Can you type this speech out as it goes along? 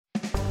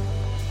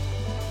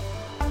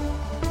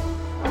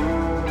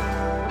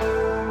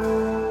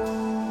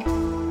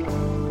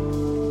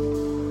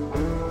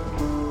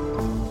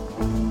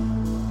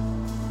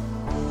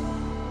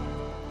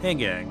Hey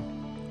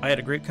gang, I had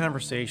a great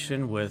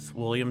conversation with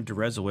William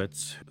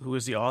Deresiewicz, who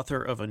is the author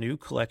of a new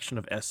collection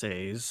of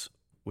essays,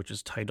 which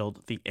is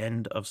titled The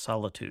End of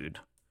Solitude.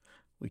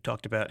 We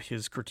talked about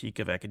his critique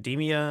of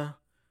academia,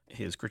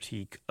 his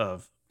critique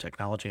of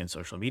technology and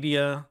social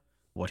media,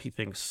 what he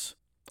thinks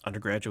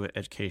undergraduate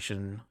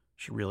education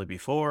should really be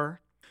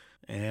for,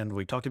 and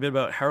we talked a bit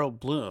about Harold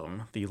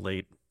Bloom, the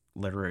late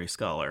literary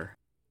scholar.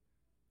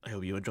 I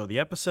hope you enjoy the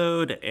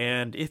episode,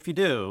 and if you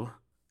do,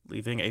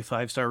 leaving a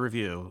 5-star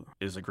review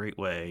is a great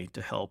way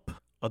to help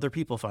other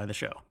people find the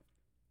show.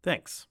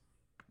 Thanks.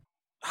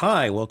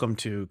 Hi, welcome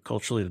to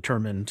Culturally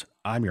Determined.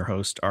 I'm your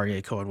host,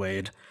 Aryeh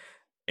Cohen-Wade,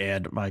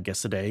 and my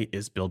guest today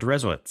is Bill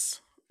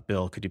Deresiewicz.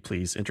 Bill, could you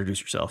please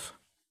introduce yourself?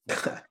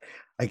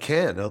 I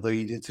can, although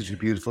you did such a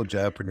beautiful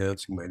job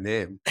pronouncing my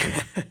name.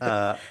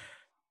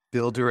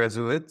 Bill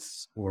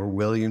Deresiewicz, or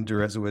William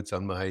Deresiewicz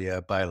on my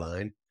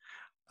byline,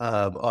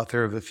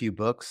 author of a few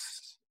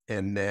books,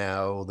 and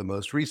now the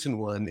most recent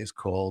one is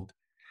called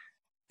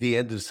The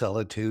End of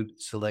Solitude,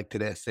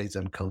 Selected Essays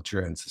on Culture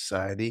and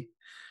Society,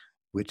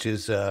 which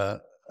is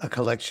a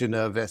collection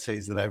of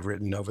essays that I've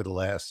written over the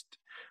last,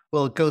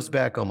 well, it goes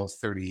back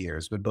almost 30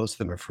 years, but most of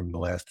them are from the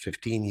last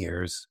 15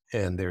 years,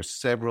 and there's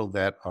several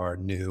that are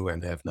new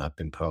and have not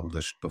been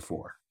published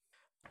before.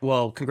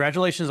 Well,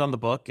 congratulations on the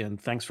book, and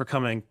thanks for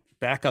coming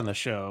back on the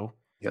show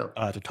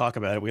to talk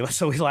about it. We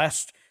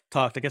last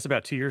talked, I guess,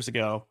 about 2 years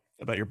ago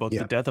about your book,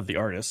 The Death of the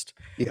Artist.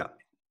 Yeah.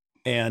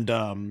 And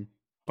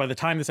by the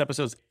time this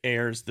episode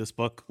airs, this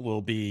book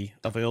will be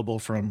available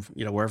from,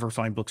 wherever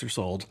fine books are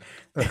sold,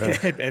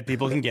 and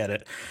people can get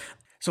it.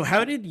 So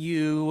how did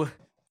you,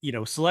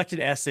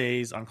 selected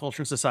essays on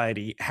culture and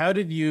society, how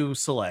did you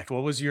select?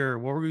 What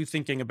were you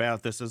thinking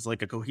about this as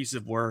like a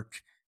cohesive work?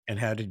 And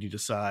how did you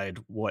decide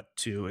what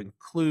to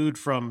include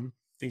from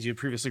things you had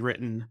previously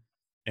written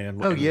and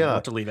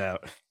what to leave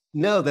out?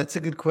 No, that's a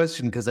good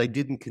question, because I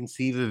didn't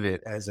conceive of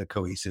it as a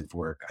cohesive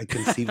work. I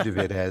conceived of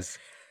it as,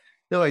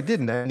 no, I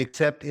didn't,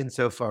 except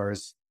insofar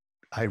as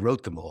I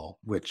wrote them all,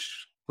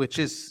 which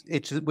is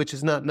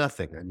not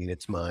nothing. I mean,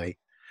 it's my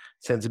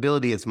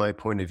sensibility, it's my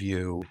point of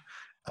view.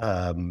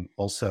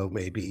 Also,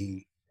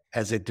 maybe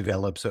as it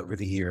develops over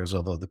the years,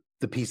 although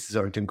the pieces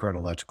aren't in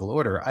chronological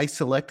order, I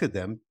selected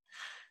them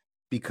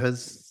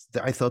because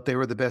I thought they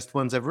were the best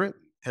ones I've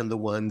written and the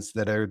ones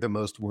that are the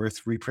most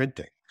worth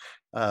reprinting.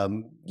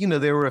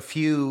 There were a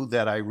few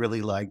that I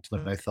really liked,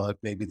 but I thought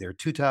maybe they're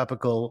too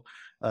topical,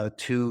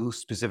 too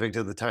specific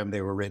to the time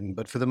they were written.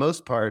 But for the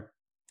most part,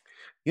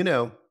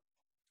 I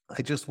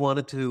just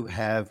wanted to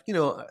have,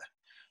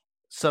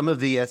 some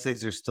of the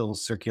essays are still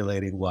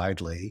circulating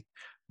widely.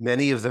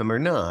 Many of them are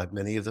not.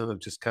 Many of them have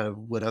just kind of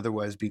would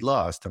otherwise be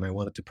lost. And I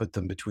wanted to put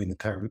them between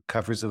the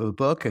covers of a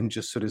book and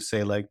just sort of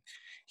say, like,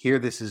 here,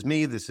 this is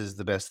me. This is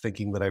the best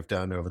thinking that I've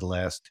done over the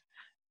last,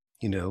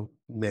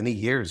 many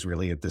years,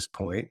 really, at this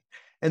point.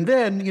 And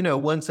then,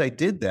 once I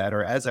did that,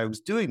 or as I was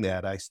doing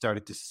that, I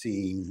started to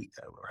see,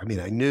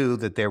 I knew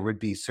that there would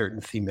be certain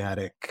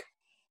thematic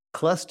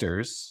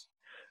clusters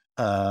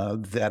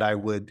that I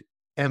would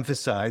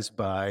emphasize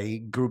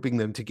by grouping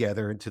them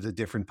together into the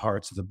different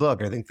parts of the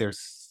book. I think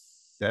there's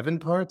 7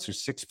 parts or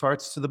 6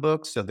 parts to the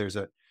book. So there's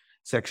a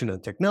section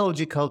on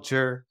technology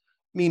culture,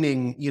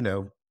 meaning,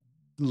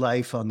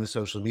 life on the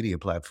social media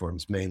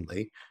platforms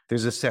mainly.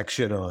 There's a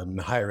section on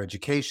higher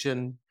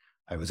education.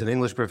 I was an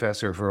English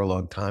professor for a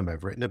long time.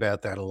 I've written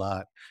about that a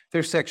lot.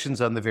 There's sections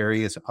on the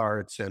various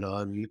arts and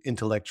on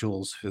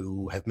intellectuals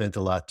who have meant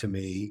a lot to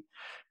me,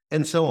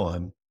 and so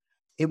on.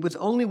 It was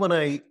only when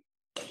I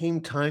came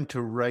time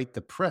to write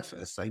the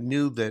preface, I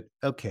knew that,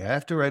 okay, I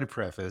have to write a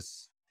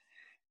preface.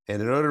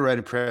 And in order to write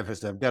a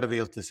preface, I've got to be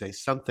able to say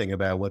something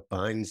about what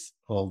binds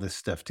all this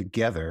stuff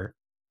together.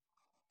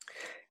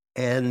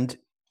 And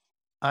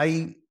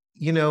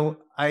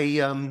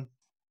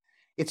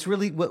it's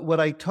really what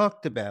I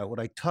talk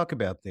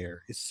about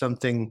there is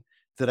something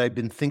that I've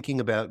been thinking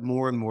about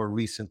more and more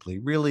recently,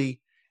 really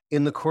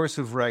in the course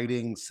of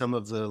writing some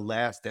of the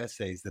last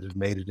essays that have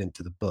made it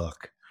into the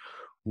book,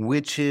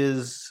 which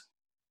is,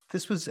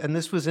 this was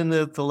in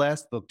the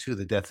last book too,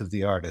 The Death of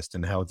the Artist,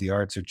 and how the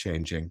arts are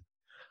changing.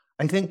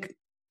 I think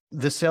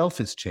the self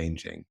is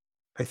changing.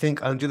 I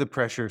think under the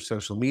pressure of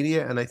social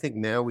media, and I think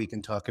now we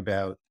can talk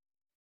about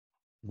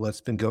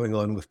what's been going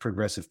on with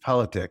progressive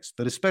politics,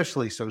 but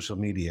especially social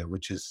media,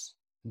 which is,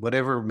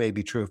 whatever may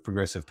be true of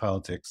progressive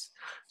politics,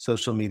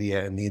 social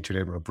media and the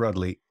internet more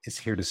broadly is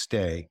here to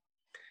stay.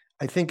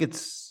 I think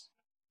it's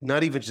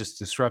not even just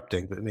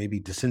disrupting, but maybe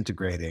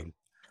disintegrating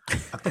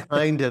a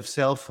kind of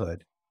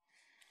selfhood,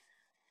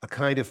 a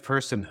kind of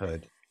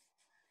personhood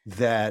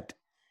that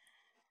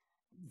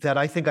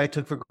I think I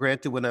took for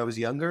granted when I was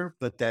younger,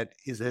 but that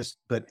is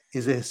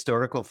a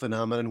historical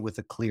phenomenon with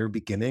a clear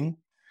beginning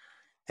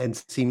and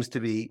seems to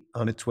be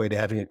on its way to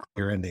having a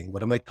clear ending.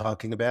 What am I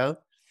talking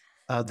about?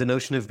 The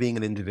notion of being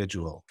an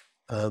individual.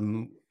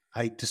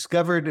 I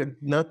discovered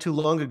not too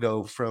long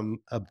ago from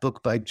a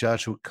book by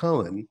Joshua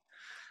Cohen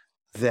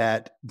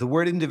that the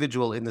word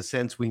individual, in the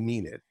sense we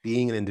mean it,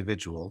 being an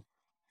individual,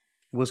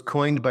 was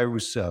coined by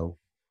Rousseau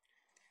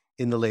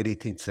in the late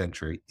 18th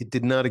century. It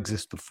did not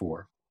exist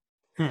before.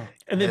 And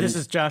then this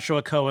is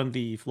Joshua Cohen,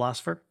 the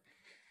philosopher?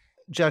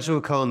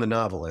 Joshua Cohen, the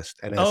novelist.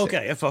 And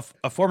okay.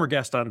 A former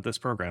guest on this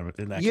program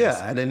in that case.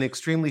 Yeah, and an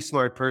extremely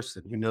smart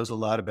person who knows a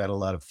lot about a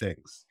lot of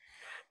things.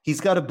 He's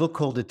got a book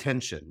called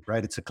Attention,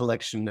 right? It's a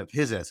collection of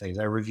his essays.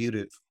 I reviewed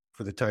it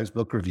for the Times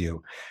Book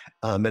Review.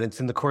 And it's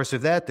in the course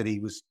of that he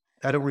was,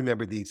 I don't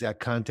remember the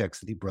exact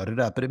context that he brought it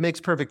up, but it makes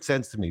perfect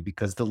sense to me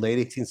because the late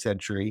 18th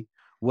century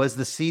was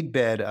the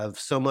seedbed of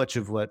so much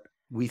of what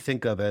we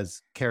think of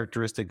as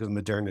characteristic of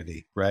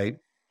modernity, right?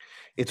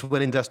 It's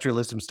when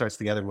industrialism starts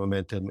to gather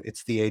momentum.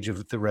 It's the age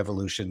of the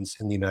revolutions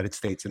in the United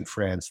States and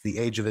France, the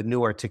age of a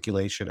new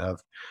articulation of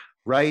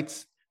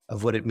rights,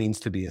 of what it means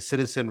to be a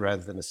citizen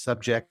rather than a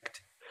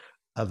subject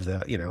of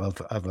the,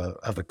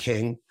 of a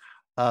king.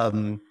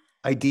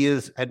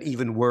 Ideas and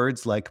even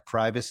words like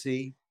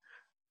privacy.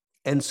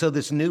 And so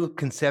this new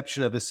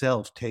conception of a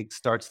self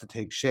starts to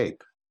take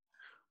shape,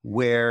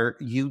 where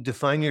you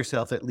define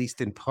yourself, at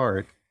least in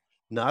part,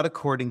 not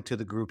according to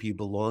the group you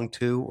belong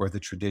to or the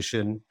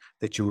tradition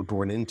that you were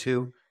born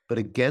into, but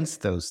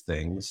against those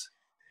things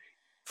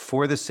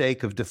for the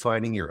sake of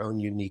defining your own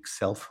unique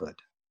selfhood.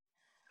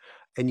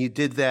 And you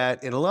did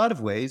that in a lot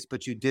of ways,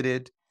 but you did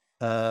it,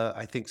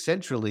 I think,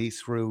 centrally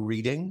through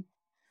reading.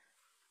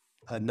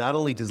 Not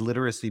only does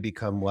literacy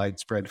become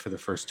widespread for the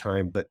first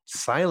time, but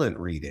silent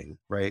reading,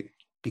 right,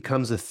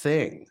 becomes a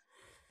thing.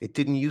 It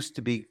didn't used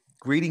to be.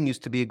 Reading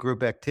used to be a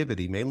group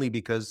activity, mainly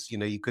because,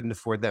 you couldn't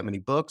afford that many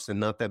books and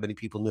not that many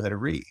people knew how to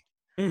read.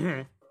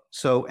 Mm-hmm.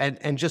 So,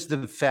 and just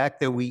the fact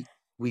that we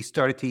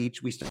started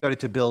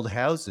to build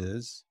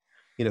houses,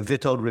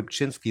 Witold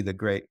Rybczynski, the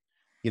great,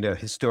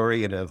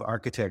 historian of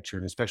architecture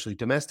and especially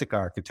domestic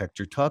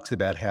architecture, talks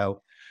about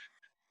how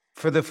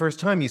for the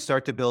first time you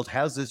start to build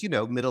houses,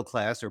 middle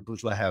class or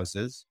bourgeois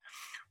houses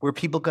where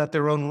people got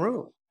their own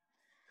room.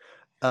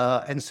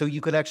 And so you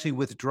could actually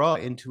withdraw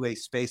into a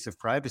space of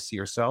privacy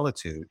or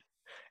solitude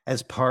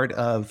as part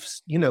of,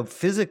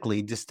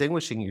 physically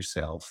distinguishing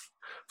yourself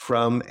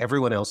from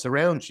everyone else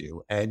around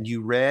you. And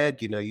you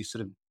read, you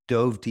sort of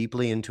dove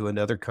deeply into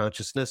another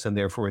consciousness and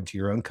therefore into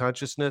your own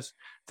consciousness.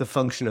 The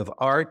function of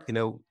art,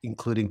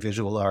 including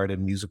visual art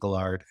and musical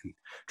art and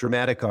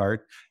dramatic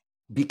art,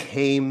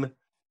 became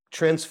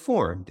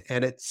transformed.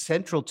 And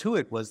central to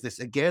it was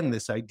this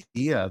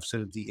idea of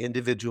sort of the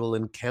individual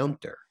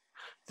encounter,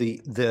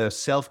 the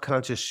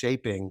self-conscious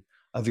shaping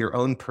of your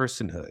own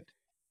personhood.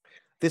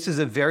 This is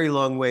a very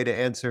long way to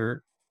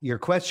answer your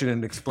question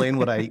and explain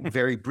what I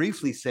very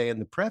briefly say in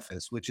the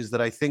preface, which is that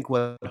I think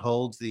what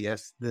holds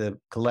the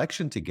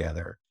collection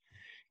together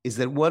is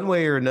that one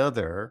way or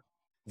another,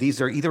 these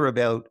are either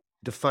about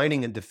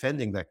defining and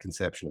defending that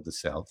conception of the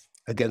self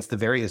against the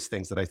various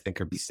things that I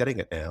think are besetting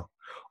it now,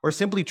 or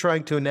simply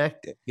trying to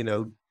enact it.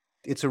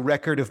 It's a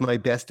record of my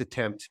best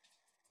attempt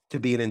to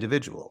be an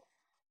individual,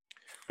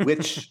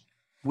 which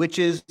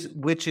is,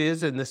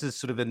 and this is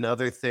sort of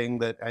another thing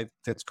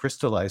that's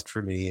crystallized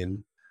for me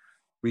in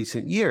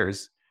recent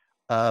years,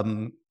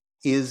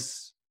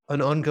 is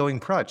an ongoing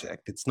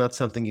project. It's not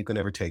something you can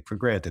ever take for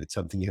granted. It's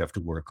something you have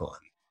to work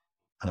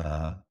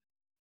on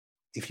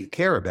if you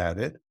care about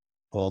it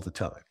all the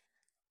time.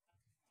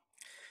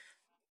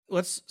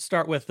 Let's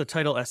start with the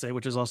title essay,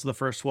 which is also the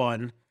first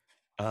one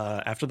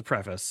after the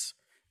preface,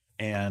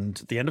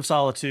 and The End of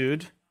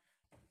Solitude.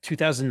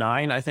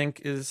 2009, I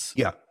think is.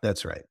 Yeah,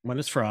 that's right. When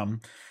it's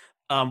from.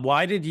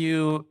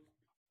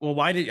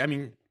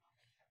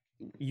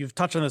 You've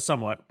touched on this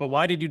somewhat, but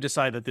why did you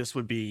decide that this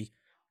would be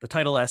the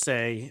title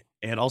essay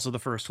and also the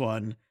first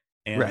one?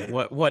 And right.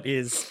 what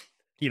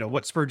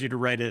spurred you to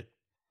write it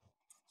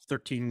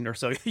 13 or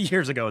so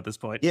years ago at this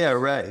point? Yeah,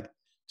 right.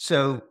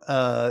 So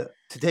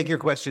to take your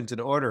questions in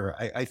order,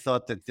 I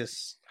thought that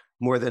this,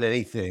 more than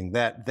anything,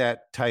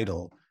 that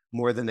title,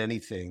 more than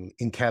anything,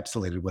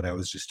 encapsulated what I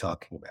was just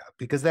talking about,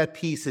 because that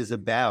piece is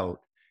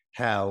about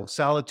how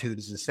solitude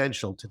is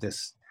essential to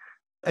this,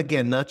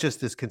 again, not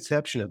just this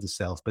conception of the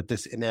self, but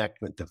this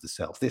enactment of the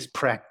self, this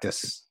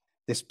practice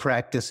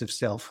of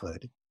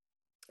selfhood.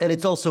 And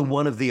it's also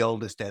one of the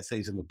oldest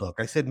essays in the book.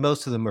 I said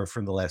most of them are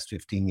from the last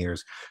 15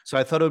 years. So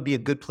I thought it would be a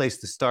good place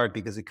to start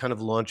because it kind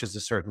of launches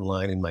a certain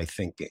line in my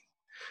thinking.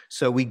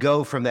 So we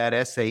go from that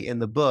essay in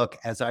the book,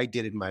 as I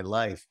did in my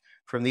life,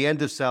 from The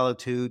End of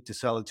Solitude to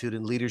Solitude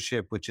and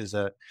Leadership, which is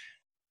an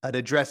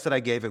address that I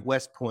gave at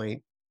West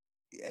Point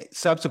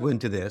subsequent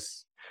to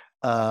this,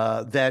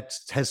 that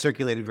has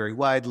circulated very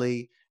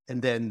widely.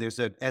 And then there's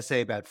an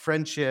essay about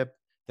friendship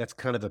that's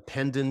kind of a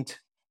pendant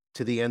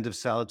to The End of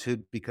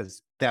Solitude,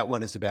 because that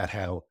one is about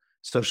how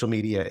social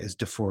media is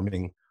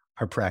deforming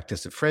our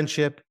practice of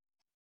friendship.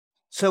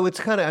 So it's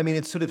kind of,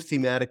 it's sort of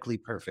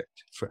thematically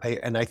perfect,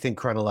 and I think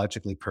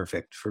chronologically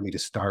perfect for me to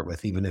start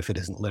with, even if it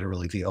isn't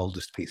literally the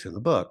oldest piece in the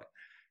book.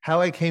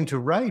 How I came to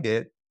write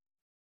it,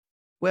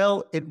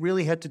 well, it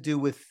really had to do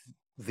with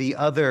the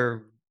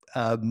other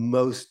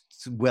most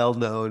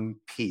well-known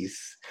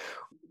piece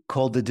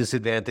called The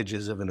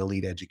Disadvantages of an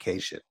Elite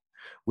Education,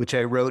 which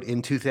I wrote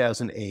in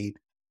 2008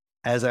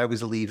 as I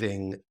was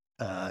leaving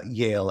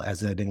Yale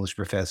as an English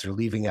professor,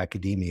 leaving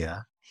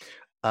academia,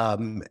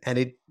 And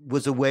it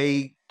was a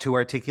way to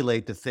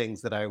articulate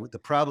the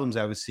problems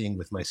I was seeing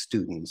with my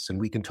students. And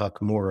we can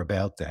talk more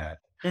about that.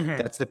 Hmm.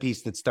 That's the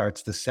piece that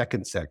starts the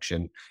second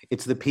section.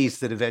 It's the piece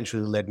that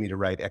eventually led me to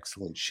write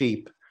Excellent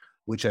Sheep,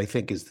 which I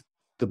think is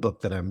the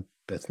book that I'm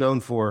best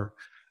known for.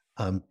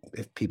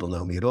 If people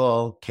know me at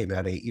all, came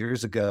out 8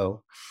 years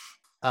ago.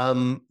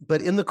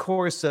 But in the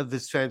course of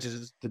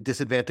the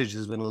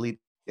disadvantages of an elite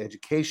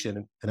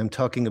education, and I'm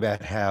talking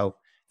about how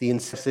the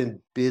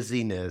incessant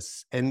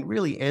busyness and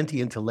really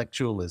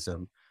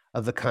anti-intellectualism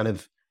of the kind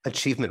of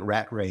achievement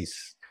rat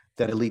race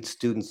that elite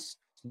students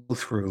go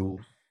through,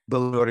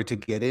 both in order to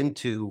get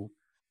into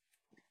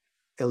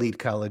elite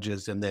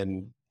colleges and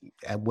then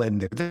when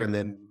they're there, and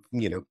then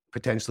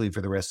potentially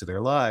for the rest of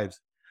their lives.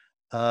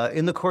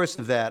 In the course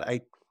of that,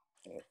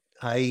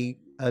 I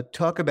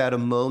talk about a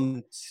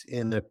moment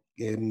in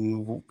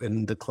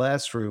the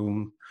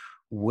classroom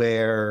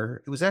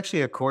where it was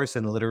actually a course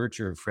in the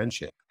literature of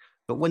friendship.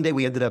 But one day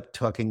we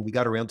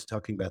got around to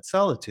talking about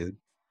solitude.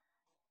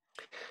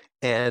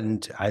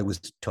 And I was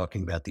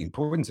talking about the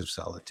importance of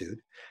solitude.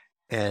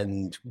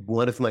 And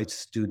one of my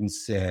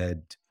students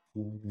said,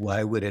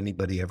 why would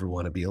anybody ever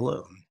want to be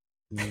alone?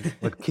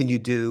 What can you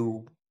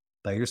do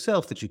by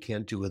yourself that you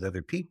can't do with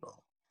other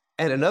people?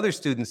 And another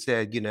student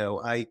said,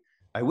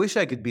 I wish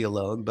I could be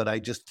alone, but I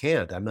just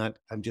can't. I'm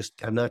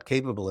not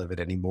capable of it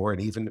anymore.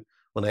 And even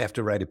when I have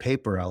to write a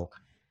paper, I'll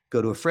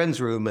go to a friend's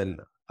room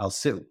and I'll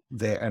sit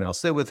there and I'll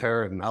sit with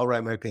her and I'll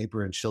write my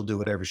paper and she'll do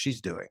whatever she's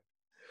doing.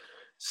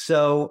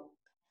 So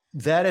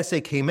that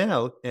essay came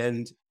out,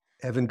 and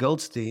Evan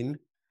Goldstein,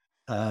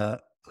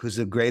 who's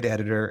a great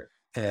editor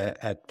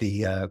at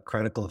the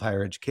Chronicle of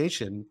Higher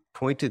Education,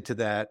 pointed to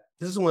that.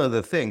 This is one of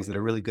the things that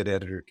a really good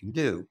editor can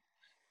do.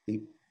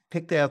 He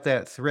picked out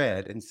that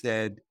thread and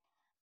said,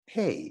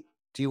 hey,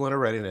 do you want to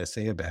write an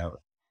essay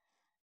about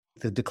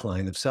the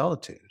decline of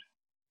solitude?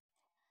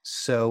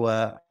 So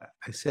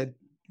I said,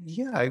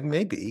 yeah,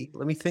 maybe.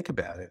 Let me think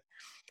about it.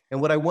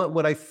 And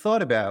what I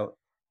thought about,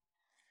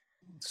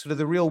 sort of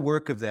the real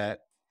work of that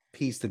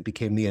piece that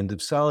became The End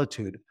of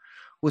Solitude,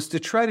 was to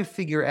try to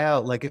figure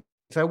out, like,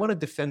 if I want to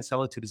defend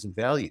solitude as a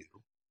value,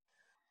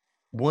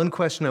 one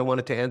question I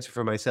wanted to answer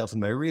for myself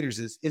and my readers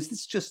is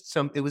this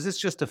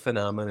just a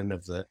phenomenon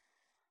of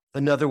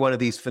another one of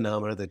these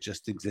phenomena that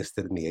just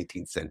existed in the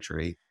 18th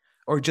century,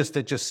 or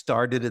that just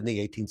started in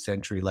the 18th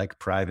century, like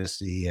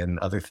privacy and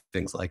other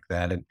things like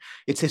that? And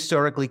it's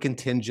historically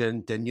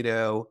contingent. And,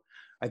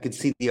 I could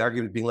see the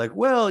argument being like,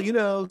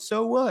 well,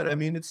 so what? I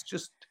mean, it's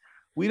just,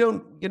 we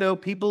don't,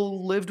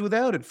 people lived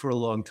without it for a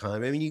long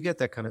time. I mean, you get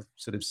that kind of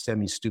sort of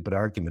semi-stupid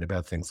argument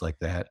about things like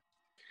that.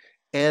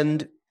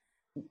 And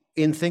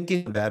in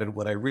thinking about it,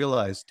 what I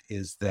realized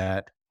is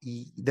that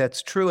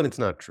that's true and it's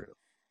not true.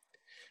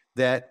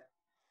 That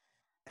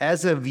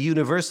as a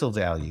universal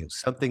value,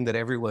 something that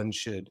everyone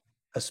should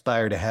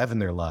aspire to have in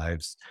their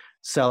lives,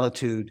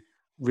 solitude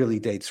really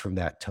dates from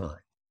that time.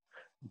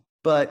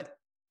 But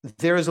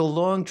there is a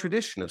long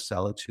tradition of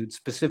solitude,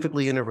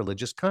 specifically in a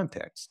religious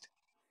context.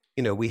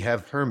 We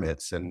have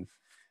hermits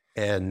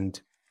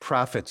and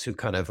prophets who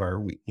kind of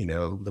are,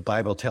 the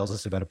Bible tells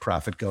us about a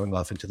prophet going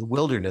off into the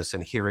wilderness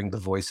and hearing the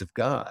voice of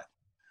God.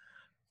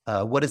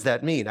 What does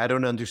that mean? I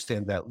don't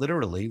understand that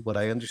literally. What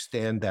I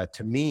understand that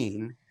to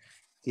mean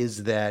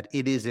is that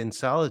it is in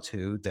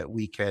solitude that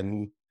we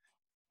can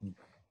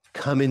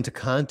come into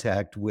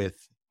contact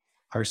with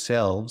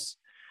ourselves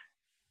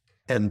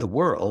and the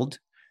world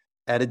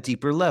at a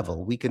deeper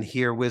level. We can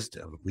hear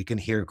wisdom. We can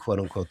hear, quote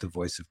unquote, the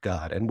voice of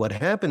God. And what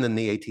happened in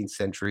the 18th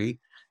century,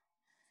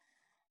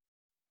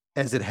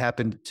 as it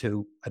happened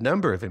to a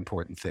number of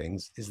important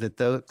things, is that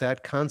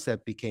that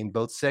concept became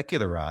both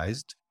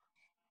secularized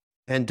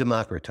and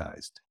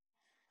democratized.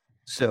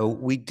 So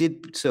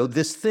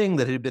this thing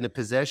that had been a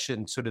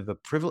possession, sort of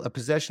a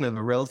possession of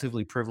a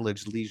relatively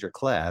privileged leisure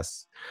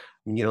class.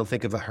 I mean, you don't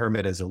think of a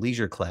hermit as a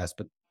leisure class,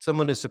 but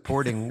someone is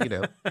supporting,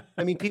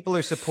 I mean, people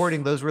are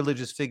supporting, those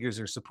religious figures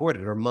are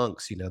supported, or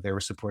monks, they were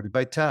supported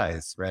by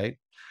tithes, right?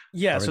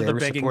 Yeah, Or so they the were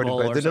begging supported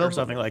bowl by or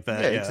something like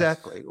that. Yeah, Yeah.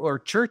 exactly. Or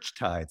church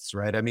tithes,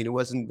 right? I mean, it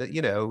wasn't,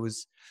 it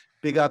was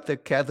big up. The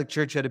Catholic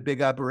Church had a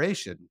big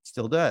operation,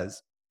 still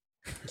does.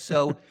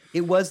 So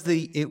it was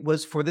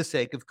for the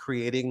sake of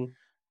creating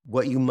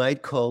what you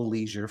might call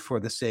leisure, for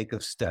the sake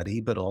of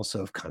study, but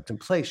also of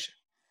contemplation.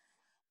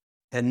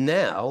 And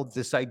now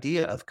this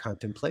idea of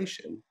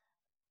contemplation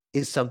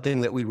is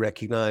something that we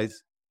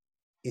recognize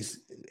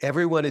is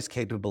everyone is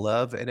capable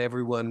of, and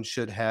everyone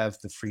should have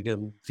the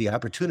freedom, the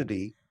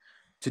opportunity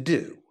to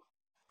do.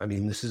 I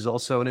mean, this is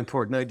also an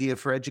important idea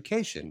for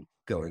education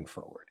going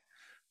forward.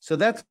 So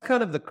that's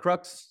kind of the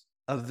crux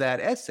of that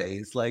essay,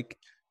 is like,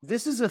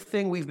 this is a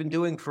thing we've been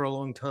doing for a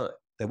long time,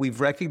 that we've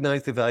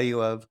recognized the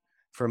value of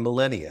for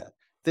millennia.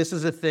 This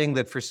is a thing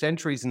that for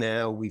centuries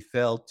now we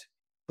felt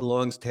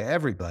belongs to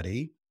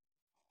everybody,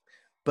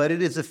 but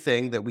it is a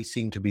thing that we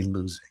seem to be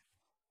losing.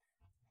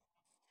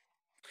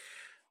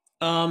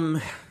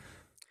 There's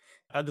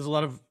a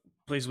lot of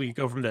places we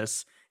go from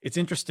this. It's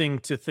interesting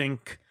to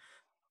think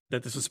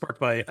that this was sparked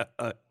by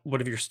one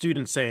of your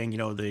students saying,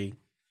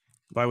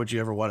 Why would you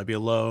ever want to be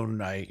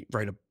alone?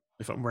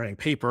 If I'm writing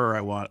paper,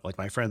 I want like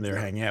my friend there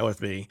Yeah, hanging out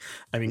with me.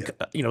 I mean,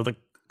 yeah. the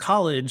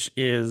college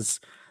is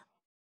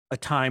a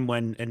time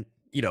when, and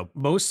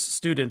most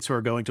students who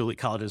are going to elite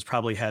colleges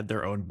probably had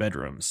their own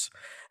bedrooms,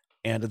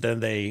 and then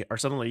they are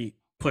suddenly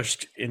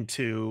pushed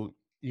into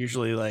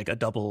usually like a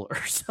double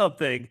or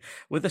something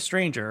with a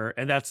stranger,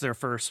 and that's their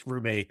first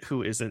roommate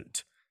who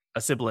isn't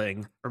a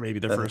sibling or maybe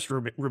their Uh, first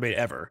roommate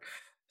ever.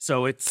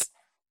 So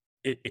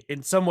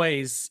in some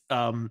ways,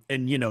 and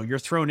you're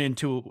thrown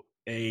into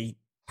a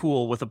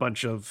pool with a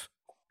bunch of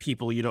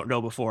people you don't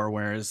know before,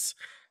 whereas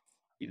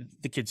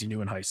the kids you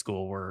knew in high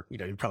school were,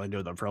 you probably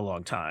know them for a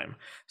long time.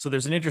 So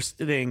there's an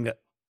interesting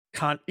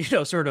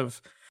sort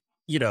of,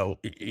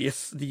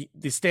 if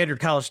the standard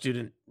college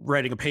student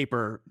writing a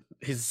paper,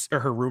 his or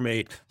her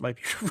roommate might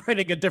be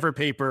writing a different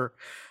paper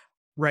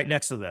right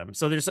next to them.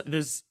 So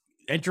there's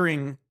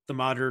entering the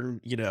modern,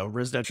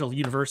 residential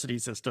university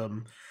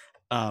system.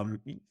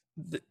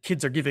 The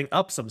kids are giving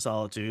up some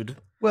solitude.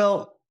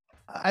 well,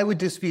 I would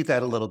dispute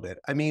that a little bit.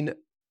 I mean,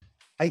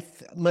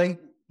 my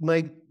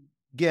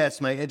guess,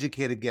 my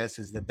educated guess,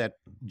 is that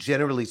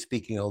generally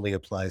speaking only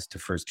applies to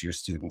first year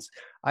students.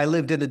 I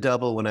lived in a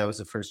double when I was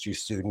a first year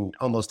student.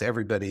 Almost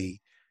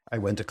everybody. I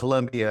went to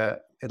Columbia,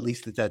 at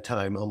least at that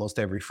time. Almost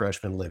every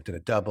freshman lived in a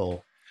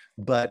double.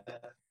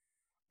 But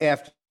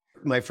after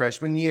my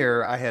freshman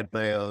year, I had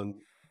my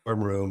own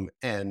dorm room,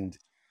 and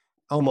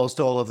almost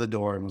all of the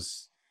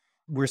dorms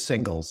were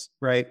singles,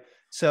 right?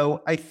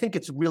 So I think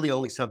it's really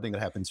only something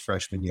that happens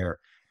freshman year.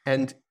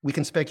 And we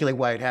can speculate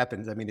why it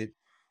happens. I mean,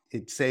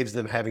 it saves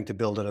them having to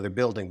build another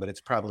building, but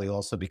it's probably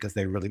also because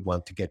they really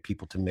want to get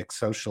people to mix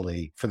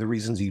socially for the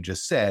reasons you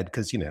just said,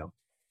 because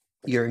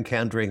you're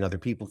encountering other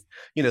people,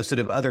 sort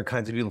of other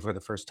kinds of people for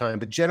the first time.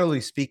 But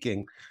generally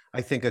speaking,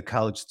 I think a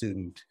college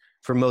student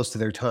for most of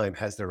their time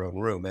has their own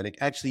room. And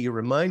actually, you're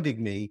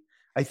reminding me,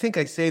 I think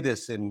I say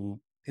this in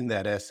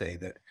that essay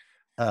that,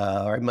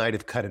 or I might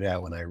have cut it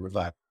out when I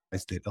revised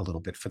it a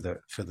little bit for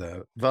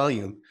the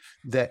volume,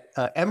 that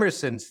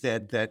Emerson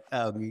said that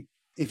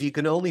if you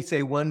can only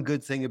say one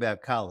good thing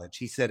about college,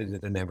 he said it in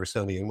an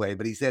Emersonian way,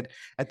 but he said,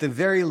 at the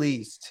very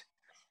least,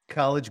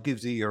 college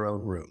gives you your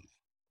own room.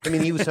 I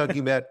mean, he was talking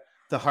about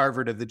the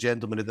Harvard of the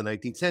gentleman of the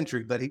 19th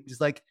century, but he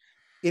was like,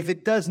 if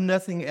it does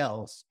nothing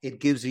else, it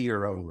gives you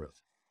your own room.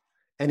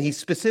 And he's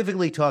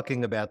specifically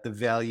talking about the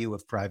value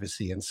of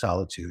privacy and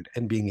solitude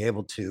and being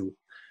able to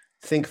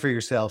think for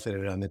yourself in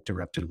an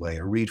uninterrupted way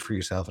or read for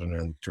yourself in an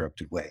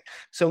uninterrupted way.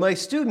 So my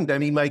student, I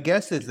mean, my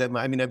guess is that,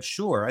 I'm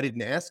sure, I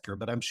didn't ask her,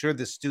 but I'm sure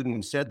the student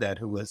who said that,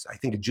 who was, I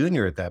think, a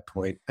junior at that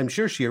point, I'm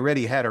sure she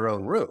already had her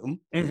own room,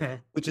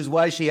 Mhm. which is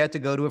why she had to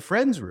go to a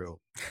friend's room.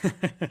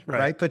 Right.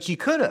 Right. But she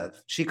could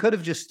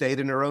have just stayed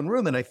in her own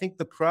room. And I think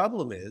the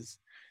problem is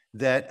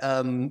that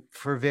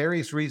for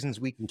various reasons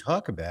we can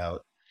talk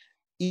about,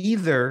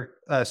 either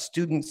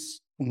students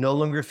no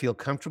longer feel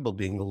comfortable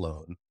being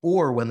alone,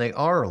 or when they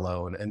are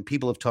alone, and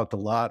people have talked a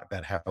lot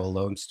about how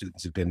alone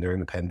students have been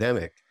during the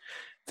pandemic,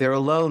 they're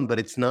alone, but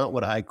it's not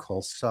what I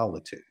call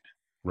solitude,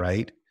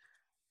 right?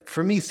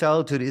 For me,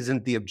 solitude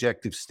isn't the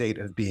objective state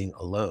of being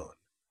alone.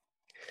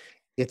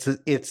 It's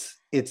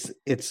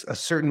a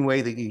certain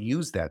way that you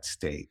use that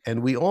state.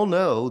 And we all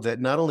know that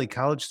not only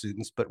college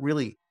students, but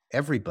really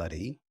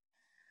everybody,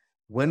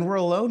 when we're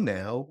alone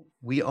now,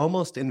 we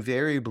almost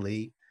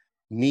invariably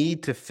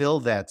need to fill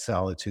that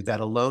solitude,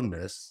 that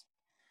aloneness,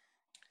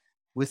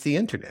 with the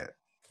internet,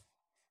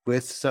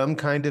 with some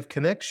kind of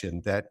connection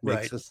that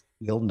makes Right. us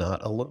feel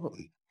not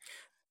alone.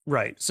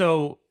 Right.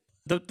 So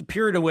the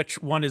period in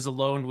which one is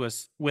alone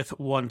with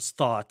one's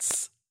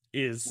thoughts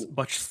is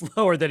much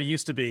slower than it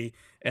used to be.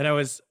 And I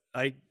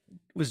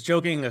was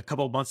joking a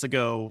couple of months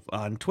ago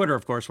on Twitter,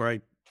 of course, where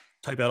I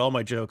type out all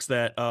my jokes,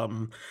 that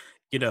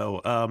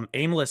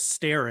aimless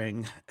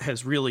staring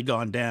has really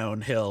gone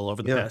downhill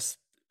over the Yeah, past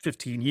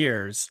 15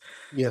 years.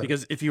 yeah,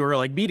 Because if you were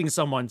like meeting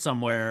someone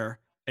somewhere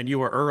and you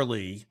were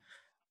early,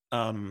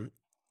 um,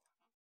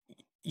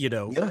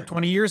 yeah,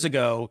 20 years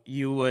ago,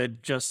 you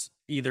would just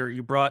either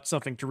you brought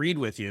something to read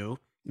with you,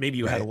 maybe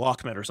you had a right.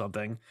 Walkman or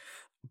something,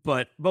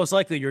 but most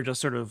likely you're just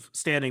sort of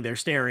standing there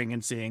staring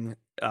and seeing,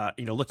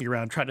 looking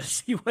around trying to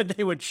see when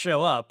they would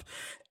show up.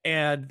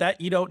 And that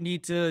you don't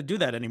need to do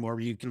that anymore.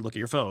 You can look at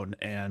your phone,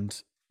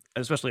 and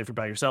especially if you're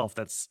by yourself,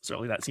 that's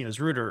certainly not seen as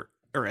rude or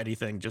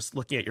anything. Just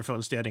looking at your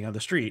phone standing on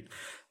the street,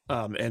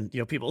 and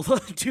people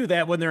do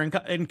that when they're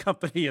in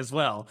company as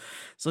well.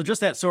 So just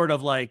that sort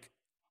of like,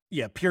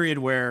 yeah, period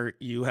where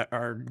you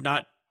are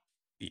not,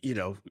 you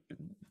know,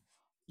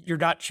 you're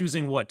not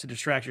choosing what to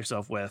distract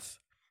yourself with.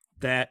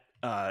 That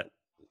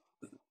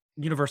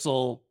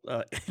universal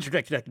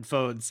internet connected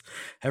phones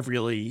have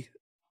really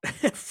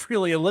have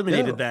really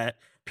eliminated No, that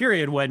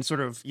period when sort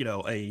of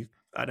a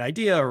an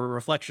idea or a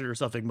reflection or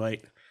something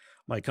might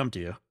come to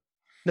you.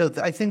 no,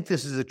 I think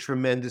this is a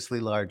tremendously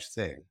large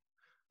thing.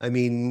 I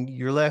mean,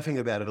 you're laughing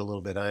about it a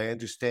little bit. I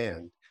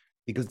understand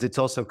because it's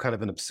also kind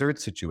of an absurd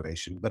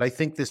situation, but I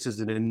think this is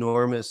an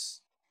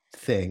enormous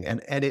thing.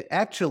 And it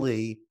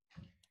actually,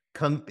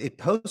 it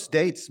post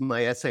dates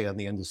my essay on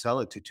the end of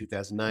solitude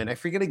 2009. I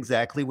forget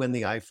exactly when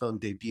the iPhone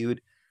debuted.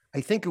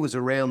 I think it was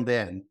around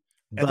then,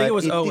 I think it but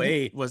was it didn't.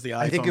 08 was the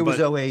I think it iPhone, was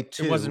but 08 it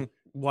too. wasn't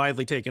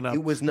widely taken It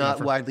up, was you know, not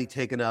for widely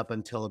taken up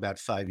until about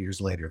 5 years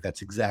later.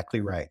 That's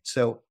exactly right.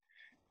 So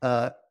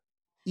uh,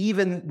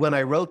 even when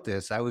I wrote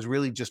this, I was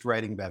really just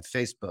writing about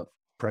Facebook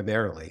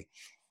primarily.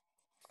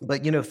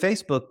 But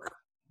Facebook,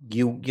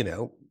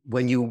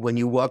 when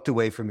you walked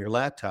away from your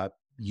laptop,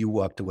 you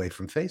walked away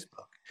from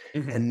Facebook.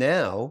 Mhm. And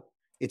now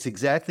it's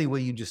exactly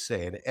what you just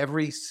say. In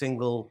every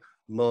single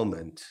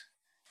moment,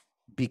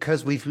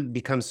 because we've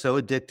become so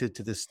addicted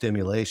to this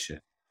stimulation,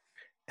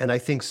 and I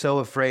think so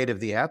afraid of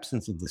the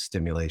absence of the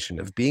stimulation,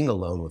 of being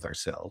alone with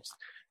ourselves,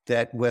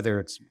 that whether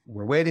it's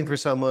we're waiting for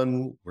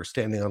someone, we're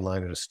standing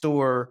online at a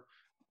store,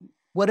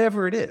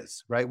 whatever it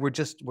is, right? We're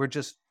just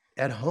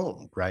at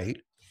home, right?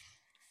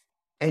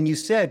 And you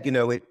said,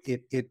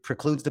 it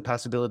precludes the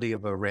possibility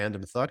of a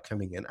random thought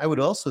coming in. I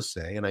would also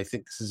say, and I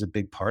think this is a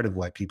big part of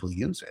why people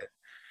use it,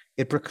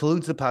 it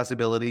precludes the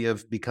possibility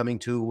of becoming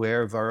too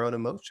aware of our own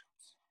emotions,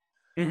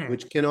 Mhm.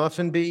 which can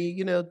often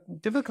be,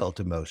 difficult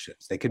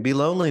emotions. They can be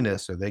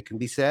loneliness, or they can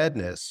be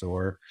sadness,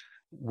 or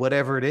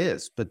whatever it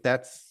is. But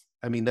that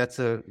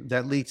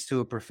leads to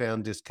a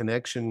profound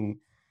disconnection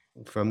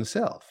from the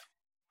self.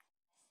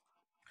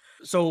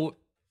 So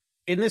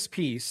in this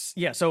piece,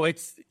 yeah, so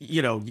it's,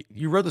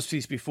 you wrote this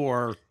piece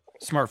before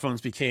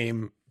smartphones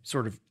became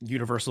sort of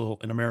universal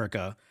in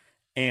America.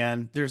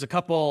 And there's a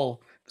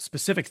couple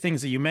specific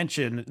things that you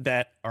mentioned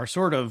that are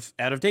sort of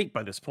out of date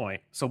by this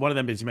point. So one of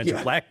them is you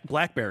mentioned Yeah,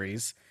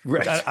 Blackberries,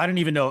 which I, right. I don't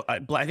even know.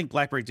 I think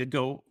BlackBerry did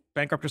go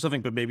bankrupt or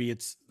something, but maybe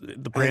it's the I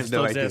brand have no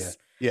still idea.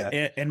 exists. Yeah,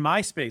 And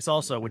MySpace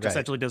also, which right.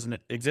 essentially doesn't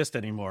exist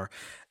anymore.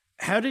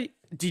 How did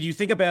you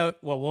think about,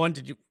 well, one,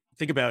 did you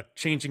think about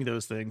changing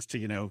those things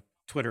to,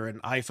 Twitter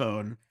and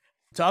iPhone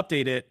to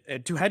update it?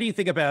 And two, how do you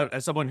think about,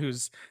 as someone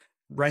who's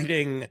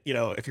writing,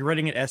 if you're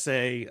writing an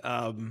essay,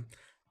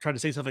 trying to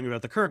say something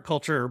about the current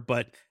culture,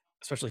 but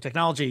especially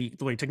technology,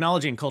 the way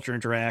technology and culture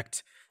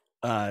interact,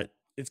 uh,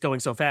 it's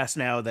going so fast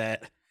now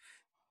that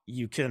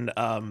you can,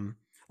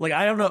 like,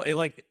 I don't know,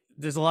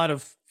 there's a lot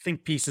of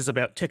think pieces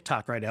about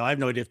TikTok right now. I have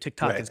no idea if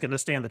TikTok Right. is going to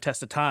stand the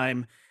test of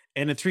time.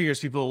 And in 3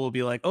 years, people will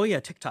be like, "Oh yeah,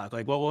 TikTok.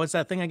 Like, well, what's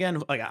that thing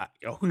again?" Like,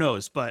 who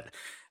knows? But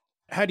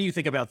how do you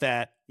think about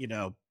that?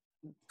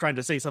 Trying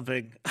to say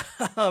something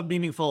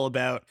meaningful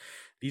about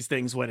these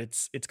things when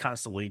it's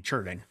constantly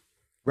churning.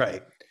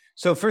 Right.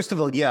 So first of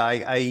all, yeah,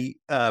 I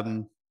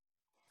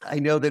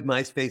know that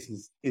MySpace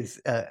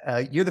is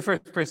you're the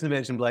first person to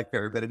mention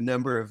BlackBerry, but a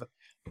number of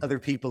other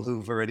people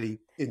who've already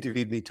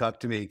interviewed me, talked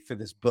to me for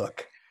this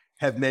book,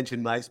 have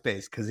mentioned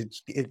MySpace because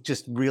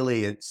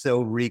it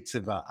so reeks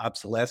of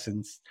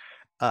obsolescence,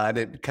 and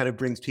it kind of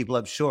brings people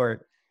up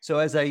short. So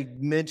as I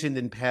mentioned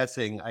in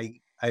passing,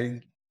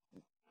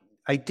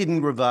 I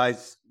didn't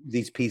revise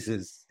these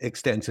pieces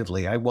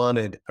extensively. I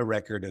wanted a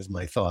record of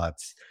my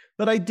thoughts,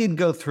 but I did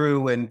go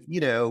through and,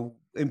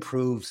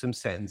 improve some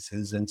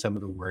sentences and some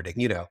of the wording,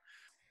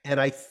 and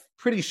I'm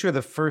pretty sure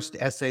the first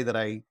essay that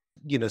I,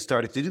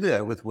 started to do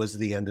that with was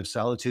The End of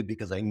Solitude,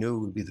 because I knew it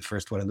would be the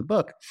first one in the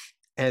book.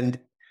 And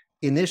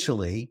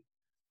initially,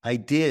 I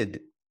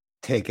did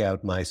take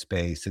out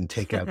MySpace and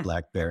take out Mhm.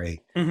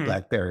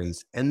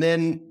 Blackberries. And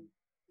then,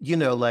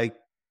 like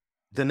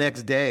the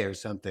next day or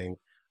something,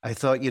 I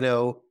thought,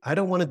 I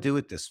don't want to do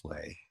it this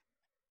way.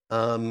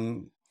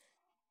 Um,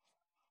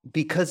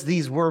 because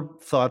these were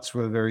thoughts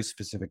from a very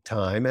specific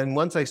time. And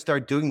once I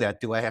start doing that,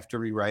 do I have to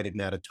rewrite it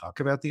now to talk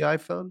about the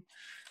iPhone?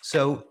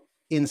 So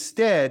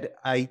instead,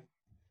 I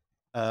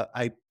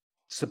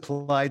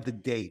supplied the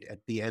date at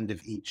the end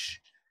of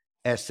each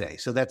essay.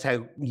 So that's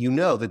how you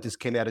know that this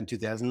came out in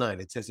 2009.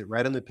 It says it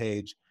right on the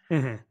page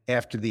Mhm.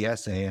 after the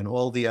essay, and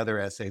all the other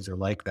essays are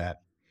like that.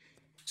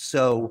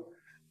 So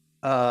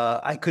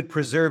I could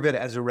preserve it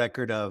as a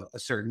record of a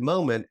certain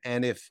moment.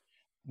 And if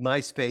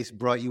MySpace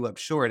brought you up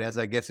short, as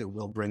I guess it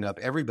will bring up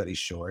everybody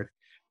short,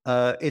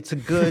 it's a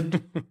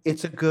good,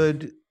 it's a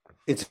good,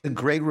 it's a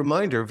great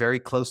reminder, very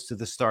close to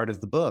the start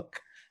of the book,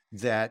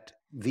 that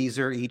these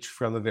are each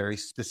from a very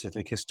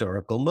specific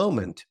historical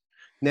moment.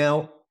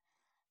 Now,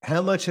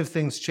 how much have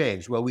things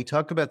changed? Well, we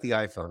talk about the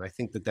iPhone. I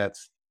think that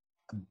that's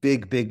a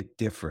big, big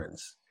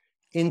difference.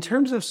 In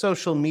terms of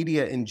social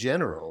media in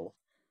general,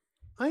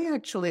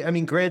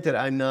 granted,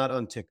 I'm not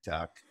on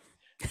TikTok,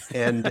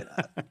 and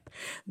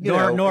you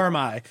nor know, nor am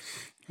I.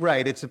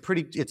 right? It's a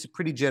pretty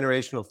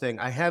generational thing.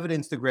 I have an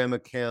Instagram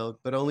account,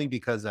 but only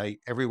because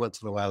every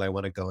once in a while I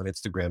want to go on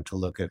Instagram to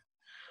look at,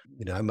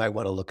 I might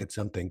want to look at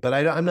something, but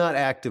I'm not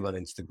active on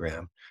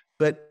Instagram.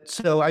 But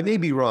so I may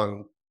be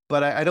wrong,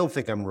 but I don't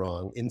think I'm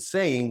wrong in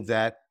saying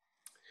that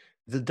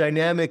the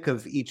dynamic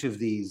of each of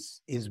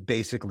these is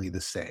basically the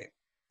same.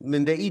 I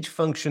mean, they each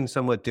function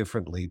somewhat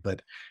differently,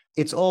 but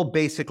it's all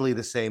basically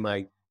the same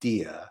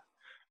idea.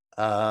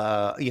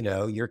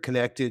 You're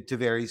connected to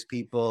various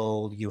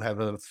people, you have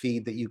a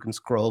feed that you can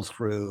scroll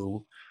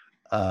through,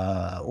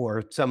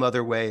 or some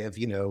other way of,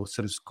 sort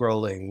of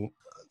scrolling,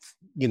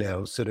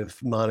 sort of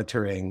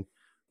monitoring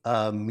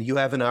You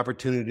have an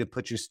opportunity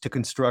to to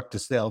construct a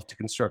self, to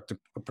construct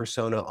a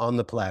persona on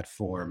the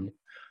platform.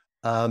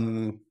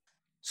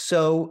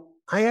 So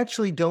I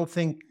actually don't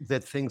think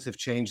that things have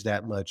changed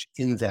that much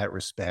in that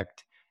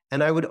respect.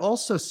 And I would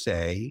also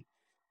say,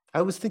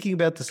 I was thinking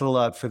about this a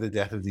lot for the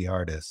death of the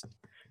artist,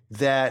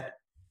 that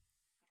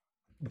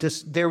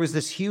there was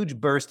this huge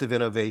burst of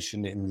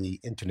innovation in the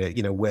internet,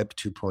 Web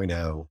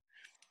 2.0,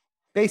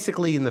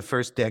 basically in the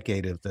first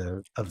decade of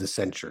the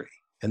century.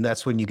 And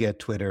that's when you get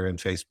Twitter and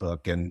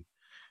Facebook and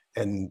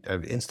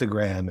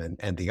Instagram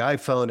and the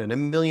iPhone and a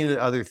million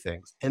other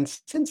things. And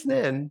since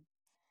then,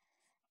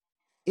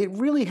 it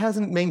really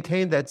hasn't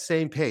maintained that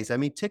same pace. I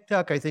mean,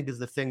 TikTok, I think, is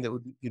the thing that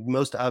you'd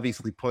most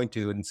obviously point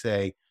to and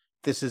say,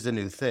 this is a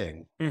new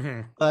thing.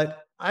 Mm-hmm. But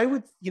I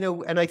would,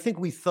 and I think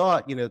we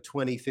thought,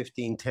 20,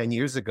 15, 10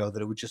 years ago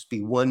that it would just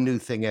be one new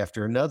thing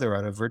after another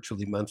on a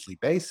virtually monthly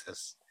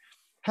basis.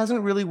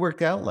 Hasn't really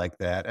worked out like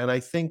that. And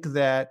I think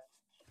that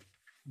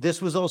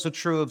this was also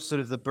true of sort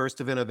of the burst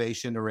of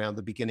innovation around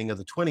the beginning of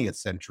the 20th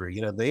century,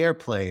 the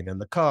airplane and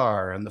the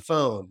car and the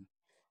phone.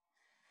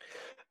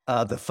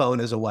 The phone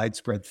is a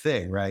widespread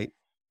thing, right?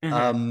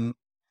 Mm-hmm.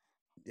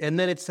 And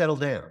then it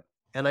settled down.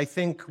 And I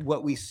think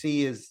what we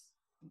see is,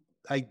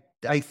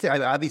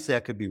 obviously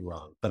I could be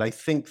wrong, but I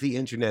think the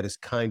internet is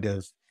kind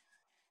of,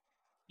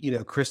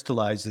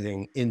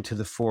 crystallizing into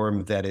the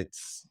form that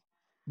it's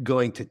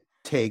going to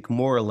take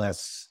more or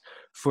less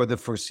for the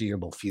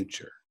foreseeable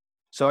future.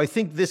 So I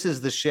think this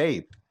is the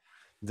shape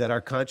that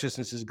our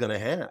consciousness is going to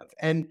have.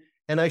 And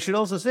I should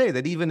also say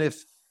that even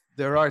if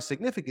there are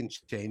significant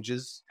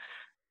changes,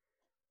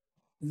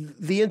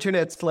 the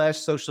internet /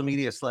 social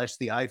media /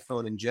 the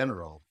iPhone in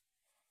general,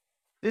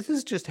 this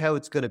is just how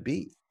it's going to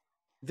be.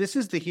 This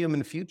is the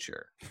human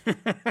future.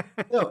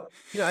 No,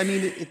 I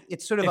mean,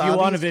 it's sort of, if you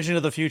want a vision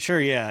of the future,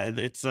 yeah,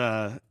 it's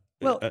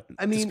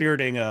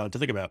dispiriting to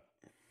think about.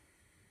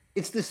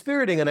 It's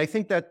dispiriting, and I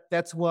think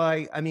that's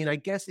why. I mean, I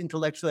guess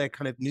intellectually I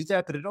kind of knew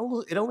that, but it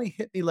only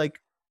hit me like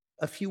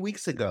a few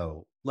weeks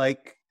ago,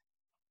 like.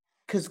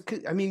 Because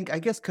I mean, I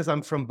guess because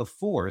I'm from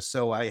before,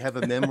 so I have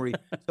a memory.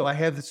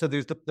 So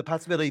there's the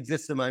possibility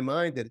exists in my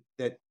mind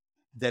that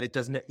it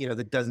doesn't,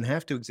 that doesn't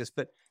have to exist.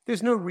 But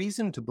there's no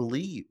reason to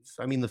believe.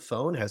 I mean, the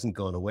phone hasn't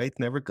gone away; it's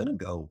never going to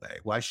go away.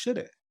 Why should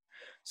it?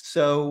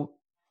 So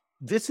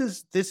this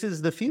is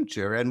the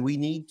future, and we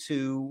need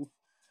to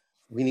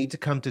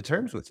come to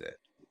terms with it.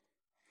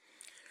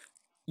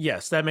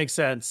 Yes, that makes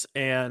sense.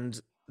 And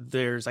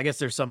I guess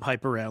there's some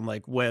hype around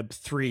like Web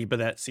 3, but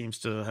that seems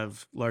to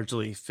have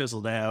largely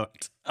fizzled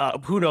out.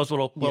 Who knows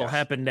what'll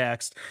happen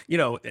next?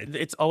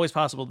 It's always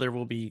possible there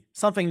will be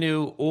something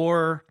new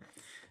or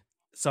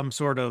some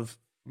sort of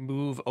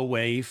move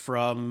away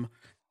from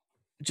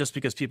just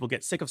because people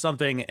get sick of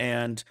something.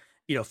 And,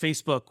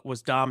 Facebook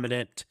was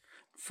dominant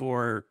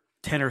for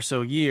 10 or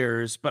so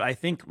years, but I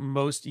think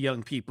most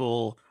young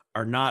people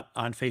are not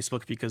on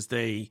Facebook because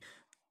they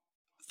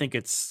think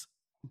it's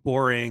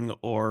boring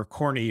or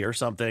corny or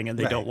something, and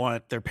they don't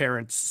want their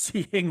parents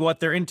seeing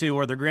what they're into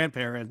or their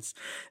grandparents.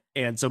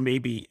 And so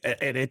maybe,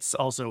 and it's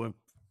also a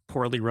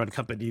poorly run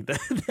company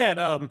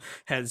that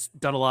has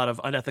done a lot of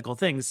unethical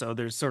things. So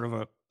there's sort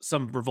of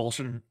some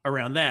revulsion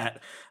around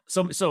that.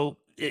 So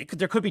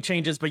there could be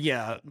changes, but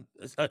yeah,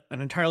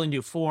 an entirely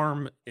new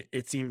form.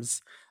 It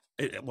seems,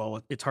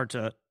 it's hard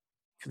to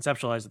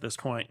conceptualize at this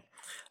point.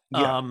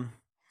 Yeah.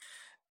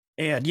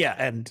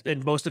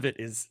 And most of it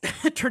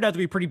it turned out to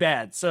be pretty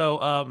bad.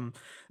 So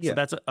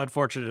that's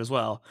unfortunate as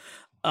well.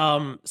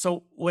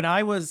 So when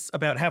I was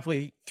about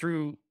halfway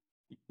through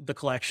the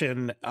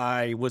collection,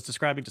 I was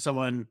describing to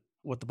someone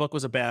what the book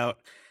was about.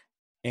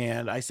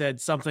 And I said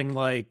something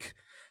like,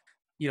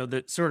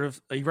 that sort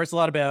of, he writes a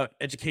lot about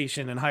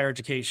education and higher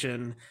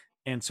education,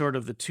 and sort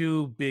of the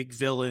two big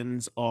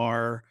villains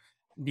are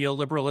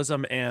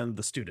neoliberalism and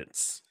the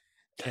students.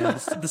 And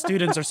the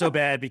students are so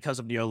bad because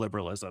of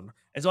neoliberalism.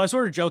 And so I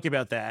sort of joke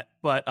about that,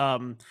 but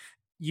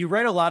you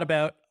write a lot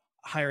about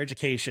higher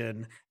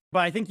education, but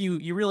I think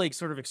you really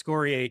sort of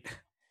excoriate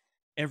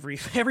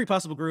every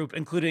possible group,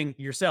 including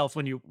yourself,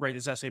 when you write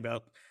this essay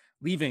about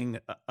leaving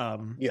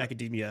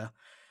academia.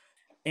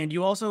 And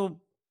you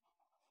also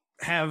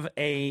have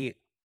a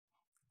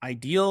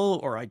ideal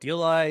or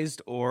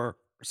idealized or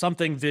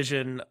something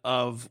vision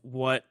of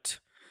what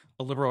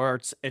a liberal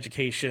arts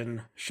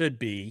education should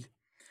be.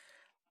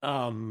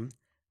 And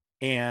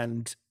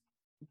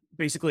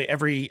basically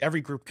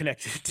every group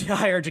connected to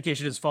higher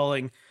education is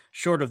falling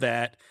short of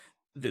that.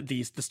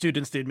 The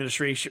students, the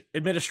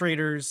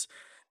administrators,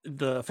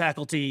 the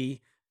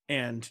faculty,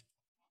 and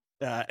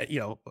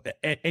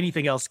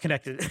anything else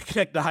connected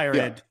to higher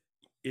ed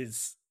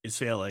is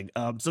failing.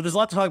 So there's a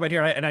lot to talk about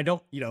here, and I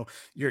don't,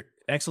 your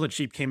Excellent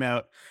Sheep came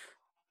out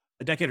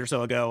a decade or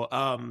so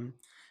ago,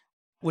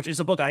 which is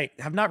a book I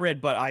have not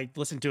read, but I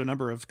listened to a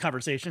number of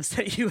conversations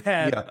that you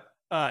had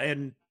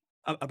and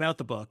about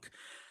the book.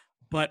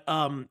 But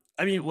I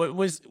mean, what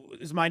was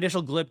my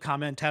initial glib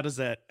comment? How does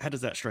that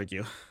strike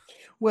you?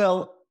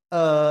 Well,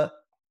 a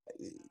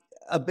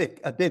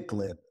bit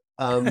glib.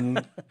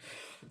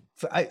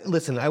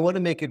 Listen, I want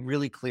to make it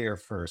really clear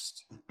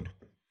first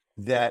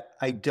that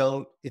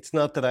it's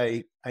not that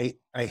I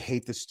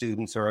hate the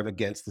students or I'm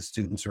against the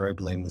students or I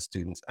blame the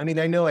students. I mean,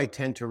 I know I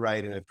tend to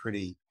write in a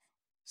pretty,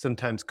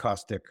 sometimes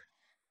caustic,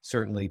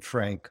 certainly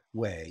frank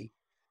way.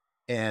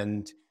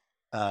 And,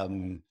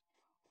 um,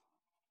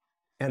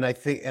 and I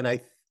think,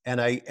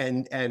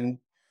 and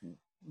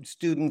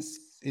students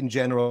in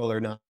general are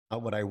not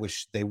what I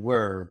wish they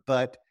were,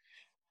 but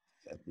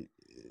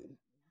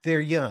they're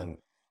young,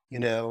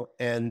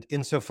 and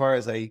insofar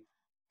as I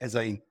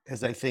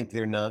think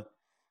they're not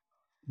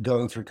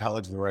going through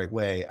college the right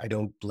way, I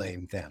don't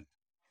blame them.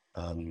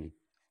 Um,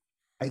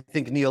 I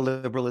think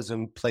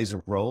neoliberalism plays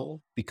a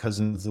role because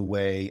of the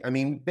way, I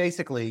mean,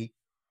 basically,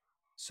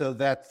 so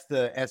that's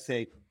the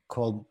essay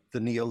called The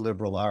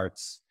Neoliberal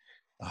Arts.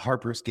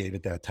 Harper's gave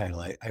it that title.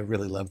 I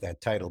really love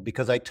that title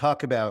because I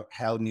talk about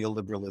how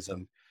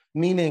neoliberalism,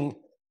 meaning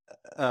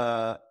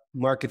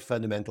market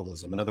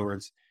fundamentalism, in other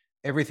words,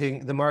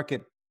 everything, the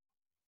market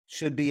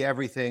should be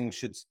everything,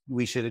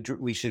 we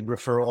should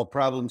refer all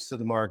problems to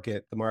the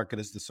market. The market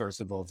is the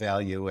source of all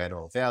value and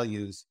all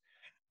values.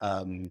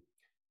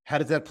 How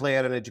does that play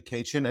out in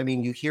education? I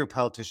mean, you hear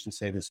politicians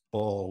say this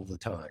all the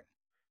time,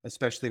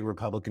 especially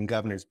Republican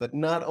governors, but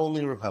not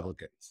only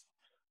Republicans.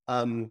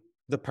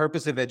 The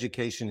purpose of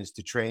education is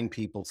to train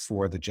people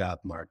for the job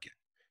market.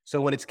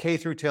 So when it's K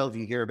through 12,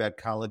 you hear about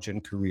college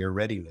and career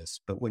readiness,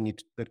 but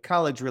but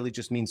college really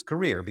just means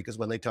career, because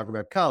when they talk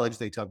about college,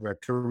 they talk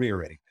about career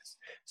readiness.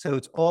 So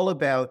it's all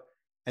about,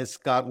 as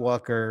Scott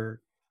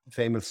Walker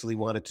famously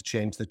wanted to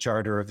change the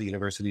charter of the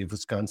University of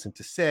Wisconsin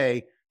to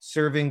say,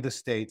 serving the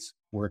state's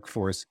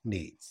workforce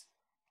needs.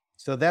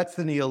 So that's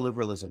the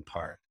neoliberalism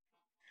part.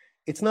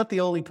 It's not the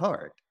only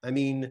part. I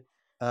mean,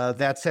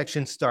 that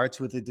section starts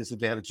with the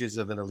disadvantages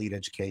of an elite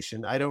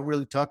education. I don't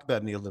really talk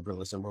about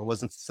neoliberalism, or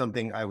wasn't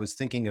something I was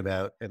thinking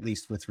about, at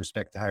least with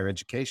respect to higher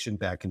education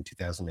back in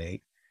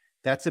 2008.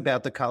 That's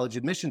about the college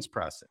admissions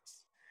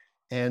process.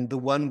 And the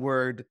one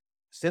word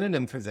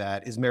synonym for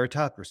that is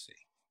meritocracy.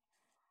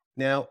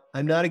 Now,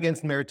 I'm not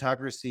against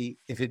meritocracy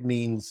if it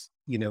means,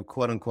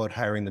 quote unquote,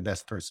 hiring the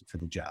best person for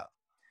the job.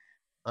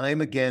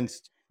 I'm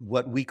against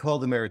what we call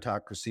the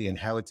meritocracy and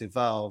how it's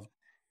evolved,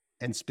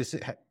 and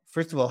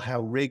first of all,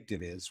 how rigged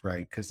it is,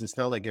 right? Because it's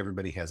not like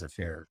everybody has a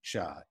fair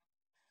shot.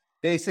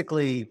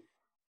 Basically,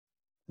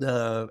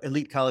 the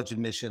elite college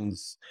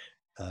admissions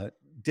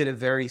did a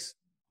very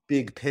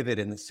big pivot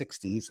in the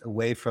 60s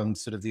away from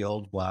sort of the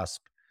old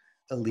WASP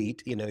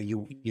elite.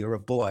 You're a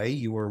boy,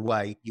 you were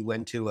white, you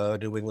went to a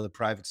New England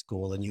private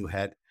school, and you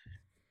had,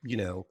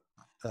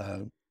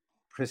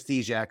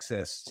 prestige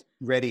access,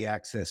 ready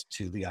access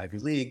to the Ivy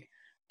League,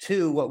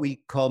 to what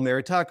we call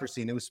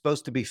meritocracy. And it was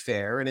supposed to be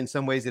fair, and in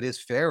some ways it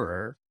is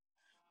fairer,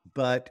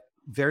 but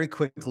very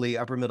quickly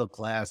upper middle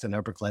class and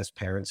upper class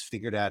parents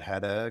figured out how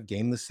to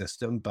game the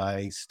system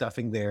by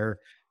stuffing their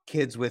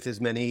kids with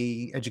as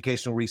many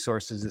educational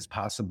resources as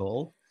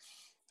possible.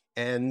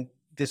 And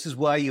this is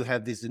why you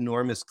have these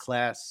enormous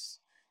class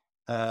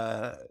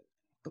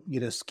skews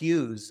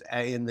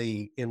in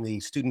the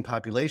student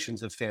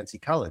populations of fancy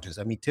colleges.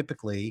 I mean,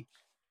 typically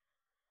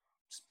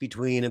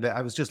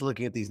I was just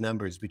looking at these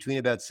numbers, between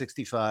about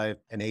 65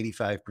 and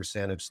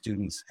 85% of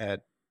students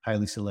at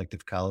highly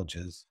selective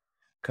colleges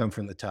come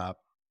from the top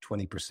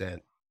 20%.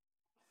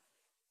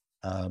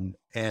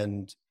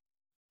 And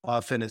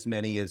often as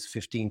many as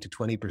 15 to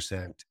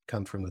 20%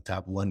 come from the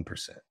top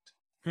 1%.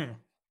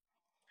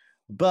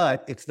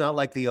 But it's not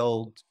like the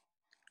old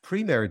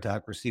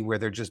pre-meritocracy where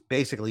they're just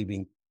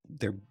basically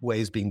their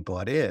ways being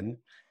bought in.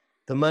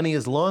 The money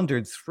is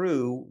laundered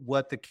through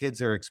what the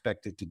kids are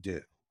expected to do,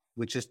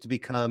 which is to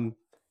become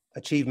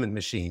achievement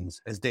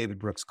machines, as David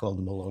Brooks called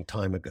them a long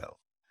time ago,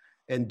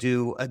 and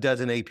do a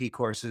dozen AP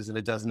courses and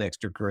a dozen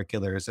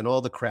extracurriculars and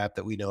all the crap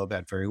that we know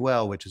about very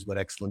well, which is what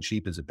Excellent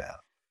Sheep is about.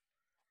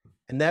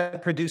 And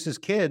that produces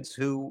kids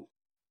who,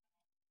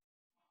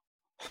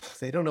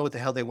 they don't know what the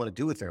hell they want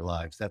to do with their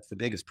lives. That's the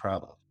biggest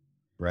problem,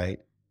 right?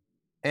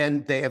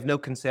 And they have no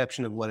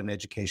conception of what an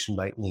education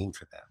might mean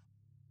for them.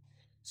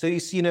 So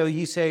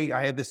you say,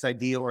 I have this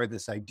idea or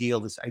this ideal,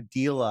 this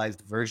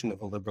idealized version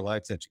of a liberal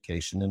arts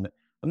education. And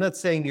I'm not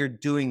saying you're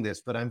doing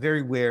this, but I'm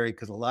very wary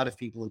because a lot of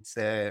people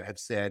have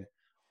said,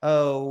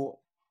 oh,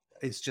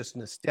 it's just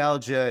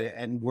nostalgia.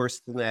 And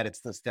worse than that,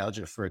 it's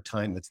nostalgia for a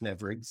time that's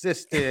never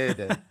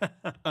existed.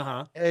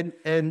 And,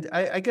 and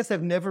I guess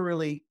I've never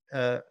really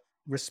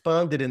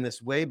responded in this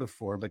way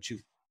before, but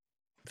you've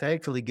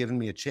thankfully given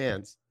me a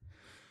chance.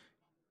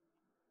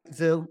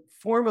 The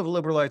form of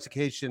liberal arts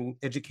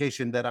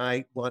education that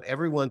I want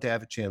everyone to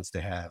have a chance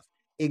to have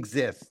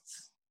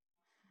exists.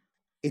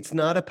 It's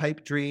not a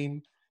pipe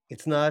dream.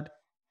 It's not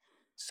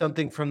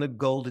something from the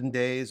golden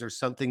days or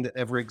something that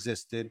ever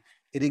existed.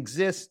 It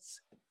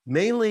exists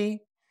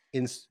mainly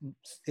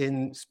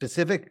in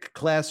specific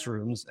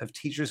classrooms of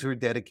teachers who are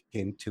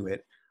dedicated to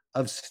it,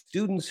 of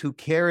students who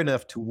care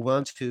enough to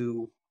want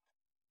to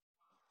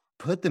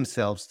put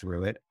themselves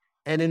through it,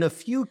 and in a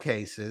few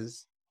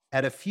cases,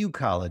 at a few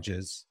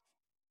colleges,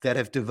 that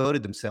have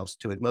devoted themselves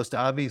to it. Most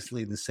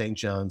obviously, the St.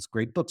 John's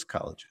Great Books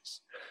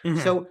Colleges. Hmm.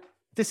 So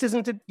this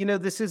isn't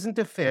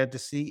a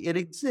fantasy. It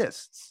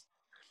exists.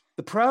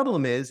 The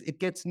problem is it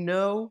gets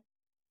no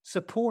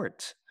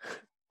support.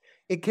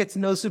 It gets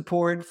no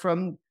support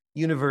from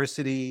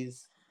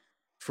universities,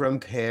 from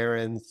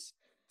parents,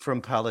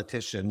 from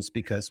politicians,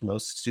 because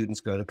most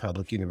students go to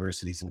public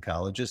universities and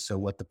colleges. So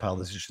what the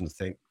politicians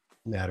think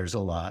matters a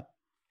lot.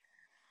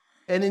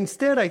 And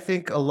instead, I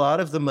think a lot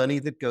of the money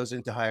that goes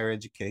into higher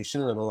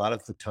education and a lot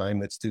of the time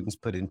that students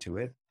put into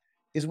it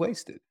is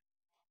wasted.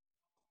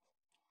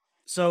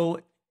 So,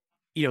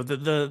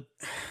 the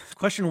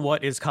question,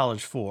 what is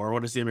college for?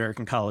 What is the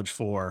American college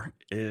for?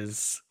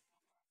 Is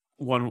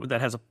one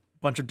that has a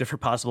bunch of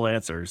different possible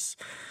answers.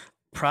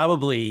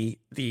 Probably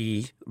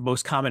the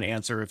most common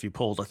answer, if you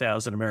polled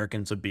 1,000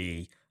 Americans, would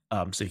be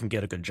so you can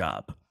get a good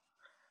job.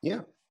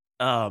 Yeah.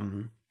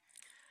 Um,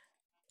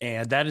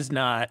 and that is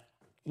not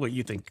what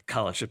you think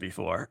college should be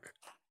for.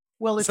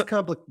 Well, it's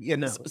complicated. You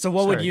know. So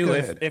what would you,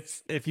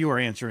 if you were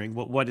answering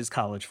what is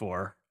college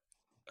for?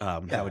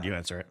 How would you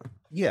answer it?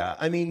 Yeah,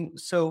 I mean,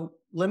 so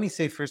let me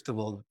say first of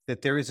all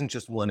that there isn't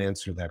just one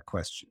answer to that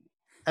question.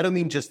 I don't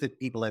mean just that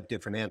people have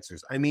different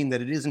answers. I mean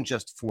that it isn't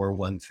just for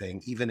one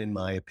thing, even in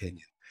my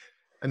opinion.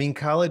 I mean,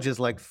 college is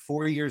like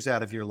 4 years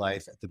out of your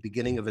life at the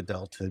beginning of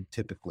adulthood,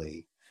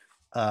 typically.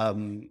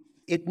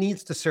 It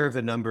needs to serve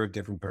a number of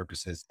different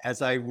purposes,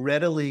 as I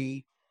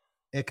readily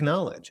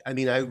acknowledge. I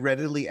mean, I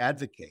readily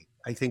advocate.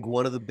 I think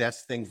one of the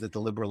best things that the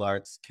liberal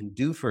arts can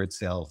do for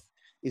itself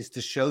is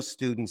to show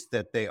students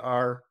that they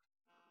are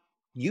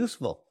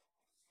useful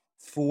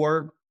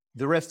for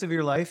the rest of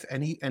your life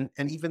and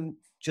even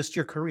just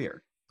your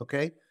career.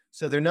 Okay.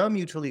 So they're not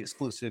mutually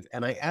exclusive.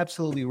 And I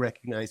absolutely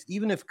recognize,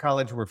 even if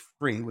college were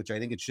free, which I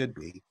think it should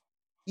be,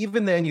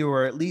 even then you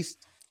are at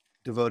least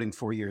devoting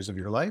 4 years of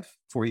your life,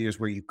 4 years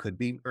where you could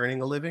be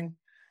earning a living.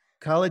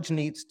 College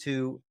needs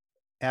to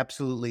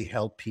absolutely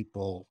help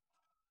people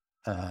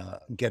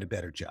get a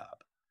better job.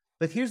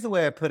 But here's the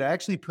way I put it. I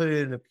actually put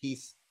it in a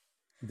piece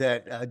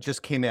that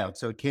just came out.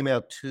 So it came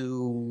out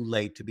too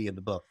late to be in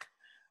the book.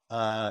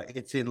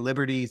 It's in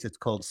Liberties. It's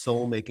called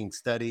Soul Making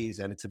Studies.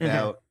 And it's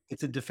about,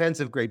 it's a defense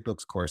of great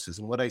books courses.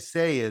 And what I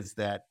say is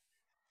that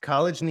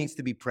college needs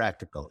to be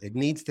practical. It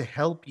needs to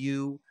help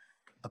you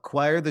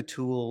acquire the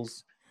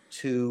tools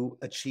to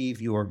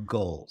achieve your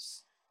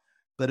goals.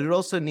 But it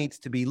also needs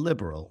to be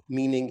liberal,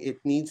 meaning it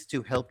needs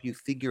to help you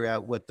figure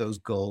out what those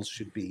goals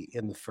should be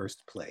in the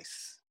first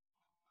place.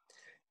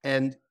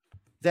 And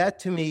that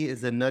to me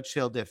is a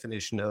nutshell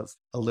definition of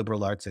a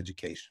liberal arts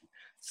education.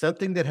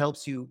 Something that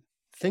helps you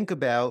think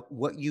about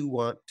what you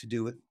want to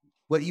do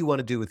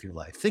with your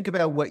life. Think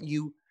about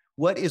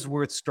what is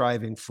worth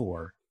striving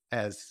for,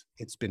 as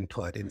it's been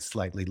put in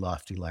slightly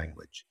lofty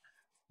language.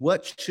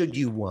 What should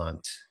you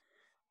want?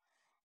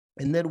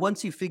 And then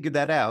once you figure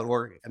that out,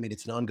 or I mean,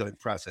 it's an ongoing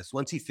process.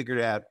 Once you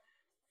figure out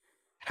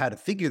how to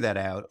figure that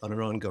out on an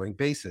ongoing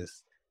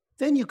basis,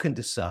 then you can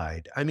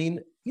decide. I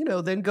mean,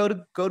 then go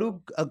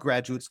to a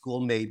graduate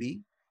school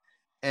maybe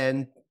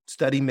and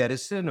study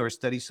medicine or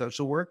study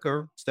social work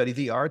or study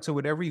the arts or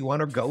whatever you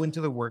want, or go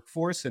into the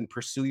workforce and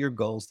pursue your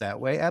goals that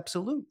way.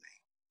 Absolutely.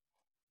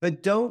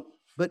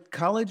 But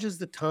college is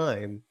the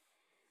time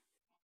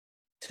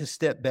to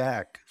step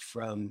back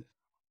from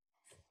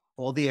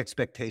all the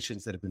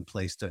expectations that have been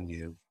placed on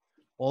you,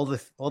 all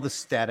the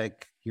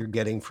static you're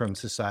getting from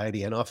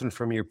society and often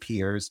from your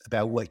peers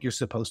about what you're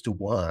supposed to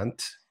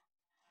want,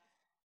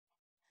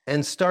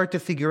 and start to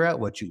figure out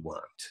what you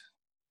want.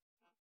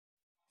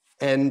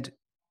 And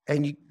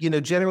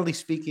generally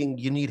speaking,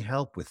 you need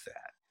help with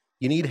that.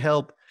 You need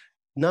help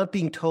not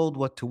being told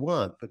what to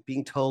want, but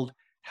being told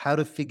how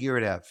to figure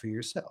it out for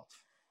yourself.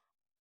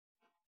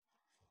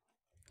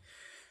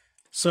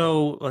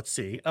 So let's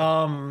see.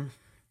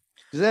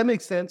 Does that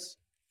make sense?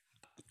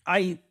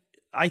 I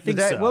think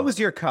so. What was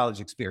your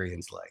college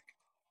experience like?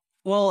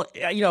 Well,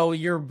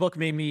 your book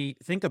made me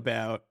think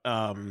about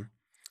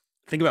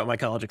my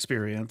college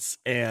experience,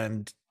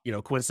 and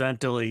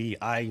coincidentally,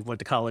 I went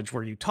to college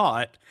where you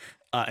taught,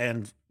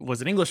 and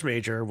was an English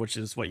major, which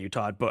is what you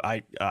taught, but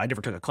I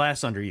never took a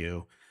class under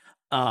you,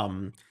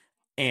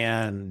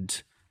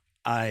 and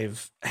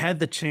I've had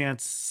the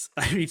chance.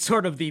 I mean,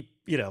 sort of the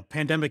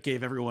pandemic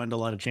gave everyone a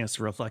lot of chance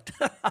to reflect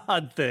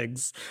on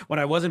things when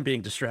I wasn't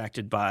being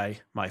distracted by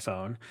my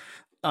phone,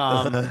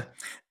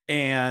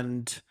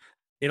 and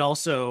it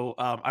also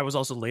I was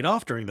also laid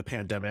off during the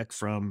pandemic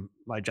from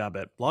my job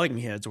at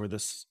Blogging Heads, where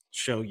this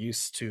show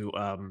used to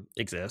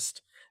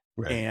exist.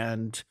 Right.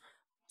 And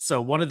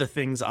so one of the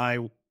things I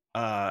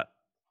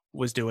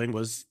was doing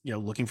was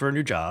looking for a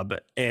new job,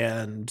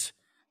 and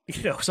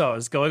so I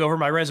was going over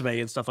my resume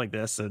and stuff like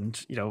this, and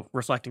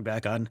reflecting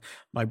back on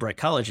my bright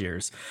college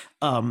years.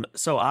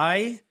 So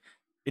I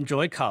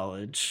enjoyed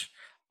college.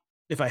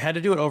 If I had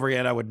to do it over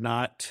again, I would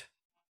not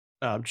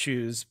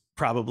choose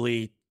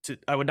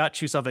I would not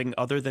choose something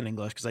other than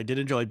English, because I did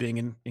enjoy being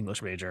an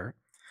English major.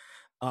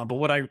 But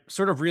what I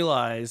sort of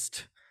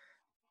realized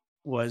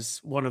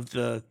was one of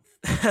the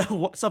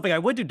something I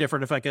would do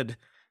different if I could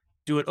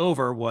do it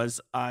over was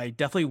I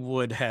definitely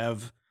would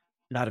have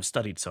not have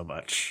studied so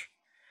much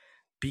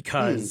Hmm.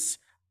 because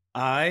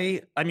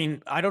I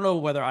mean, I don't know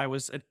whether I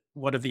was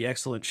one of the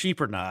excellent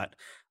sheep or not,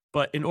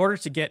 but in order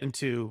to get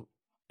into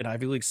an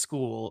Ivy League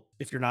school,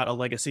 if you're not a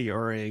legacy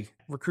or a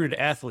recruited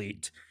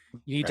athlete,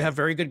 you need to have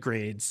Right. very good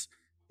grades.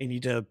 You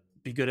need to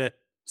be good at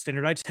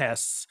standardized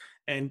tests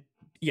and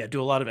yeah,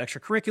 do a lot of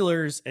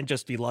extracurriculars and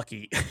just be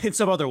lucky in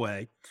some other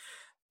way.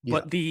 Yeah.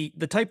 But the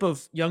type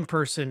of young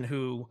person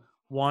who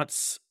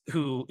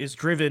is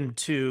driven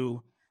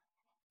to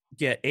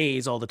get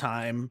A's all the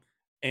time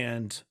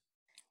and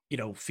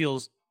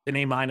feels an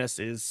A minus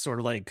is sort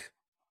of like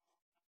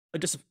a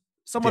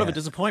somewhat of a Death.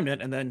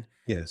 disappointment, and then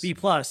Yes. B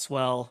plus,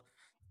 well,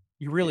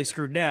 you're really Yeah.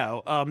 screwed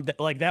now.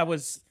 Like that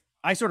was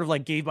I sort of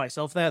like gave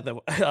myself that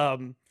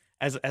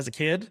as a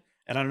kid,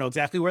 and I don't know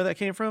exactly where that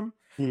came from,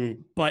 Hmm.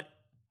 but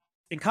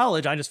in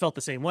college I just felt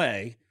the same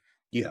way.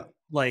 Yeah.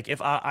 Like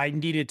if I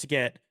needed to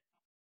get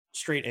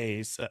straight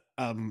A's,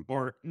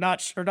 or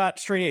not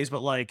straight A's,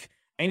 but like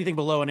anything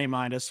below an A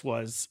minus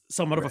was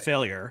somewhat of a Right.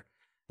 failure.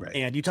 Right.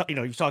 And you talk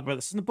about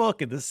this in the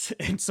book, and this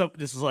and so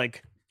this is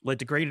like led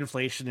to great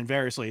inflation in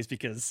various ways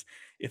because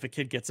if a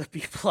kid gets a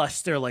B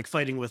plus, they're like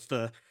fighting with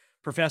the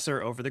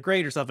professor over the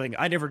grade or something.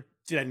 I never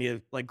did any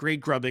of like grade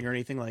grubbing or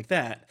anything like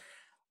that,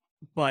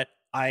 but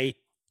I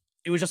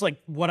it was just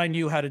like what I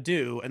knew how to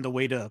do, and the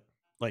way to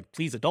like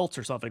please adults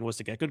or something was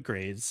to get good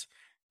grades.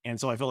 And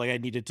so I felt like I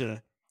needed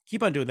to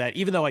keep on doing that,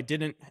 even though I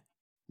didn't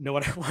know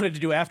what I wanted to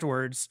do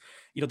afterwards.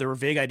 There were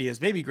vague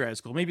ideas, maybe grad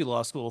school, maybe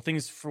law school,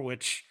 things for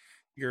which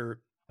your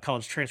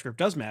college transcript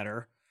does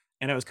matter.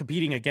 And I was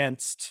competing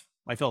against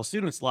my fellow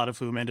students, a lot of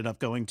whom ended up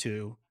going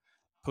to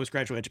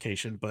postgraduate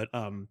education, but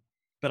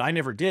I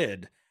never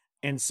did.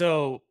 And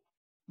so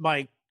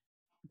my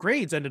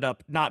grades ended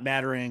up not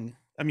mattering.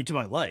 I mean, to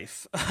my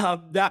life,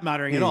 not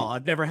mattering at all. Hmm.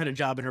 I've never had a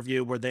job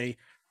interview where they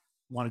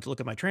wanted to look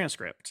at my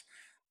transcript.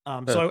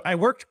 Huh. So I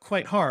worked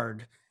quite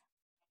hard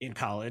in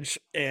college,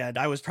 and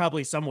I was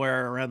probably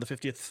somewhere around the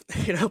 50th,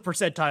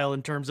 percentile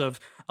in terms of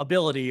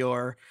ability,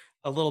 or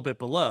a little bit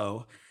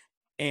below.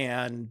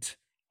 And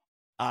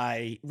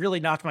I really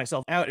knocked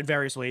myself out in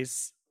various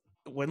ways.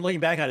 When looking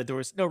back at it, there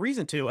was no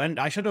reason to, and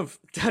I should have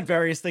done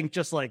various things,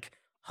 just like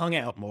hung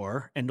out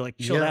more and like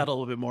chilled Yeah. out a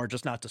little bit more,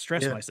 just not to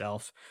stress Yeah.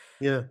 myself.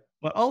 Yeah.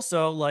 But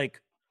also like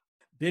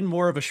been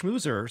more of a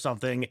schmoozer or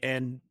something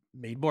and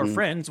made more Mm.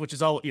 friends, which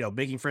is all,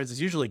 making friends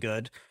is usually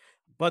good.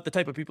 But the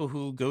type of people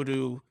who go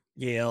to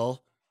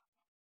Yale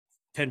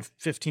 10,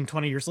 15,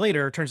 20 years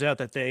later, turns out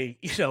that they,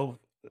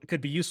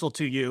 could be useful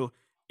to you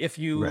if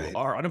you Right.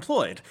 are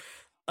unemployed.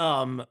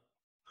 Um,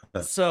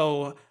 Huh.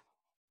 so,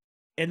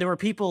 and there were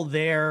people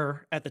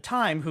there at the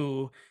time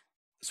who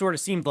sort of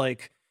seemed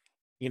like,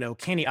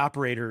 canny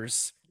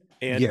operators.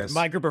 And Yes.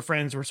 my group of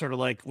friends were sort of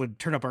like, would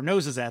turn up our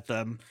noses at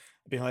them,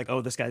 being like,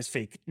 oh, this guy's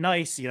fake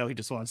nice. He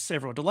just wants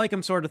everyone to like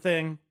him, sort of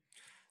thing.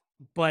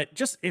 But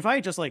just if I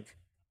had just like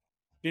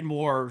been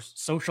more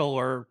social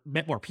or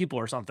met more people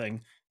or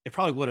something, it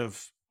probably would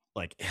have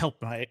like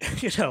helped my,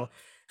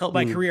 helped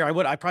my Mm. career.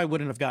 I probably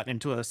wouldn't have gotten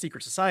into a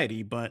secret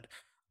society, but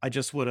I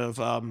just would have,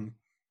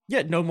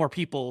 yeah, known more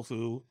people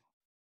who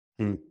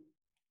Mm.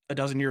 a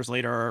dozen years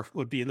later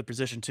would be in the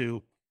position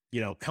to,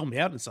 help me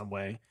out in some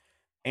way.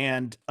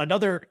 And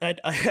another,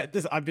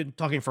 I've been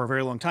talking for a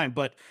very long time,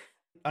 but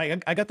I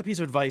got the piece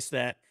of advice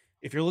that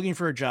if you're looking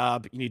for a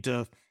job, you need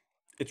to.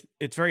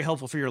 It's very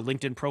helpful for your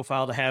LinkedIn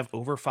profile to have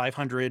over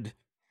 500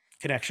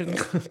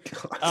 connections,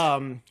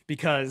 God.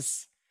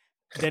 because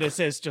then it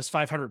says just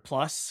 500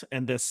 plus,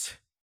 and this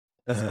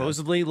Uh,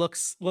 supposedly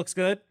looks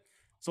good.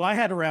 So I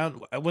had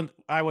around when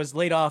I was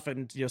laid off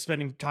and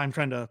spending time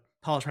trying to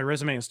polish my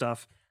resume and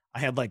stuff, I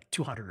had like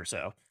 200 or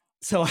so.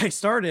 So I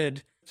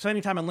started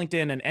spending time on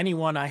LinkedIn, and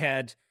anyone I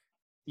had,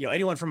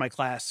 anyone from my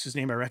class whose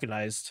name I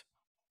recognized,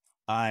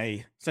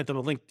 I sent them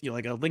a link,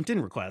 like a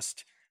LinkedIn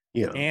request.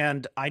 yeah.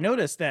 And I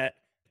noticed that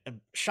a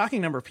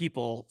shocking number of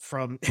people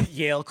from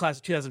Yale class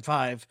of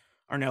 2005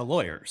 are now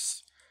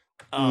lawyers.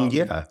 Um,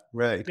 Yeah.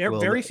 Right. very,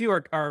 Well, very few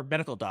are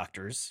medical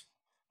doctors.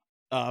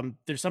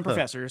 There's some huh.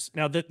 professors.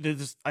 Now that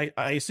there's, I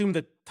assume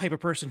the type of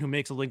person who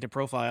makes a LinkedIn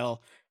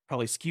profile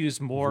probably skews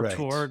more Right.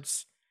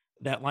 towards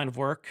that line of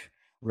work.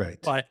 Right.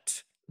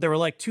 But there were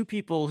like two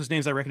people whose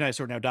names I recognize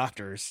who are now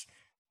doctors,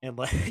 and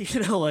like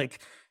like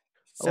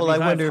Well, I 75,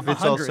 wonder if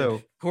it's 100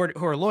 also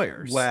who are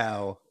lawyers.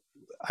 wow.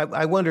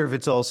 I wonder if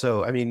it's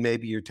also, I mean,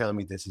 maybe you're telling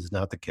me this is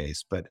not the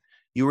case, but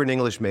you were an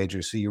English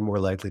major, so you're more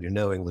likely to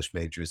know English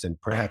majors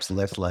and perhaps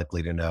less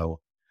likely to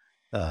know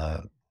uh,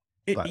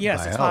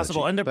 Yes, it's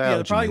possible, and there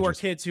biology probably were majors.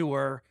 kids who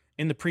were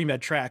in the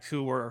pre-med track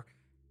who were,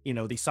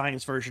 the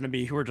science version of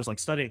me, who were just like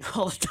studying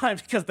all the time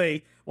because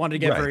they wanted to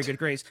get very Right. good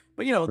grades.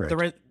 But the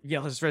Right.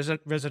 this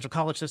residential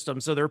college system,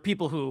 so there were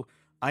people who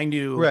I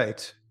knew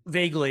Right.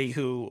 vaguely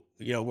who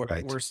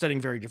Right. were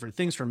studying very different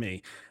things from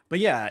me. But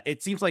yeah,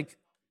 it seems like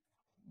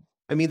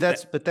I mean,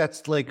 that.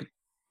 that's like,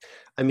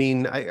 I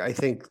mean, I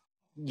think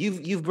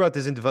you've brought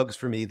this into focus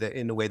for me that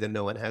in a way that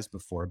no one has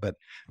before. But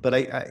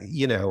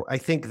I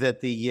think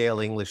that the Yale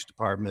English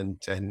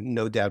department and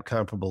no doubt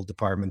comparable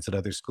departments at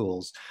other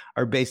schools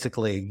are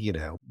basically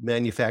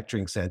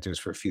manufacturing centers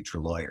for future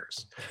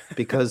lawyers,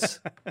 because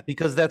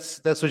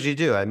that's what you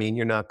do. I mean,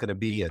 you're not going to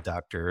be a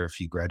doctor if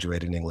you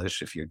graduate in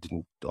English if you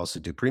didn't also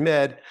do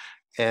pre-med,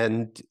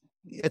 and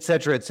et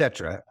cetera, et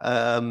cetera.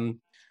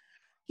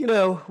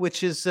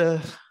 Which is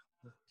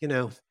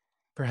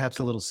perhaps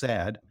a little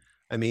sad.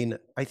 I mean,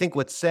 I think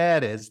what's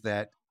sad is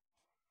that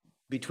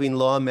between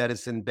law,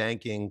 medicine,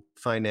 banking,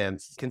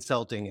 finance,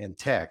 consulting, and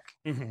tech,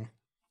 Mm-hmm.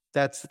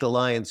 that's the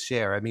lion's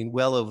share. I mean,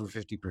 well over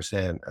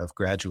 50% of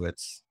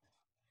graduates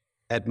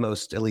at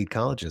most elite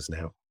colleges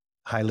now,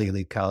 highly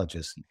elite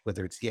colleges,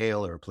 whether it's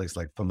Yale or a place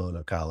like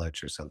Pomona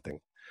College or something.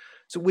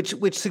 So,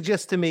 which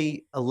suggests to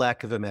me a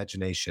lack of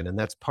imagination, and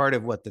that's part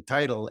of what the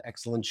title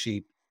 "Excellent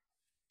Sheep"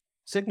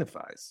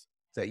 signifies.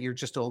 That you're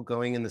just all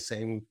going in the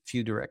same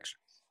few directions.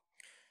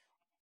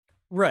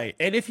 Right.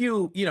 And if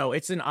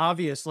it's an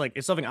obvious, like,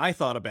 it's something I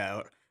thought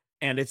about.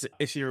 And it's,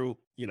 if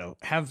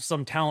have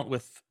some talent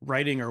with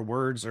writing or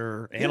words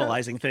or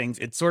analyzing things,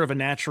 it's sort of a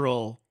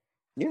natural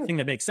thing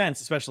that makes sense,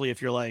 especially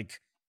if you're like,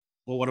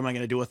 well, what am I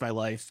going to do with my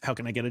life? How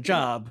can I get a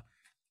job?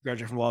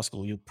 Graduate from law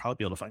school, you'll probably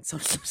be able to find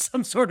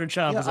some sort of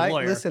job as a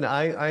lawyer. Listen,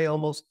 I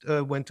almost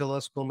went to law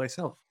school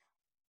myself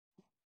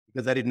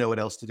because I didn't know what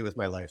else to do with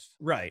my life.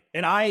 Right.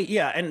 And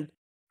and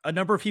a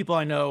number of people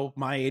I know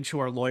my age who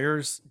are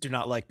lawyers do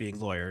not like being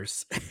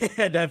lawyers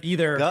and have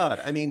either.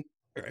 God, I mean,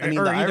 the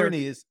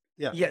irony is,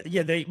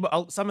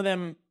 some of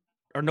them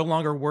are no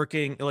longer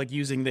working, like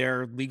using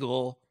their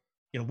legal,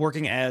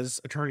 working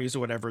as attorneys or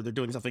whatever. They're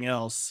doing something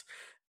else,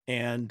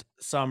 and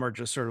some are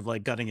just sort of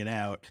like gutting it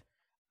out.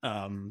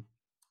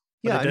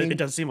 It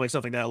does seem like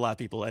something that a lot of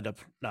people end up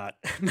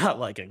not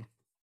liking.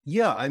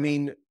 Yeah, I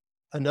mean,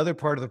 another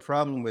part of the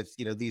problem with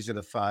these are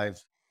the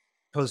 5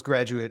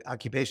 postgraduate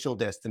occupational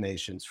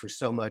destinations for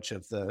so much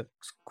of the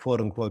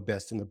quote unquote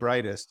best and the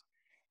brightest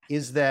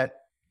is that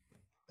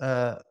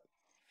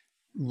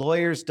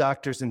lawyers,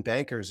 doctors, and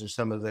bankers are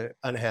some of the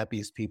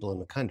unhappiest people in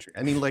the country.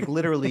 I mean, like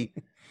literally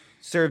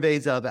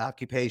surveys of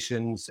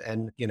occupations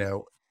and,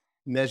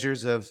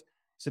 measures of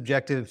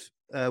subjective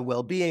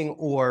well-being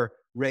or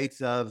rates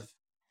of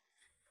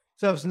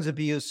substance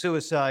abuse,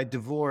 suicide,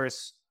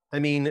 divorce. I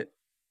mean, not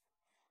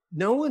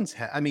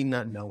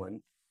no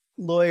one.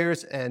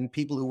 Lawyers and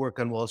people who work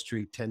on Wall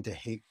Street tend to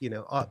hate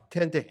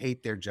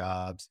their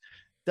jobs.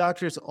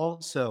 Doctors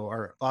also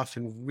are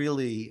often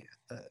really,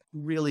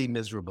 really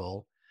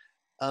miserable.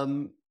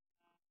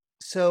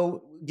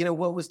 So,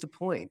 what was the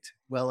point?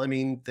 Well, I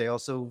mean, they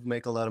also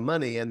make a lot of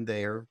money and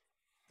they're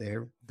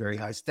very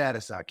high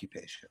status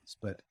occupations,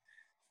 but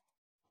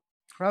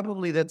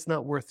probably that's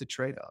not worth the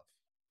trade-off.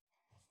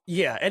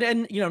 Yeah.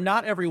 And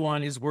not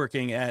everyone is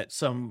working at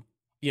some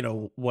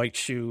white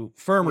shoe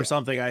firm or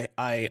something.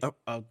 A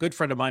good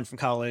friend of mine from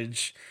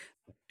college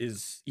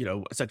is,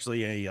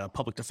 essentially a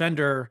public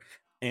defender,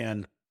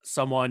 and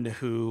someone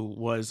who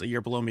was a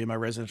year below me in my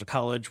residential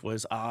college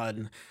was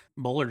on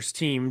Mueller's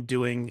team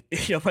doing,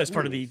 as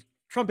part of the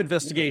Trump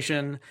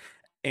investigation.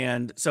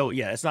 And so,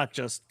 it's not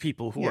just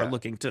people who are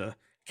looking to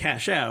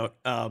cash out.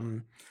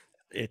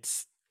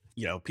 It's,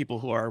 people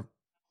who are,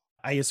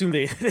 I assume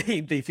they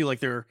feel like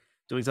they're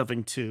doing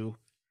something to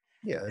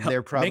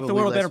they're probably make the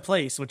world a better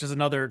place, which is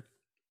another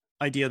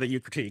idea that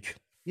you critique.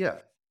 Yeah.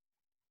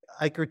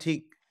 I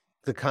critique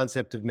the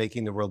concept of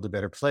making the world a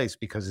better place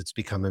because it's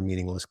become a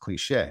meaningless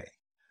cliche.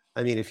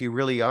 I mean, if you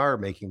really are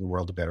making the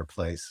world a better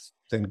place,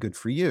 then good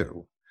for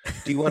you.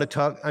 Do you want to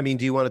talk? I mean,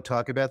 do you want to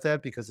talk about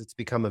that? Because it's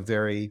become a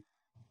very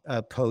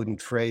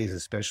potent phrase,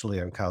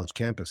 especially on college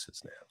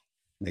campuses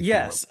now.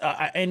 Yes.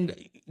 And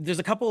there's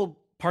a couple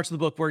parts of the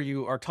book where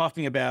you are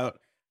talking about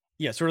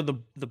sort of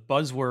the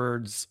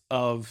buzzwords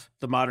of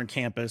the modern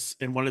campus,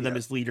 and one of them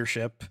is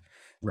leadership.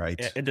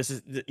 Right. And this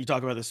is, you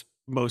talk about this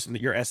most in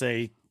your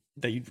essay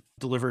that you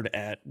delivered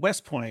at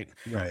West Point.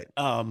 Right.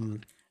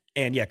 And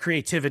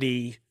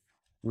creativity,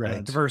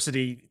 right.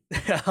 Diversity.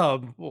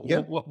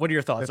 What are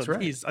your thoughts on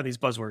these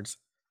buzzwords?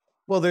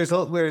 Well, there's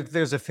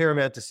a fair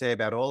amount to say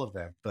about all of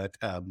them, but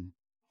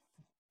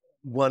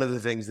one of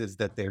the things is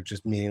that they're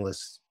just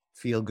meaningless,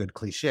 feel-good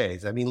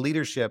cliches. I mean,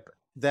 leadership,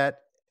 that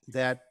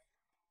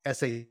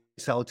essay,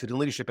 Solitude and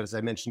Leadership, as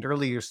I mentioned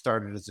earlier,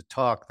 started as a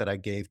talk that I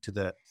gave to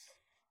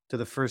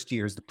the first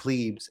years, the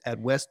plebes at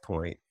West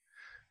Point,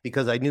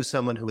 because I knew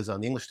someone who was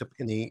on the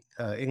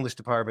English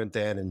department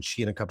then, and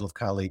she and a couple of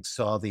colleagues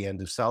saw the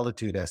End of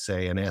Solitude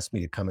essay and asked me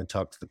to come and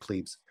talk to the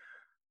plebes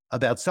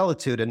about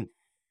solitude. And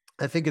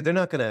I figured they're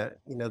not going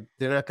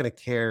to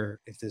care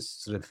if this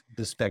sort of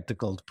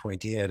bespectacled,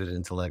 pointy-headed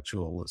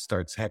intellectual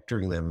starts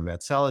hectoring them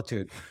about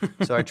solitude.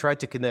 So I tried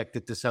to connect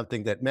it to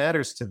something that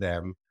matters to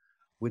them,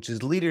 which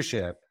is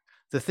leadership.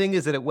 The thing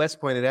is that at West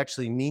Point, it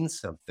actually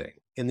means something.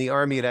 In the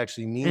Army, it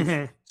actually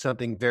means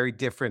something very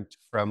different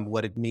from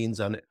what it means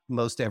on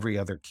most every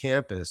other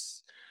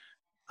campus.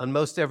 On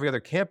most every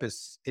other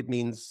campus, it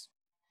means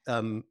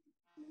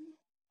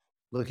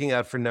looking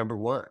out for number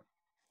one.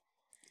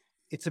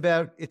 it's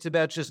about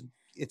just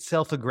it's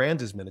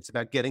self-aggrandizement. It's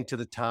about getting to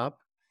the top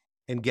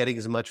and getting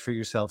as much for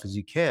yourself as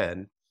you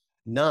can,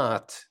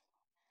 not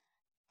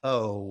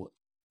oh,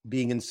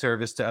 being in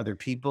service to other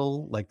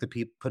people, like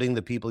putting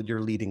the people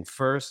you're leading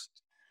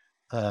first,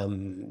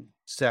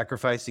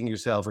 sacrificing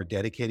yourself or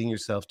dedicating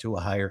yourself to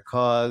a higher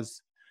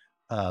cause,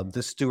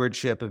 the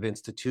stewardship of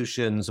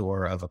institutions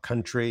or of a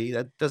country.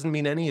 That doesn't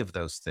mean any of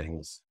those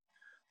things.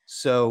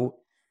 So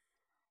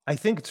I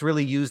think it's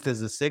really used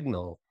as a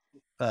signal.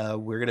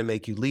 We're going to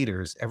make you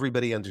leaders.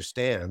 Everybody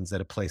understands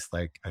at a place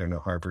like, I don't know,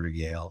 Harvard or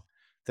Yale,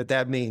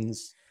 that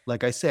means,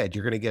 like I said,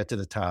 you're going to get to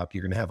the top.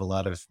 You're going to have a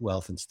lot of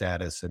wealth and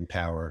status and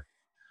power.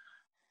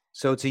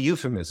 So it's a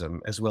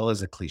euphemism as well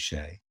as a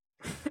cliche.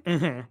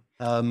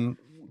 Mm-hmm.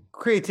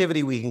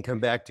 Creativity we can come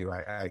back to.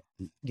 I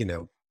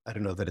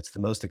don't know that it's the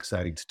most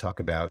exciting to talk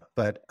about,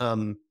 but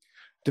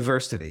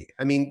diversity.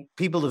 I mean,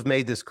 people have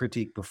made this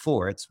critique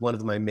before. It's one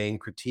of my main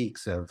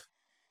critiques of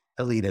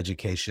elite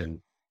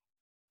education.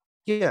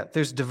 Yeah,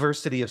 there's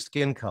diversity of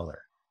skin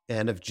color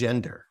and of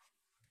gender.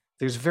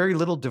 There's very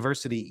little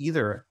diversity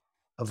either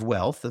of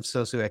wealth, of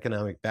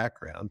socioeconomic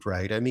background,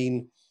 right? I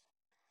mean,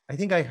 I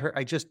think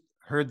I just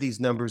heard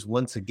these numbers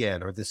once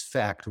again, or this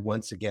fact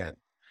once again,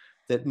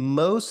 that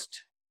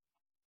most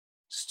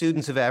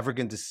students of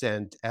African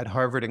descent at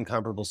Harvard and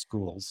comparable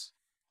schools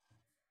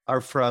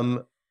are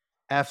from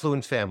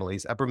affluent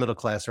families, upper middle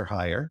class or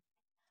higher,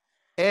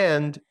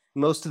 and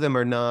most of them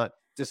are not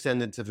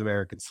descendants of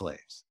American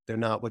slaves. They're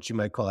not what you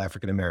might call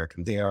African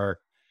American. They are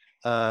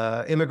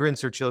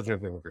immigrants or children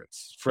of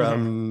immigrants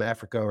from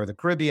Africa or the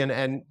Caribbean.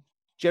 And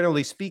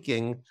generally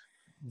speaking,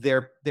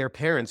 their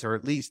parents are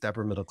at least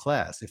upper middle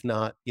class, if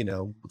not,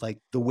 like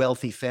the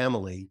wealthy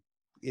family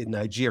in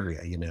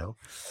Nigeria,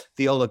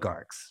 the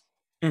oligarchs.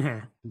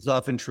 Mm-hmm. It's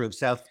often true of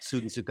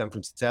students who come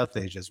from South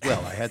Asia as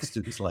well. I had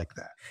students like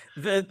that.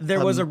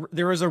 There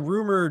was a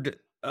rumored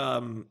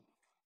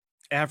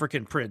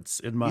African prince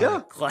in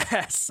my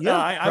class. Yeah,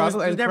 I was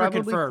never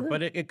confirmed,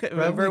 but it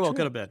very well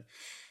could have been.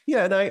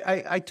 Yeah, and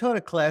I taught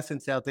a class in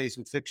South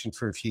Asian fiction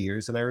for a few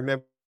years, and I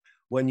remember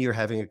one year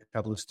having a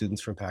couple of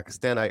students from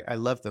Pakistan. I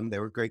loved them. They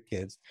were great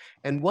kids.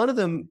 And one of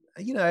them,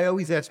 I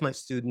always ask my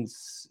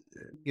students,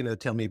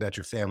 tell me about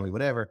your family,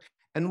 whatever.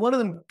 And one of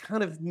them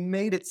kind of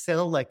made it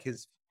sound like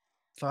his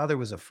father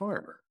was a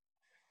farmer.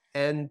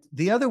 And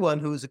the other one,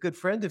 who was a good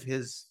friend of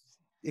his,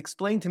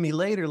 explained to me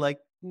later, like,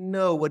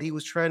 no, what he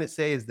was trying to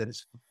say is that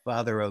his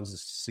father owns a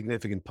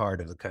significant part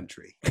of the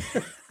country,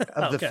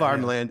 of the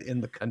farmland in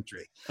the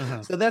country.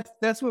 Uh-huh. So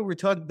that's what we're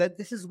talking about.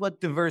 This is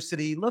what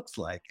diversity looks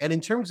like. And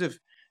in terms of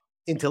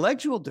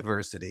intellectual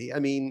diversity, I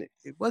mean,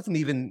 it wasn't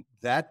even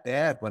that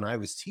bad when I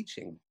was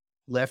teaching.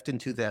 Left in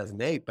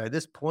 2008. By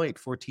this point,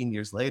 14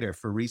 years later,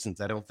 for reasons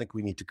I don't think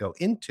we need to go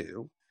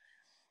into,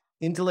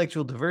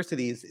 intellectual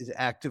diversity is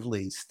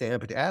actively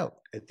stamped out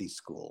at these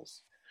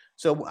schools.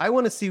 So I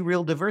want to see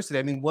real diversity.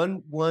 I mean,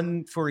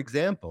 one, for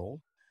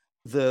example,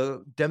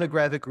 the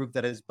demographic group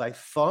that is by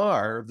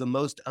far the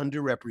most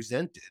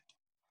underrepresented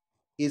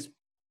is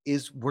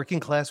working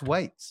class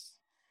whites,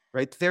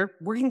 right?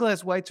 Working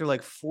class whites are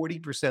like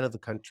 40% of the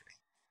country,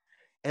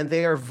 and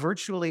they are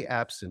virtually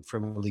absent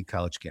from elite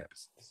college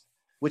campuses,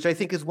 which I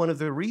think is one of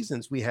the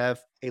reasons we have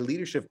a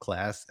leadership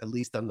class, at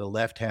least on the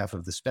left half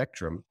of the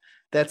spectrum,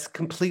 that's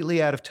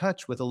completely out of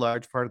touch with a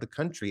large part of the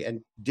country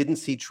and didn't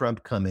see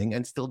Trump coming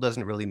and still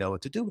doesn't really know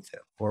what to do with him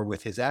or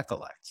with his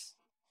acolytes.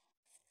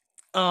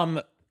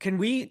 Can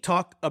we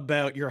talk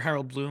about your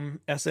Harold Bloom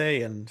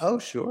essay? And oh,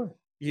 sure.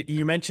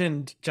 You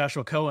mentioned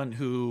Joshua Cohen,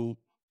 who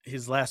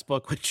his last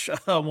book, which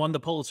won the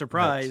Pulitzer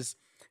Prize,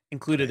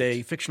 included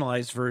a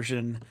fictionalized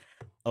version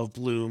of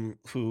Bloom,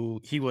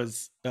 who he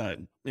was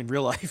in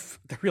real life,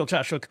 the real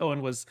Joshua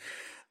Cohen was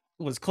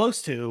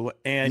close to.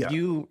 And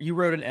you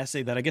wrote an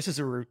essay that I guess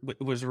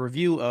was a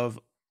review of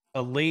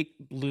a late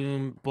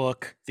Bloom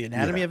book, The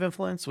Anatomy of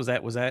Influence. Was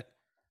that what it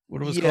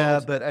was called? Yeah,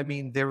 but I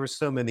mean, there were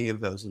so many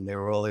of those and they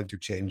were all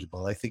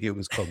interchangeable. I think it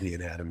was called The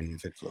Anatomy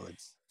of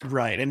Influence.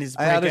 Right. And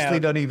I honestly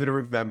don't even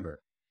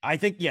remember. I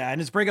think, and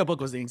his breakout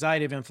book was The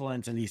Anxiety of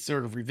Influence, and he's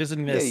sort of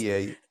revisiting this.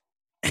 Yeah.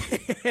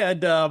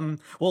 And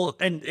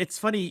and it's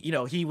funny,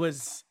 he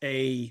was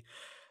a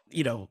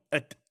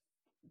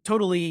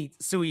totally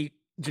sui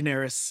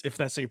generis, if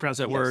that's how you pronounce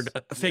that word,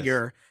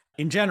 figure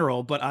in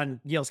general, but on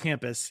Yale's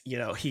campus,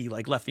 he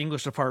like left the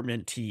English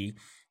department. He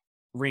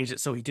arranged it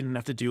so he didn't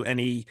have to do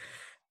any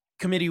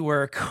committee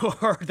work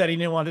or that he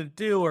didn't want to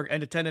do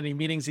and attend any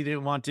meetings he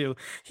didn't want to.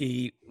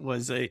 He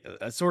was a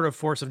sort of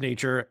force of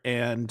nature.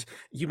 And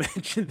you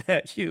mentioned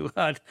that you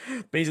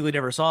basically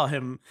never saw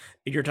him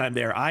in your time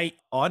there. I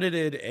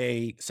audited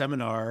a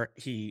seminar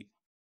he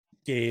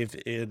gave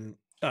in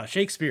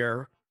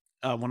Shakespeare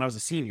when I was a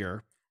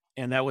senior,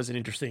 and that was an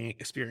interesting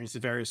experience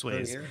in various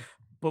ways.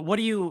 But what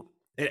do you,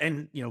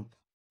 and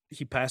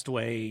he passed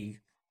away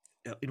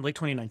in late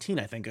 2019,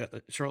 I think,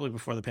 shortly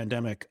before the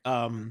pandemic.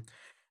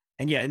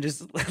 And in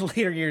just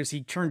later years,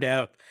 he turned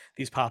out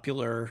these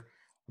popular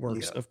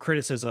works of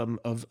criticism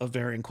of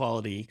varying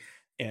quality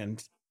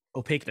and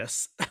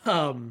opaqueness.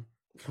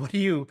 What do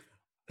you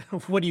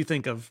What do you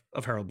think of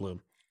Harold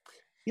Bloom?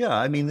 Yeah,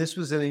 I mean, this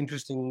was an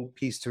interesting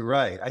piece to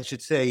write. I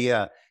should say,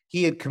 yeah,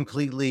 he had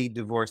completely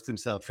divorced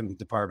himself from the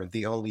department.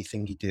 The only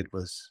thing he did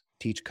was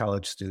teach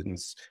college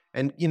students.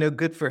 And,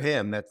 good for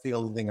him. That's the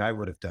only thing I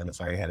would have done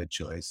if I had a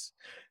choice.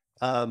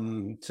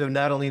 So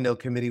not only no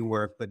committee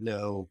work, but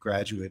no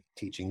graduate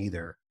teaching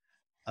either.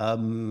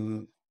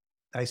 Um,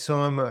 I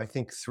saw him, I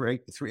think, three.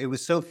 It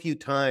was so few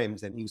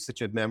times, and he was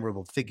such a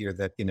memorable figure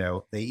that,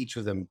 they each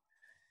of them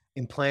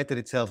implanted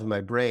itself in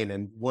my brain.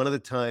 And one of the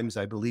times,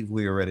 I believe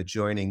we were at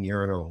adjoining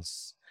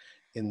urinals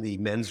in the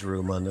men's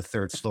room on the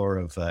third floor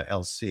of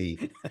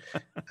LC,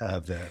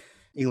 the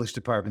English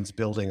department's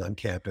building on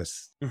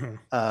campus. Mhm.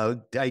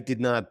 I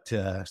did not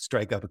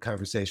strike up a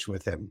conversation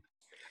with him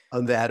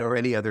on that or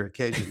any other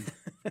occasion.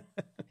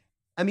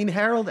 I mean,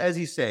 Harold, as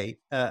you say,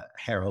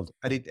 Harold.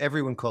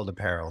 Everyone called him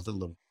Harold a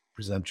little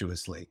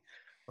presumptuously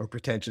or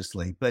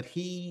pretentiously, but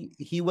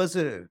he was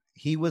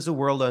a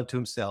world unto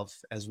himself,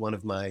 as one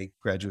of my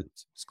graduate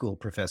school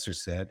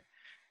professors said.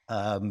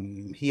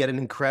 He had an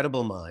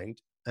incredible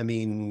mind. I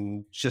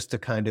mean, just a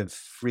kind of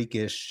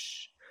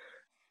freakish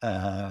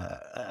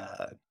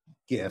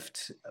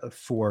gift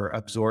for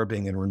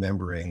absorbing and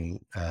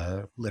remembering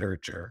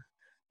literature.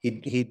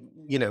 He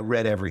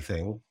read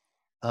everything,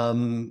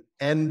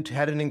 and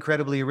had an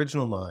incredibly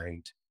original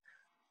mind.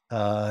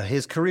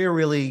 His career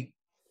really,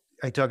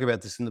 I talk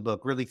about this in the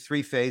book, really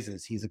three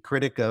phases. He's a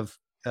critic of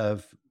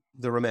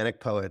the Romantic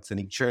poets, and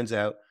he churns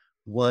out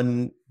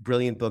one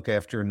brilliant book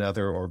after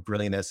another, or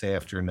brilliant essay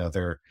after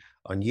another,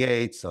 on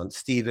Yeats, on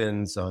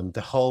Stevens, on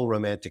the whole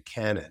Romantic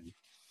canon.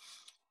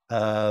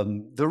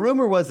 The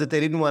rumor was that they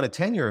didn't want to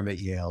tenure him at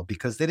Yale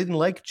because they didn't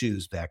like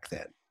Jews back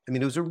then. I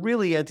mean, it was a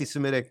really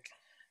anti-Semitic.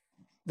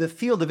 The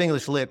field of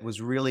English lit was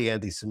really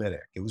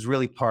anti-Semitic. It was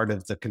really part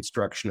of the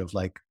construction of,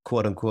 like,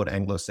 quote unquote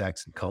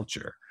Anglo-Saxon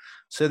culture.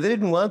 So they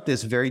didn't want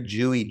this very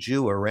Jewy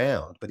Jew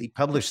around, but he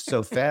published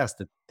so fast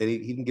that he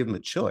didn't give him a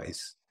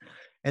choice.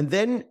 And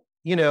then,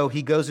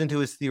 he goes into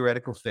his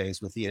theoretical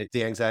phase with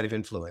the anxiety of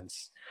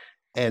influence,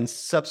 and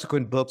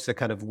subsequent books that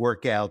kind of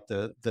work out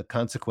the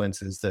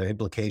consequences, the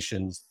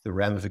implications, the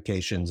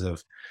ramifications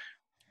of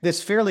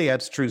this fairly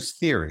abstruse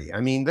theory. I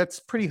mean, that's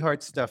pretty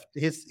hard stuff.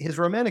 His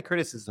Romantic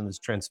criticism is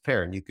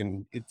transparent.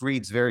 It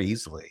reads very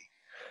easily.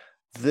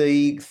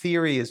 The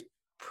theory is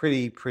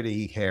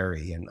pretty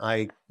hairy, and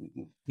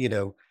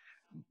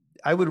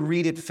I would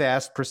read it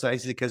fast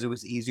precisely because it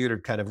was easier to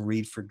kind of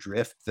read for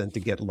drift than to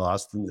get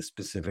lost in the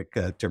specific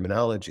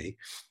terminology.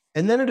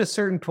 And then at a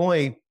certain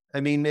point, I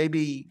mean,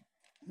 maybe,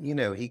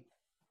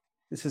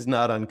 this is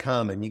not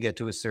uncommon. You get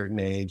to a certain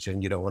age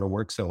and you don't want to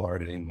work so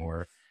hard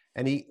anymore.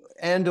 And he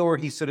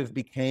sort of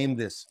became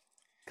this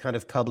kind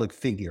of public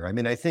figure. I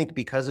mean, I think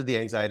because of the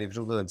anxiety of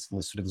influence and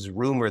this sort of this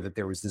rumor that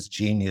there was this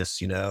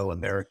genius,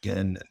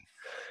 American,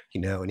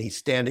 and he's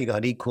standing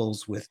on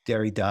equals with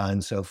Derrida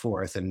and so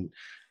forth. And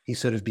he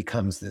sort of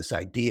becomes this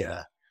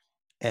idea.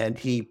 And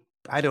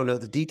I don't know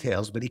the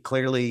details, but he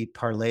clearly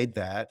parlayed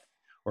that,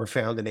 or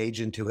found an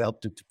agent who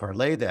helped him to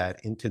parlay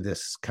that into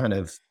this kind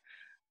of,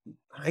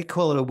 I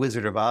call it a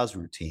Wizard of Oz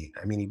routine.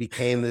 I mean, he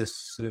became this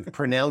sort of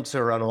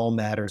pronouncer on all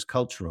matters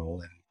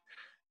cultural.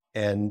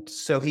 And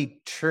so he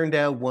turned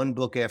out one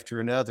book after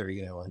another,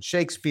 on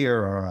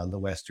Shakespeare or on the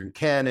Western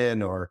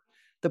canon, or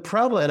the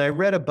problem. And I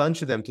read a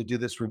bunch of them to do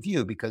this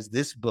review because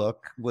this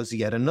book was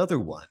yet another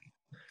one.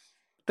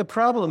 The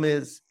problem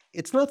is,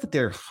 it's not that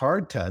they're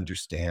hard to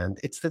understand.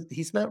 It's that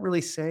he's not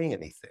really saying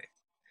anything,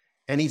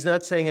 and he's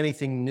not saying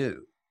anything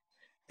new.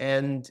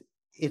 And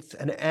it's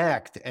an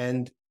act,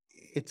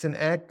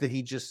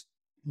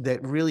 that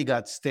really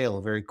got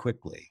stale very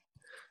quickly.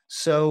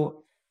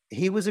 So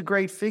he was a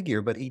great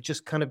figure, but he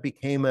just kind of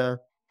became a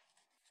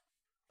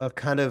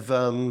kind of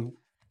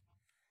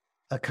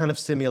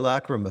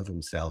simulacrum of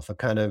himself,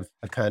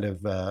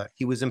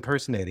 he was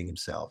impersonating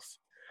himself.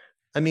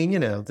 I mean,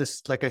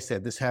 this, like I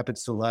said, this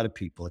happens to a lot of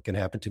people. It can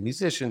happen to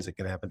musicians. It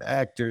can happen to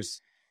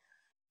actors.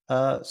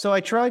 So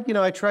I tried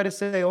to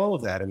say all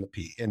of that in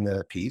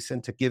the piece,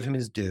 and to give him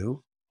his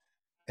due,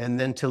 and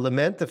then to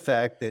lament the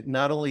fact that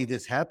not only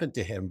this happened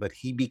to him, but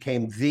he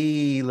became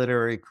the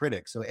literary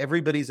critic. So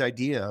everybody's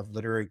idea of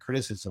literary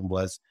criticism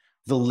was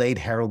the late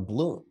Harold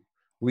Bloom,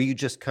 where you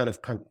just kind of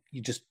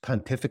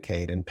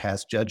pontificate and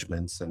pass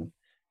judgments, and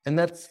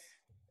that's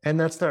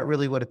not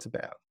really what it's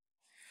about.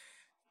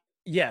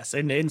 Yes,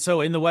 and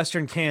so in the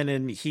Western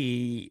canon,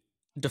 he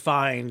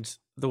defined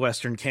the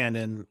Western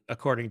canon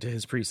according to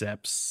his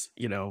precepts,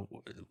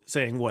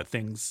 saying what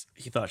things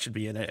he thought should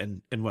be in it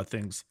and what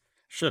things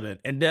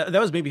shouldn't. And that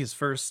was maybe his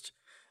first,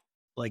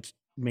 like,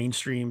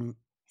 mainstream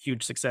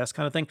huge success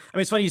kind of thing. I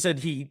mean, it's funny you said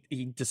he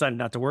decided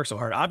not to work so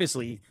hard.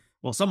 Obviously,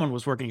 well, someone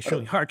was working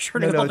extremely hard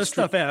churning all this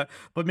stuff out,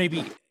 but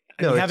maybe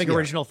having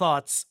original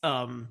thoughts.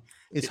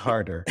 It's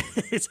harder.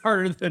 It's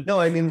harder than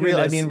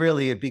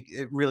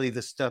really,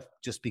 the stuff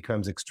just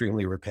becomes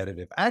extremely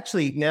repetitive.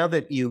 Actually, now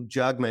that you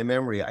jog my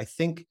memory, I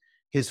think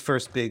his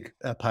first big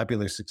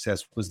popular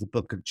success was the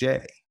Book of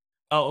J.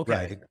 Oh,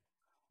 okay.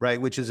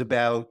 Right, which is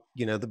about,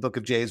 the Book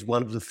of J is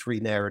one of the three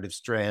narrative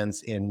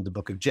strands in the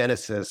Book of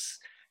Genesis.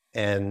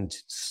 and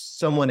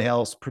someone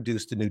else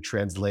produced a new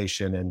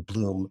translation, and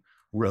Bloom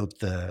wrote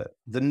the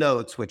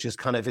notes, which is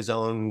kind of his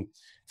own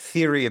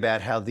theory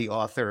about how the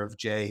author of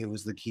J, who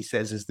was he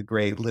says is the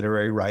great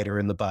literary writer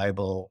in the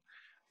Bible,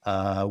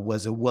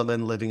 was a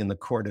woman living in the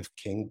court of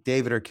King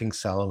David or King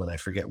Solomon, I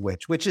forget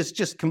which is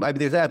just, I mean,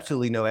 there's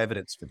absolutely no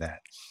evidence for that.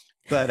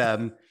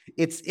 But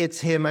it's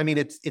him. I mean,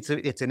 it's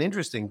an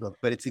interesting book,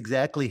 but it's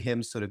exactly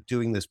him sort of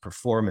doing this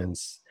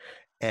performance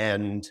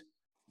and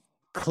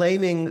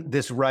claiming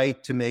this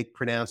right to make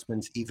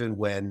pronouncements even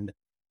when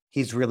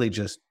he's really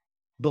just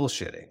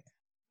bullshitting.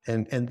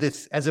 And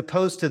this, as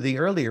opposed to the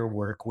earlier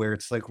work where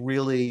it's like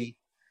really,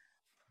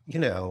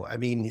 I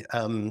mean,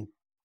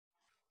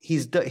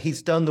 he's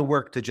done the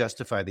work to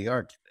justify the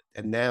argument,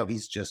 and now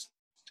he's just,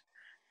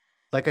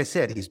 like I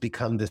said, he's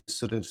become this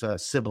sort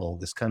of Sibyl,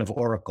 this kind of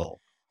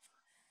oracle,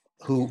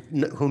 whom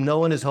no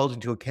one is holding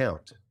to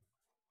account.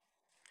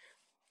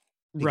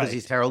 Because Right.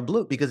 he's Harold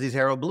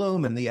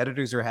Bloom, and the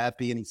editors are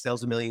happy, and he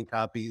sells 1 million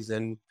copies,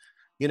 and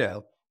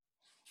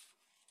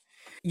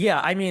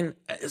Yeah, I mean,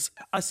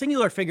 a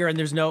singular figure, and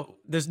there's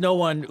no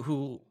one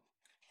who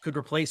could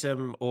replace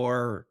him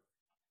or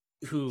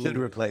who should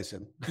replace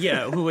him.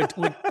 Yeah, who would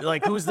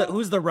like who's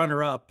the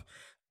runner up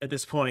at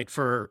this point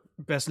for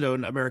best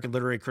known American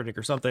literary critic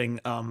or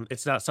something.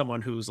 It's not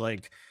someone who's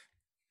like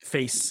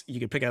face you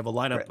could pick out of a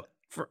lineup Right.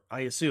 for, I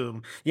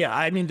assume. Yeah,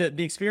 I mean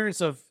the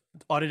experience of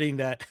auditing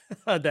that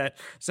that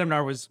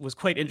seminar was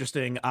quite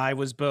interesting. I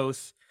was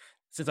both,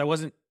 since I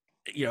wasn't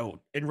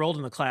enrolled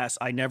in the class,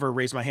 I never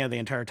raised my hand the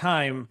entire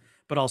time,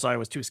 but also I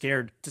was too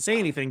scared to say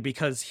anything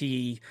because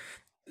he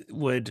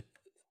would,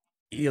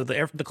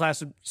 the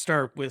class would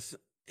start with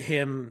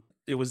him.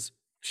 It was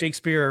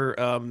Shakespeare,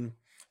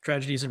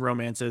 tragedies and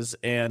romances,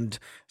 and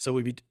so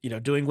we'd be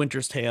doing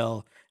Winter's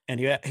Tale, and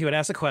he would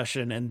ask a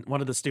question, and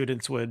one of the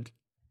students would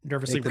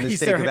nervously Make the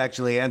mistake of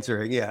actually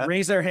answering. Yeah,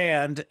 raise their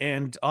hand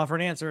and offer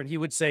an answer, and he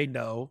would say,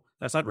 "No,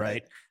 that's not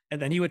right."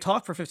 And then he would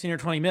talk for 15 or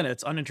 20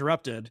 minutes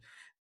uninterrupted,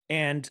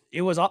 and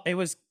it was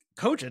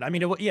cogent. I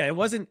mean,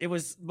 it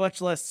was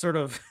much less sort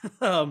of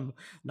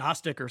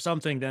Gnostic or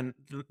something than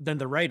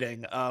the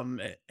writing.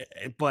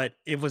 But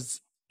it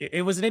was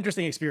an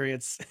interesting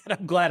experience, and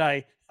I'm glad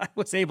I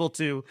was able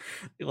to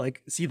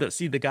like see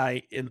the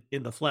guy in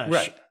the flesh.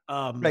 Right.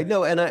 Right.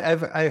 No, and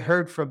I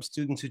heard from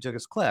students who took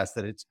his class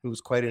that it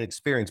was quite an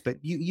experience. But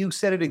you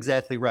said it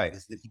exactly right,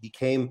 is that he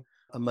became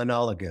a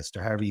monologist,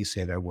 or however you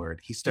say that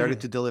word. He started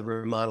to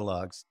deliver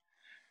monologues,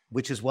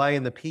 which is why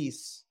in the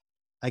piece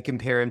I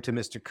compare him to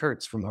Mr.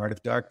 Kurtz from Heart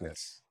of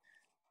Darkness.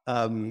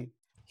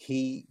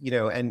 He,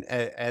 and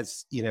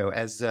as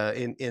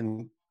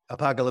in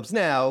Apocalypse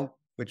Now,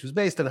 which was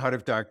based on Heart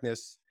of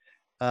Darkness,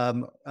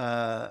 or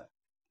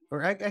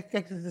I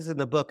think this is in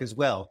the book as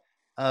well.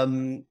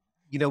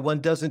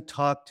 One doesn't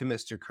talk to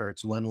Mr.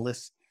 Kurtz, one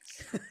listens.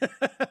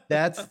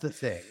 That's the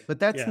thing. But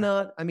that's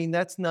not, I mean,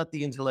 that's not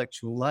the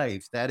intellectual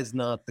life. That is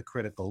not the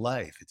critical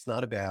life. It's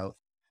not about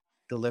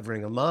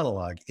delivering a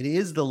monologue. It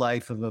is the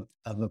life of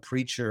a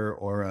preacher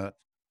or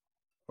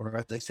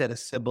as they said, a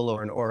sibyl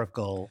or an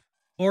oracle.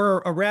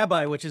 Or a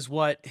rabbi, which is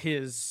what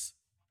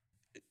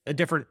a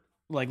different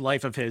like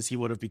life of his, he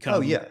would have become.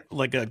 Oh yeah,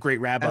 like a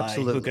great rabbi.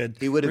 Absolutely.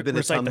 He would have been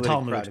recite the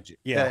Talmud. Prodigy.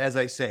 Yeah, as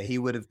I say, he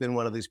would have been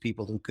one of these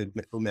people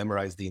who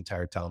memorized the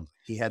entire Talmud.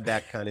 He had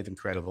that kind of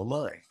incredible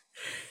mind.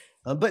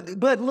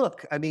 But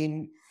look, I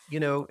mean,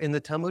 in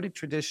the Talmudic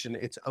tradition,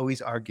 it's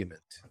always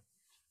argument,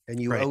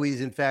 and you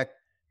always, in fact,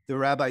 the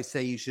rabbis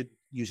say you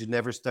should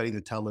never study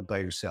the Talmud by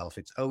yourself.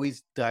 It's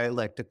always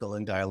dialectical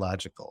and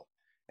dialogical.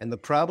 And the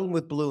problem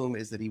with Bloom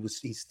is that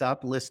he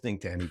stopped listening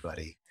to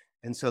anybody.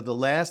 And so the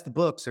last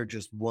books are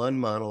just one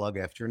monologue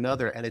after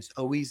another, and it's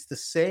always the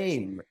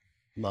same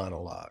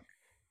monologue.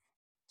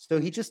 So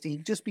he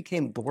just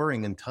became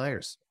boring and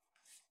tiresome.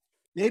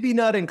 Maybe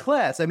not in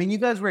class. I mean, you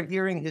guys were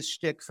hearing his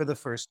shtick for the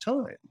first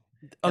time.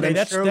 Okay,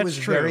 that's true.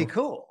 Very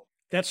cool.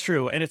 That's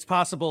true. And it's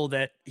possible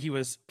that he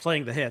was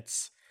playing the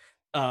hits,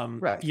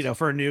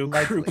 for a new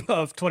group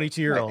of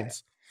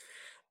 22-year-olds.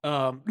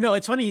 Right. No,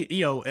 it's funny,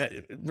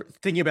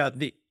 thinking about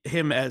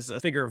him as a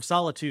figure of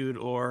solitude,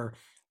 or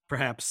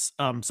perhaps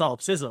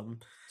solipsism.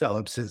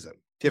 Solipsism,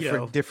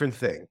 different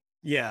thing.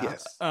 Yeah.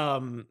 Yes.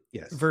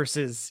 Yes.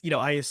 Versus,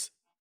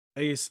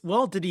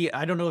 well, did he?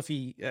 I don't know if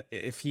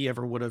he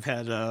ever would have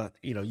had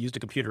used a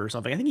computer or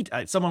something. I think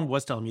someone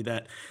was telling me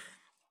that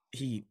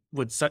he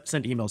would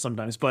send emails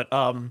sometimes, but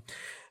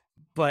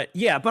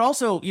yeah, but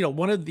also,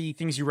 one of the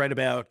things you write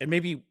about, and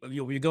maybe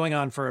you'll be going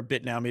on for a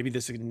bit now, maybe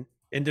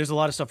and there's a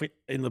lot of stuff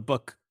in the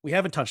book we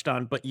haven't touched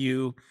on, but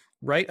you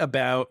write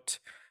about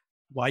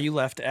why you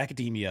left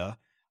academia.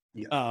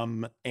 Yeah.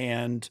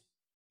 And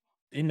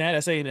in that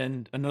essay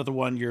and another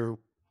one, you're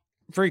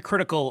very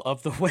critical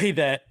of the way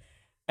that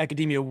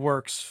academia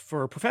works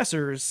for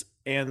professors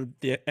and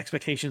the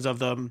expectations of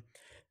them,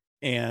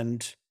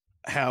 and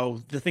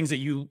how the things that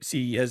you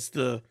see as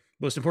the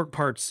most important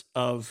parts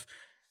of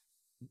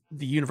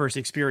the university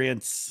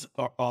experience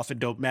often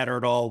don't matter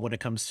at all when it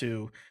comes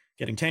to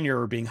getting tenure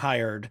or being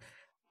hired.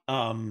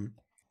 Right.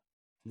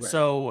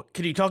 So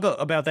can you talk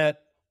about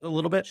that a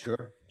little bit?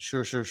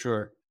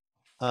 Sure.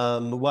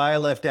 Why I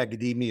left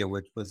academia,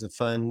 which was a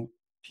fun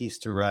piece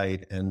to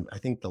write, and I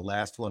think the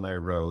last one I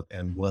wrote,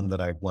 and one that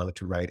I wanted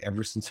to write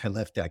ever since I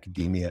left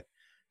academia.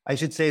 I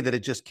should say that it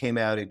just came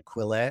out in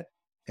Quillette,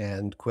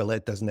 and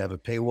Quillette doesn't have a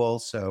paywall,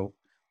 so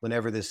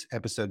whenever this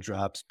episode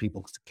drops,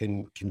 people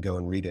can go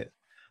and read it.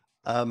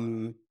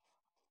 Um,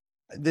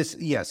 this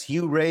yes,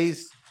 you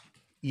raise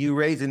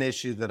an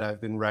issue that I've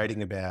been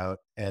writing about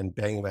and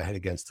banging my head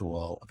against the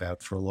wall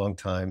about for a long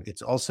time.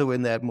 It's also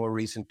in that more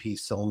recent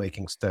piece, Soul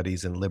Making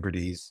Studies and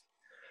Liberties.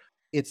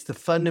 It's the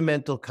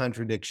fundamental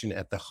contradiction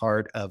at the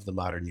heart of the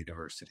modern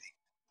university.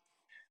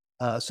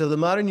 So the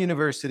modern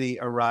university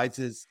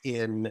arises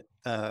in,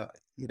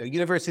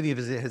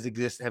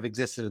 universities have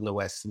existed in the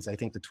West since I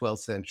think the 12th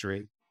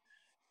century,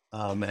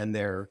 and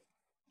they're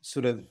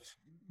sort of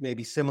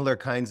maybe similar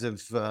kinds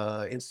of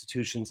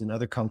institutions in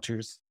other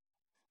cultures.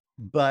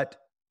 But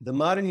the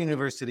modern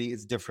university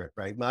is different,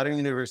 right? Modern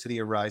university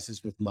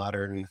arises with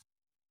modern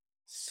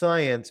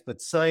science,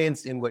 but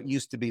science in what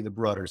used to be the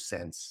broader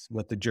sense,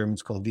 what the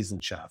Germans call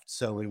Wissenschaft.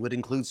 So it would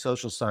include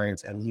social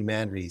science and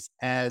humanities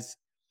as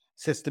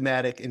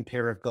systematic,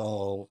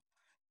 empirical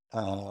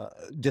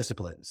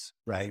disciplines,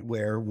 right?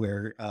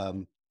 Where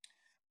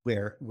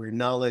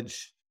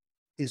knowledge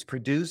is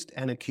produced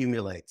and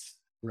accumulates,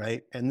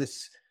 right? And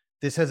this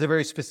has a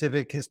very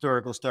specific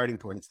historical starting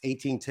point. It's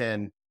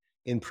 1810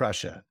 in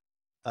Prussia,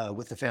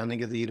 with the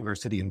founding of the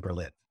university in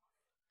Berlin.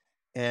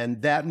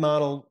 And that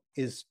model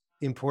is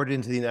imported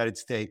into the United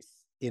States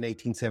in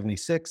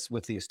 1876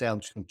 with the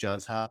establishment of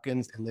Johns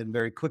Hopkins, and then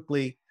very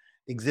quickly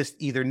exist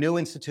either new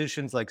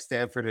institutions like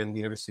Stanford and the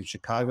University of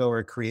Chicago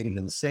are created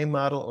in the same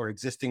model, or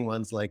existing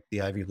ones like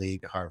the Ivy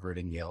League, Harvard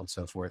and Yale and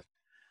so forth,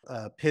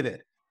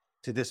 pivot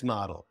to this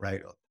model,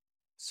 right?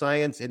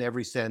 Science in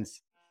every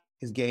sense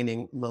is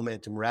gaining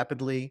momentum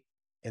rapidly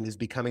and is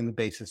becoming the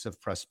basis of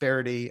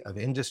prosperity, of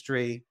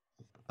industry,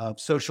 of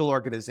social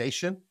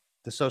organization.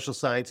 The social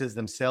sciences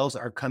themselves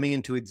are coming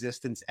into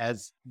existence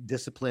as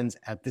disciplines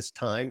at this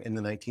time in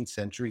the 19th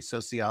century,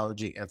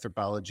 sociology,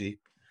 anthropology,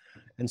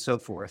 and so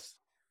forth.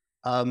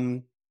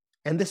 And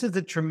this is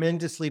a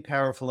tremendously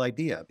powerful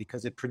idea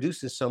because it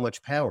produces so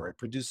much power. It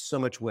produces so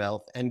much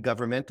wealth and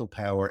governmental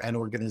power and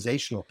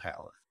organizational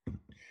power.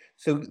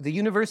 So the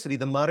university,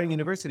 the modern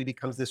university,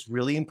 becomes this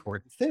really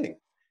important thing.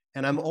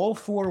 And I'm all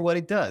for what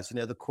it does,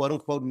 the quote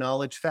unquote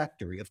knowledge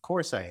factory. Of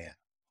course I am.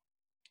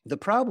 The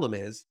problem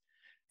is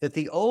that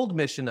the old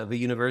mission of a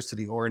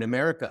university, or in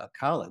America, a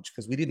college,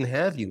 because we didn't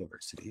have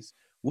universities,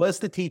 was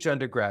to teach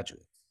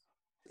undergraduates.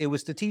 It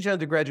was to teach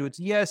undergraduates,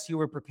 yes, you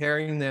were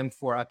preparing them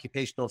for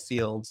occupational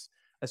fields,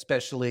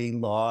 especially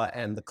law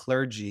and the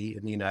clergy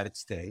in the United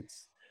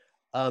States.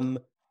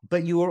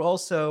 But you were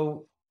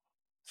also,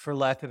 for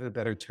lack of a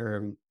better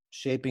term,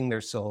 shaping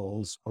their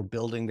souls or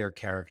building their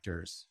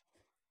characters,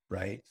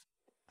 right?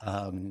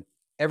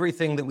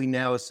 Everything that we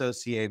now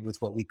associate with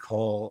what we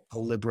call a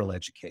liberal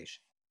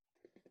education.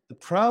 The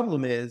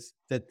problem is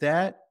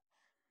that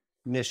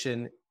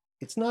mission,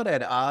 it's not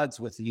at odds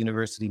with the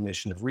university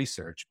mission of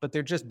research, but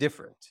they're just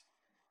different.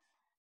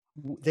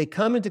 They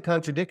come into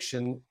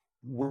contradiction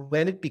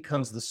when it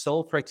becomes the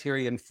sole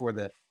criterion for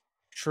the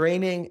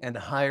training and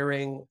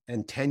hiring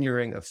and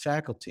tenuring of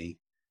faculty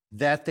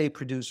that they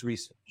produce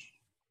research.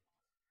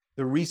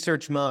 The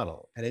research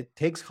model, and it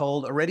takes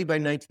hold already by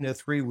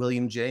 1903.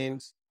 William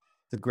James,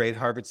 the great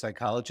Harvard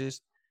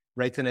psychologist,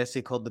 writes an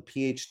essay called The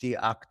PhD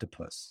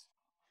Octopus,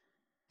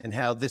 and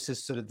how this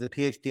is sort of the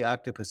PhD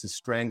octopus is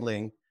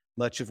strangling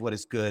much of what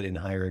is good in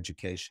higher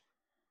education.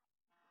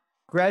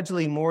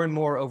 Gradually, more and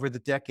more over the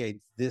decades,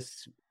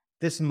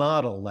 this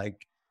model,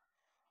 like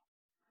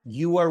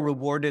you are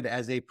rewarded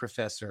as a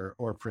professor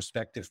or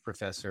prospective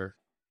professor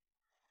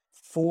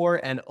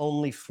for and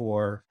only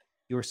for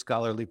your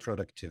scholarly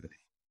productivity,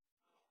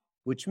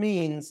 which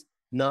means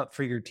not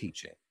for your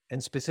teaching,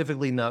 and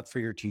specifically not for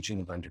your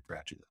teaching of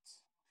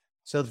undergraduates.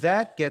 So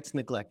that gets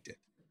neglected.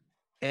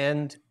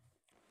 And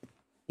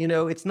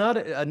it's not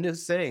a new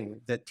saying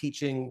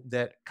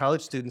that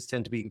college students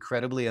tend to be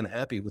incredibly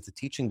unhappy with the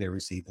teaching they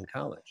receive in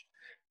college.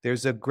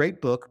 There's a great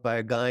book by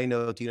a guy I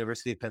know at the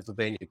University of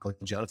Pennsylvania called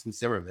Jonathan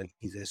Zimmerman.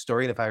 He's a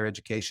historian of higher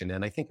education.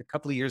 And I think a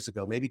couple of years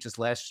ago, maybe just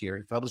last year,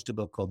 he published a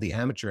book called The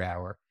Amateur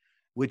Hour,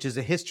 which is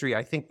a history,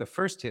 I think the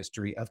first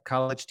history of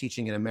college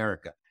teaching in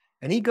America.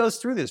 And he goes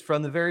through this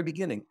from the very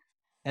beginning,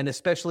 and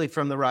especially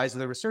from the rise of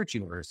the research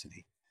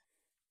university.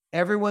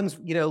 Everyone's,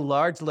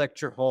 large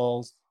lecture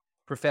halls,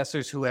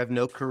 professors who have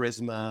no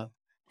charisma,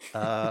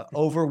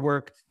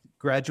 overworked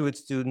graduate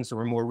students,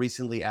 or more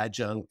recently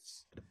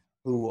adjuncts,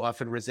 who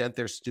often resent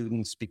their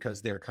students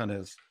because they're kind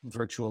of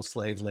virtual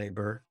slave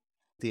labor.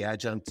 The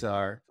adjuncts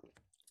are.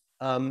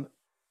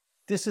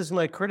 This is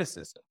my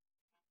criticism,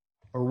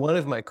 or one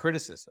of my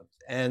criticisms.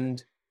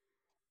 And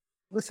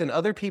listen,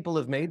 other people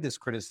have made this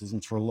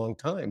criticism for a long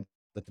time,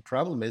 but the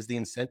problem is the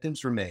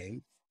incentives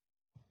remain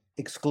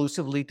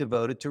exclusively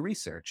devoted to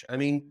research. I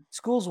mean,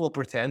 schools will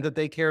pretend that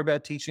they care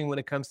about teaching when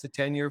it comes to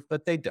tenure,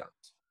 but they don't.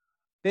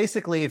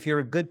 Basically, if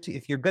you're going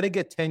to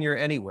get tenure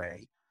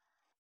anyway,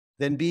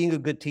 then being a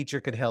good teacher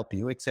could help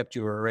you, except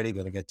you're already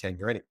going to get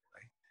tenure anyway.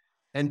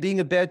 And being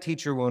a bad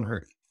teacher won't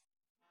hurt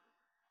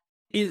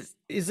you.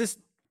 Is this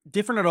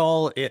different at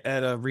all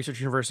at a research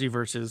university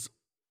versus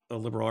a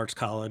liberal arts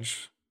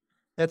college?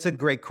 That's a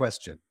great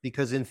question,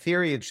 because in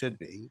theory it should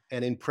be.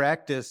 And in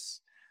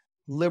practice,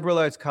 liberal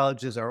arts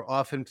colleges are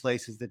often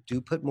places that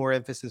do put more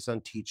emphasis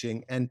on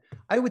teaching. And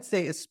I would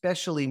say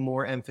especially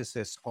more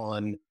emphasis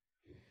on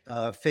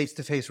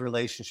face-to-face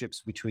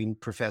relationships between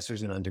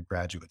professors and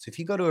undergraduates. If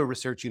you go to a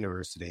research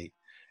university,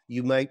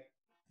 you might,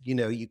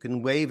 you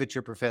can wave at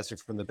your professor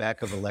from the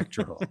back of a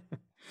lecture hall.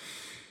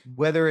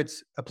 Whether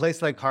it's a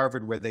place like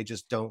Harvard where they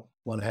just don't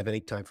want to have any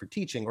time for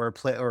teaching, or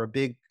a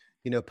big,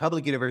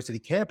 public university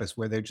campus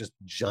where they're just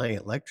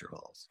giant lecture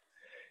halls.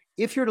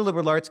 If you're at a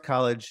liberal arts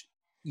college,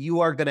 you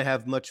are going to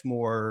have much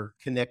more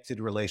connected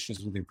relations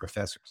with your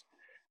professors.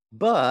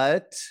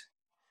 But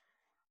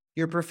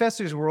your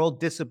professors were all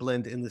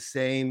disciplined in the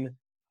same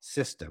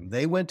system.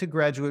 They went to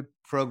graduate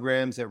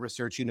programs at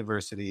research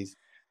universities.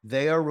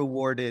 They are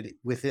rewarded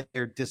within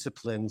their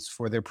disciplines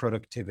for their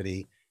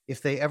productivity.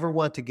 If they ever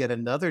want to get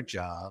another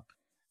job,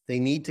 they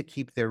need to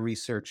keep their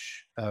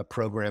research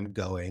program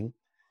going.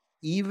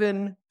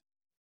 Even,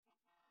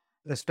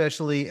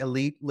 especially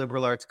elite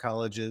liberal arts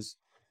colleges,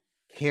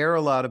 care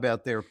a lot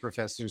about their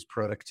professors'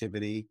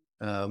 productivity.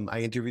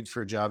 I interviewed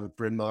for a job at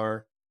Bryn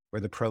Mawr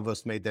where the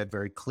provost made that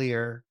very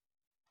clear.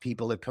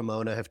 People at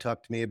Pomona have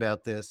talked to me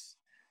about this.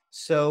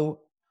 So,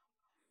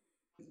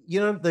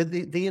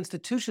 the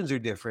institutions are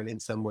different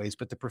in some ways,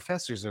 but the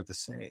professors are the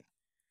same.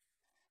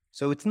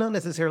 So it's not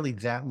necessarily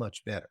that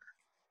much better.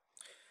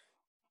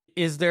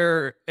 Is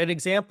there an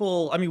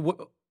example? I mean,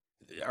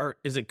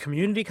 is it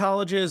community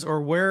colleges,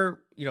 or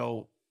where,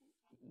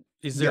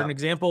 is there an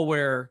example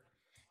where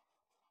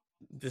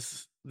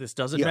this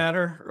doesn't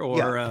matter, or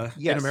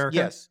yes, in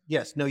America?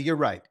 Yes. No, you're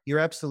right. You're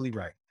absolutely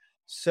right.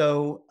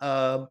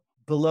 So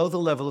below the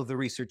level of the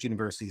research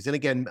universities, and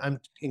again, I'm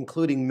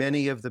including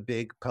many of the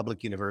big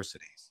public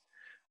universities,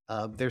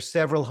 there's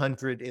several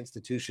hundred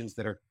institutions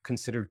that are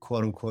considered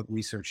quote unquote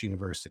research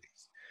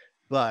universities,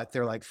 but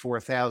they're like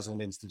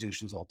 4,000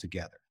 institutions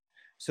altogether.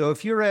 So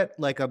if you're at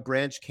like a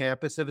branch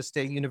campus of a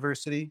state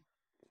university,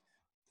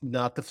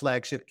 not the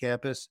flagship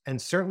campus,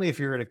 and certainly if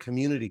you're at a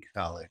community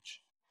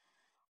college,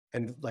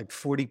 and like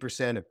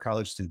 40% of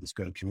college students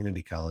go to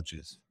community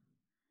colleges,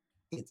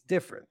 it's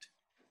different.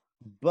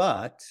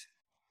 But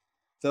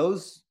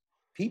those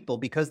people,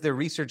 because their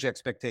research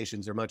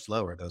expectations are much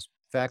lower, those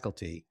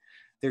faculty,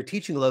 their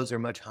teaching loads are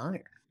much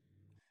higher.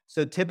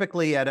 So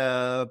typically at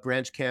a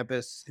branch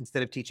campus,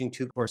 instead of teaching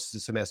 2 courses a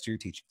semester, you're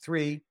teaching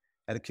 3.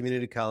 At a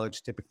community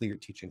college, typically you're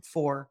teaching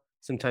 4.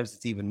 Sometimes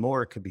it's even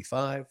more, it could be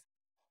 5.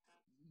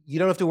 You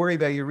don't have to worry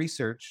about your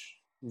research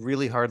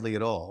really hardly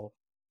at all,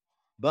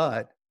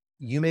 but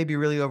you may be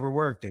really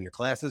overworked and your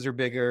classes are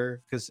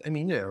bigger because,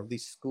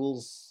 these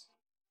schools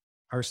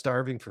are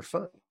starving for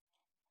fun.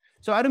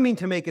 So I don't mean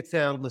to make it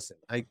sound, listen,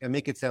 I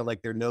make it sound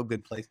like there are no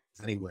good places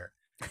anywhere.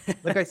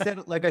 Like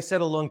I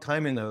said a long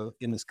time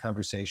in this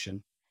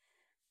conversation,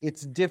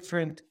 it's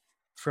different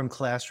from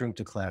classroom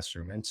to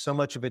classroom. And so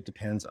much of it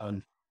depends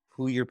on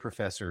who your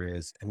professor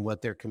is and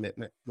what their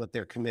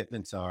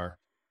commitments are,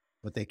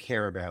 what they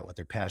care about, what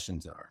their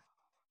passions are.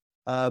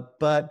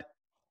 But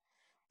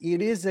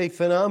it is a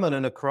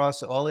phenomenon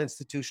across all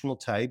institutional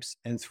types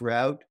and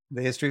throughout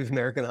the history of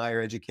American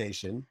higher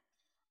education,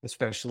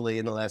 especially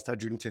in the last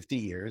 150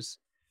 years,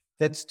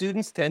 that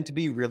students tend to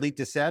be really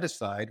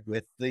dissatisfied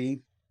with the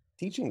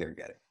teaching they're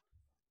getting.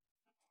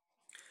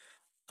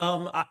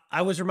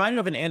 I was reminded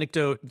of an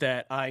anecdote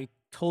that I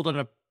told on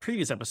a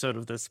previous episode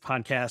of this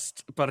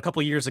podcast about a couple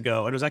of years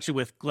ago. And it was actually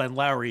with Glenn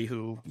Lowry,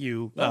 who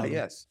you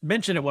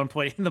mentioned at one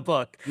point in the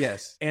book.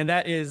 Yes. And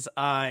that is,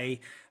 I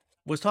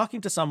was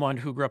talking to someone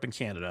who grew up in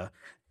Canada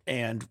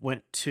and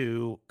went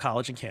to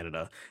college in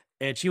Canada.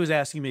 And she was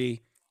asking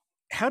me,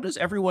 how does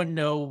everyone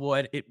know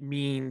what it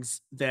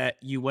means that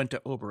you went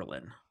to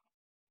Oberlin?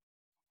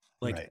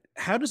 Like, right.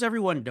 How does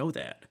everyone know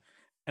that?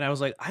 And I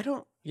was like,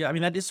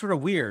 that is sort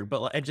of weird,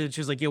 but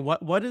she was like,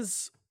 what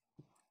is,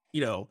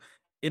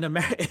 in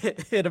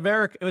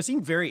America, it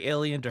seemed very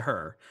alien to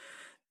her.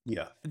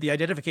 Yeah. The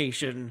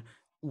identification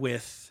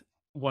with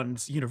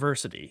one's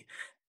university.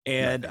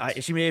 And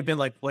she may have been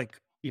like, what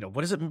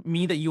does it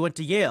mean that you went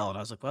to Yale? And I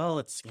was like, well,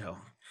 it's a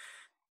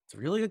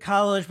really good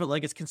college, but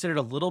like, it's considered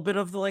a little bit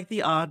of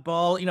the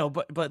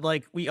oddball, but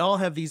like, we all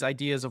have these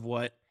ideas of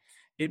what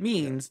it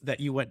means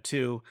that you went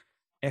to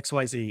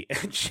XYZ.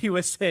 And she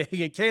was saying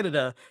in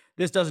Canada,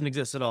 this doesn't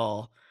exist at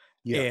all.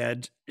 Yeah.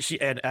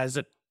 And as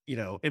a,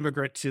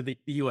 immigrant to the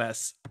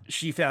US,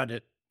 she found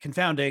it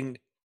confounding,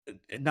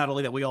 not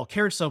only that we all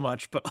cared so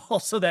much, but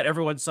also that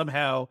everyone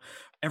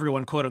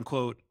quote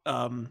unquote,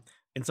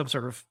 in some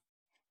sort of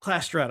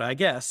class strata, I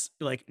guess,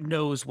 like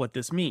knows what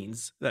this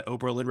means, that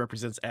Oberlin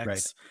represents X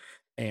right.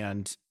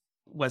 and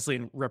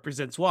Wesleyan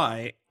represents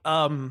Y.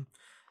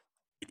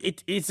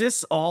 Is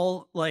this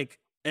all like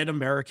an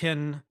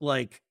American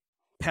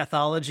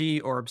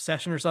pathology or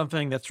obsession or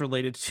something that's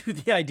related to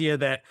the idea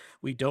that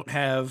we don't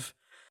have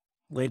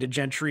landed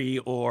gentry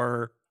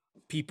or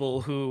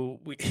people who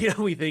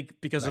we think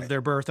because of Right.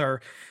 their birth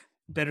are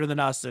better than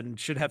us and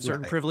should have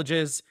certain Right.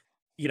 privileges,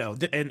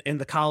 and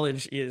the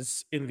college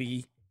is in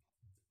the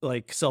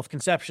like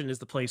self-conception is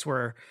the place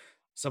where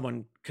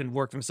someone can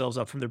work themselves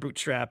up from their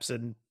bootstraps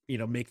and,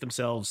 make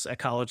themselves at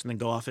college and then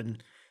go off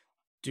and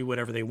do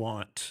whatever they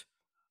want.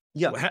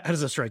 Yeah. How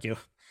does that strike you?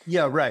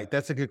 Yeah, right.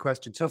 That's a good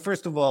question. So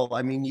first of all,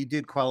 I mean, you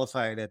did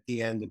qualify it at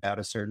the end about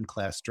a certain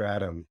class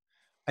stratum.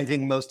 I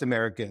think most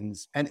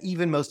Americans, and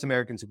even most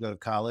Americans who go to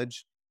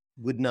college,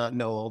 would not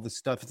know all this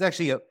stuff. It's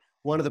actually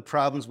one of the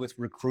problems with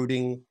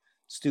recruiting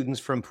students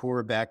from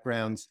poorer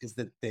backgrounds is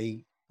that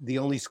the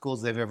only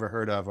schools they've ever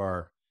heard of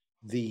are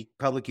the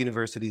public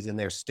universities in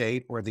their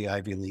state or the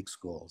Ivy League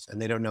schools,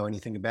 and they don't know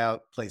anything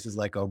about places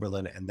like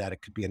Oberlin and that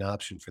it could be an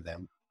option for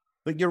them.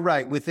 But you're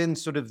right, within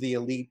sort of the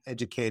elite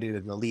educated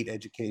and elite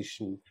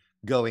education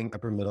going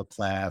upper middle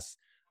class,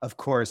 of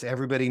course,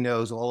 everybody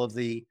knows all of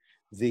the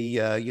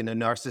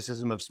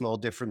narcissism of small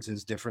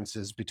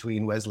differences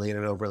between Wesleyan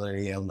and Oberlin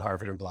and Yale and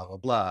Harvard and blah, blah,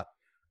 blah.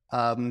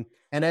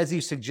 And as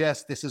you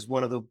suggest, this is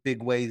one of the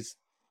big ways,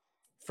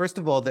 first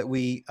of all, that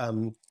we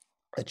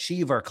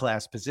achieve our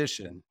class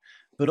position,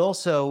 but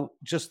also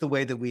just the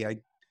way that we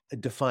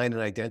define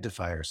and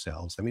identify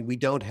ourselves. I mean, we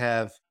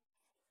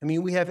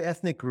have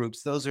ethnic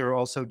groups. Those are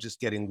also just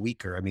getting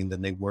weaker. I mean,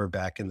 than they were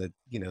back in the,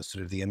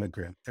 sort of the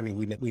immigrant. I mean,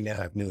 we now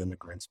have new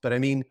immigrants, but I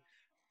mean,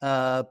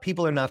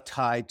 people are not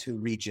tied to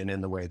region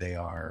in the way they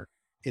are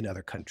in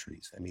other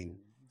countries. I mean,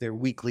 they're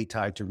weakly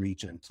tied to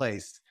region and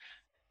place.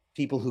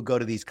 People who go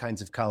to these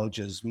kinds of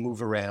colleges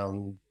move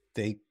around.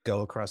 They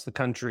go across the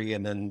country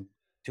and then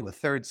to a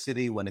third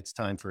city when it's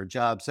time for a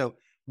job. So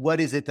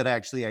what is it that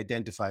actually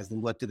identifies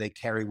them? What do they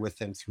carry with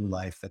them through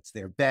life? That's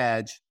their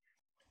badge.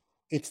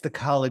 It's the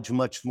college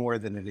much more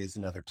than it is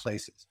in other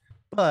places.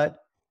 But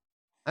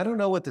I don't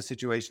know what the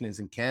situation is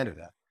in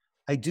Canada.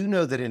 I do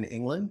know that in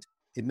England,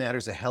 it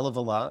matters a hell of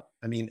a lot.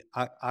 I mean,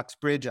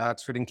 Oxbridge,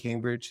 Oxford, and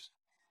Cambridge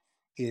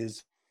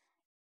is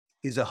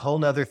a whole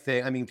nother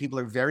thing. I mean, people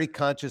are very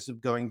conscious of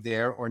going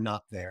there or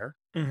not there.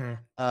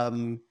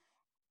 Mm-hmm.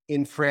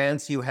 In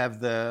France, you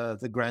have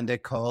the Grande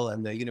École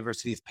and the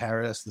University of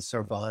Paris, the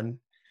Sorbonne.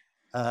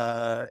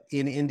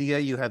 In India,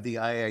 you have the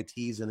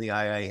IITs and the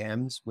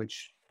IIMs,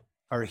 which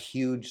are a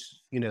huge,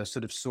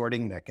 sort of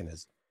sorting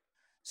mechanism.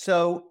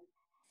 So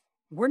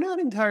we're not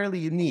entirely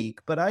unique,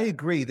 but I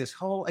agree. It's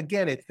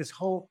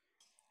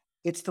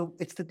the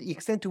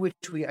extent to which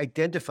we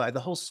identify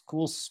the whole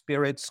school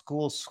spirit,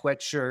 school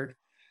sweatshirt,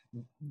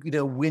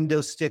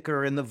 window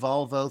sticker in the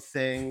Volvo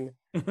thing.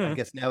 I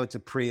guess now it's a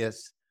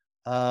Prius.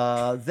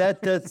 That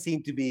does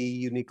seem to be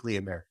uniquely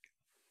American.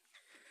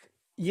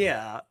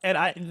 Yeah,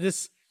 and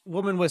this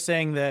woman was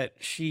saying that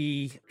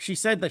she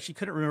said that she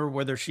couldn't remember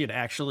whether she had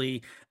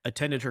actually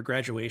attended her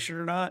graduation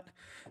or not.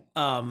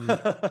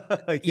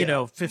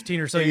 15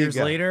 or so years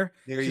later,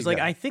 she's like,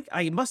 I think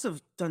I must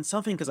have done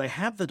something because I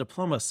have the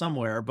diploma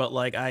somewhere, but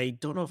like I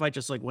don't know if I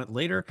just like went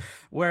later.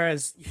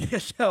 Whereas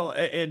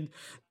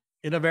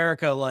in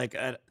America, like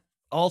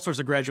all sorts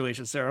of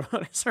graduation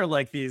ceremonies are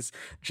like these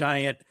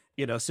giant,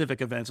 civic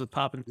events with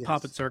pomp and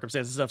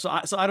circumstances and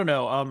stuff. So I don't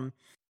know.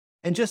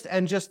 And just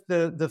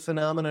the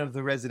phenomenon of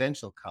the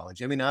residential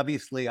college. I mean,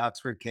 obviously,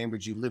 Oxford,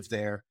 Cambridge, you live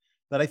there.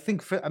 But I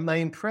think my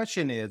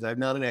impression is, I'm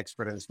not an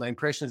expert on this, my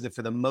impression is that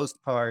for the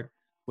most part,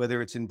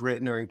 whether it's in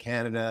Britain or in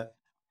Canada,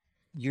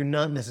 you're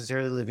not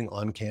necessarily living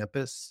on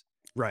campus.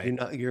 Right.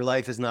 Your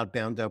life is not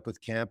bound up with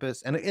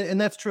campus.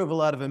 And that's true of a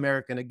lot of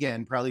American,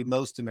 again, probably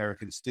most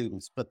American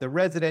students. But the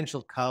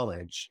residential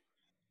college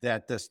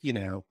that does,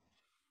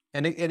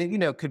 and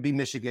it could be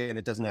Michigan.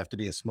 It doesn't have to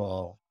be a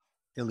small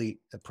elite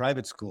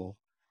private school.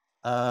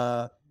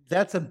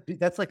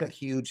 That's like a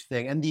huge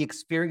thing. And the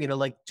experience,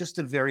 like just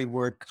the very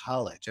word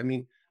college. I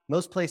mean,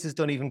 most places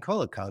don't even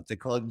call it college. They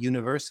call it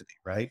university,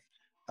 right?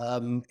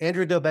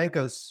 Andrew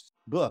Delbanco's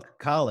book,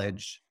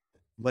 College,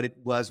 what it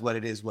was, what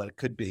it is, what it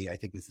could be, I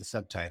think is the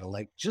subtitle.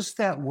 Like just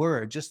that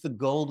word, just the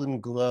golden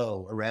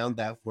glow around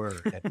that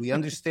word. That we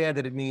understand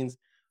that it means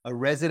a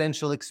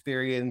residential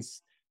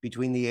experience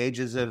between the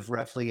ages of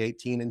roughly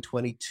 18 and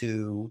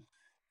 22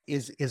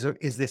 is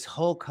this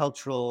whole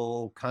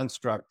cultural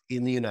construct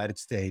in the United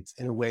States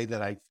in a way that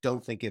I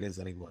don't think it is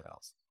anywhere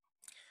else.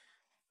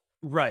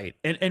 Right.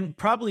 And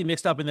probably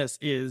mixed up in this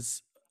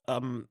is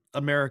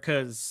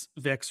America's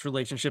vexed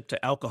relationship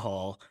to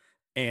alcohol,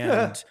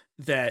 and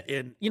that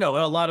in,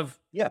 a lot of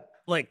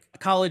like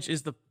college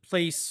is the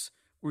place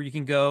where you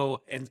can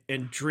go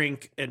and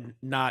drink and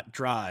not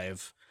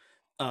drive,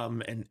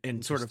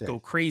 and sort of go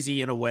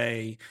crazy in a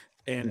way.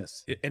 And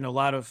in a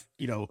lot of,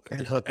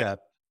 and hook up.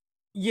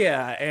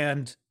 Yeah,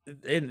 and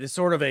it's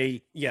sort of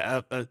a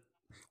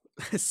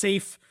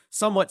safe,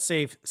 somewhat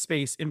safe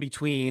space in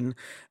between.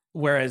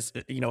 Whereas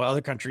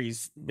other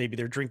countries, maybe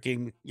they're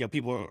drinking,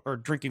 people are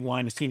drinking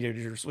wine as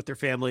teenagers with their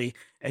family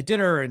at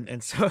dinner,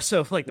 and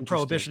so like the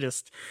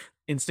prohibitionist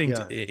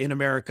instinct in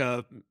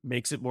America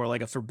makes it more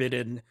like a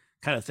forbidden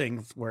kind of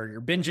thing where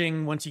you're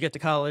binging once you get to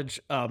college.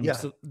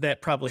 So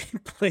that probably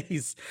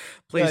plays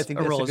I think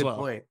a that's role a as good well.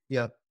 Point.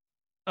 Yeah.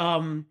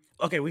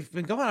 okay, we've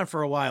been going on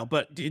for a while,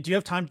 but do you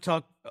have time to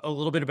talk a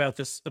little bit about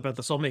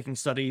the soul making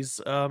studies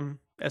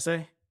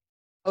essay?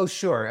 Oh,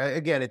 sure.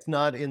 Again, it's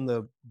not in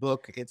the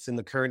book. It's in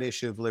the current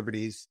issue of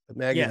Liberties Yes, and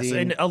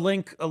magazine. a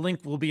link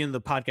will be in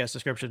the podcast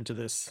description But to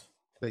this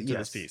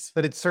yes, piece.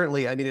 but it's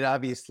certainly, I mean, it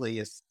obviously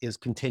is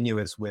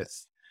continuous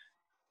with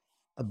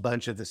a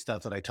bunch of the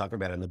stuff that I talk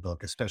about in the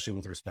book, especially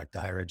with respect to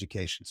higher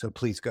education. So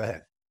please go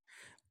ahead.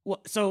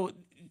 Well, so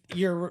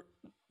you're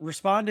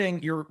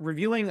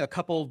reviewing a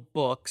couple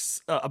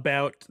books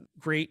about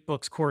great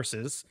books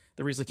courses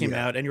that recently came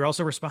Yeah, out, and you're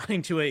also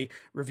responding to a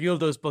review of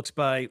those books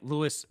by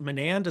Louis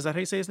Menand. Is that how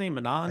you say his name?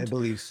 I Menand?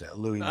 believe so.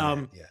 Louis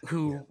Manette. Yeah, yeah.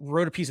 Who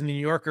wrote a piece in the New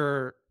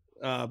Yorker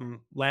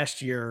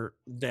last year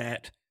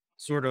that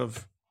sort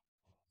of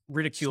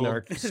ridiculed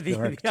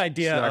the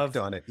idea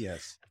Snarked on it.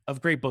 Yes,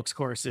 of great books that's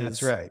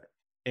courses, right.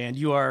 and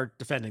you are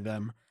defending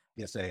them.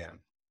 Yes, I am.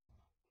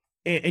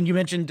 And you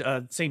mentioned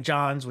St.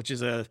 John's, which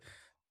is the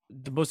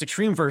most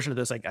extreme version of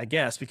this, I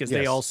guess, because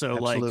they Yes, also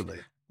like absolutely.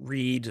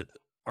 read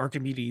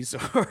Archimedes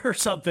or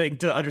something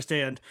to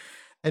understand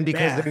And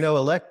because there are math. no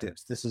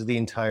electives, this is the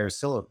entire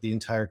syllabus, the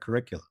entire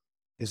curriculum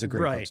is a great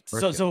books Right. So,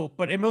 curriculum.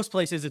 but in most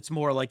places, it's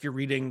more like you're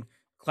reading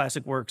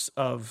classic works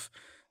of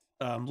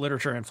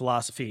literature and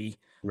philosophy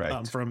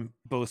Right. from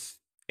both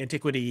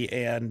antiquity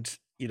and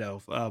Yeah.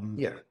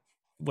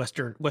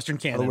 Western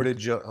canon.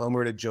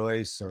 Homer to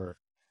Joyce, or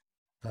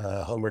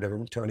Homer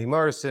to Toni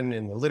Morrison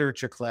in the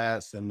literature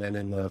class, and then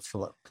in the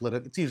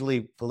it's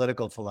usually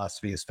political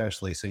philosophy,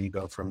 especially. So you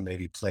go from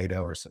maybe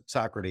Plato or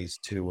Socrates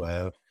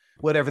to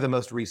whatever the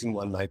most recent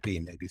one might be,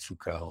 maybe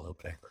Foucault or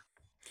whatever.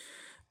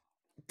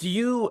 Do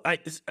you?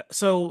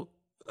 So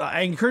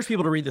I encourage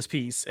people to read this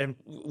piece, and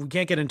we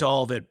can't get into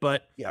all of it,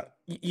 but Yeah.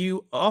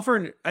 you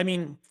offer. I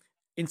mean,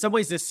 in some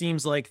ways, this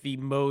seems like the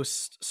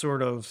most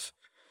sort of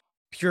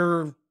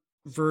pure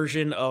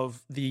version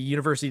of the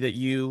university that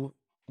you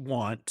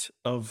want,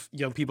 of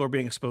young people are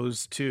being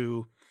exposed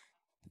to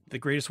the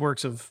greatest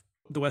works of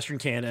the Western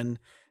canon,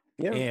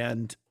 Yeah.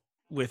 and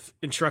with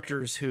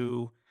instructors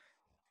who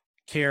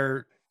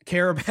care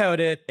about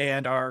it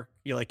and are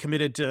like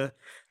committed to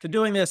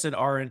doing this, and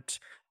aren't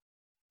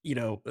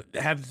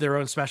have their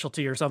own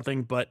specialty or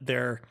something, but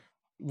they're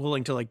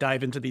willing to like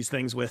dive into these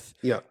things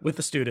Yeah. with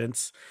the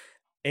students.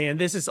 And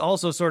this is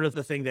also sort of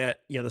the thing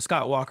that the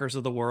Scott Walkers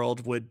of the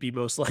world would be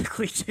most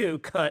likely to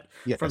cut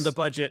from the Yes.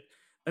 budget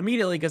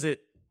immediately, because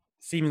it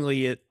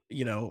seemingly it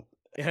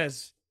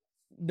has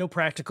no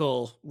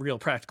real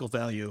practical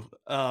value.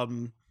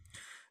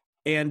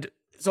 And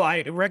so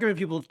I recommend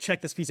people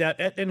check this piece out,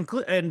 and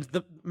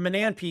the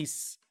Manan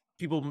piece.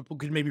 People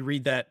could maybe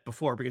read that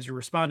before, because you're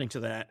responding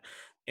to that.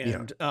 Yeah.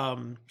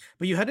 And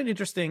but you had an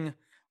interesting.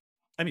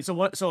 I mean,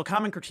 so a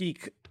common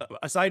critique,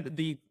 aside,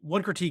 the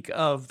one critique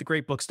of the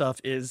great book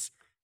stuff is,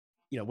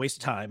 waste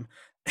of time,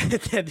 and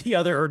the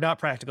other, or not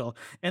practical,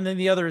 and then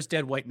the other is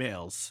dead white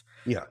males.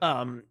 Yeah.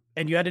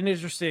 And you had an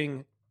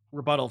interesting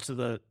rebuttal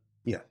to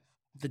Yeah.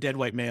 the dead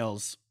white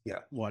males Yeah.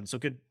 one. So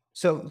good.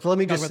 So let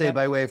me Talk just about say, that.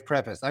 by way of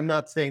preface, I'm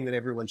not saying that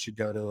everyone should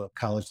go to a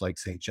college like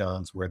St.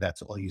 John's where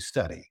that's all you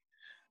study.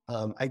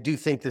 I do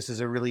think this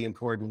is a really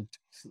important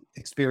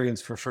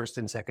experience for first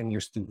and second year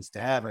students to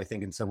have. I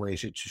think in some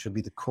ways it should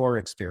be the core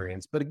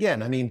experience. But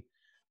again, I mean,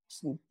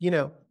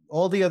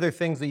 all the other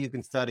things that you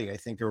can study, I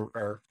think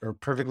are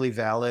perfectly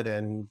valid,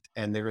 and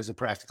there is a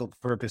practical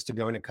purpose to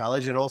going to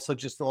college, and also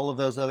just all of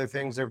those other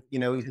things are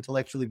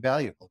intellectually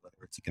valuable, whether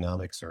it's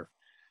economics or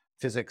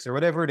physics or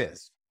whatever it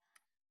is.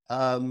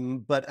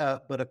 But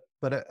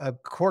a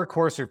core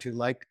course or two,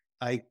 like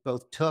I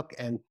both took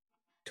and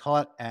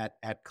taught at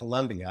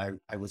Columbia.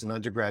 I was an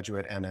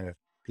undergraduate and a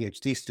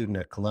PhD student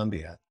at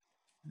Columbia.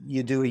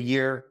 You do a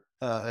year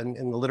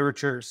in the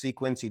literature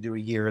sequence. You do a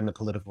year in the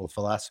political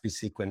philosophy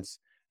sequence.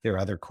 There are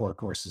other core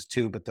courses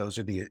too, but those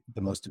are the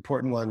most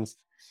important ones.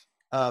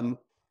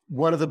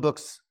 One of the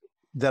books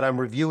that I'm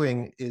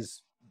reviewing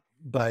is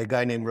by a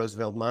guy named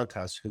Roosevelt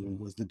Montas, who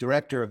was the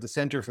director of the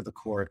Center for the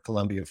Core at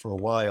Columbia for a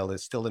while,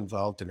 is still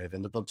involved in it.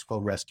 And the book's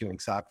called Rescuing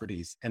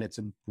Socrates. And it's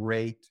a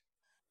great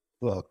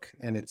book.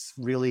 And it's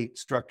really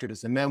structured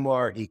as a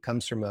memoir. He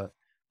comes from a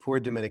poor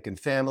Dominican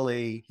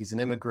family. He's an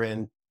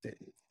immigrant.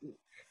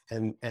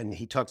 And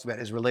he talks about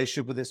his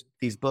relationship with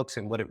these books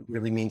and what it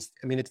really means.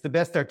 I mean, it's the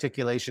best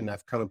articulation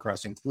I've come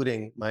across,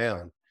 including my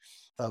own,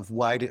 of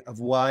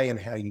why and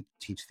how you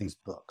teach these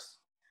books.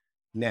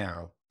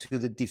 Now, to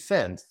the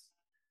defense,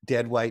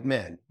 dead white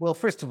men. Well,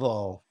 first of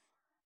all,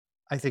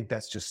 I think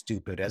that's just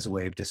stupid as a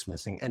way of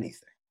dismissing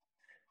anything.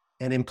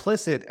 And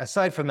implicit,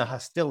 aside from the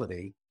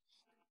hostility,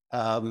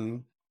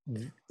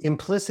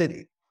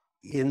 implicit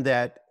in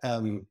that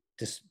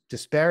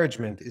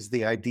disparagement is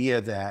the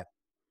idea that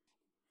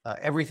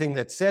everything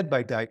that's said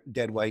by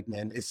dead white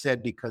men is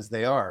said because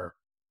they are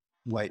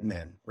white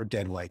men or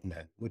dead white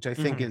men, which I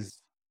think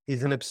is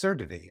an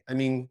absurdity. I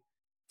mean,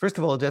 first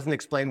of all, it doesn't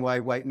explain why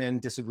white men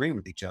disagree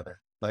with each other.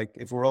 Like,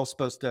 if we're all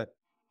supposed to,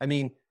 I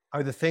mean,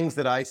 are the things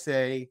that I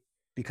say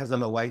because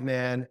I'm a white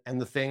man, and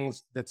the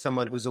things that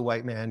someone who's a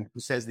white man who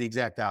says the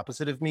exact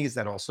opposite of me, is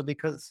that also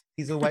because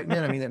he's a white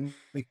man? I mean,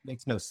 that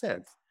makes no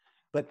sense.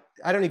 But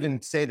I don't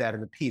even say that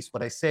in the piece.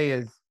 What I say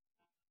is,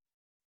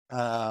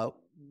 uh,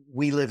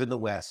 we live in the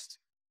West,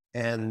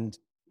 and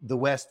the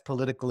West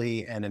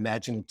politically and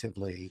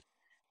imaginatively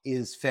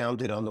is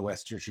founded on the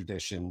Western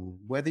tradition,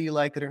 whether you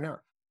like it or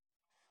not.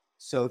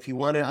 So if you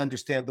want to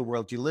understand the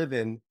world you live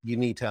in, you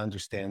need to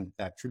understand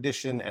that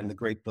tradition, and the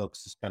great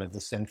books is kind of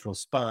the central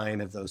spine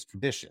of those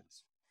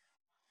traditions.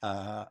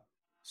 Uh,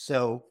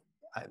 so,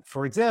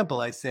 for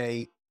example, I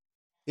say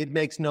it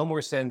makes no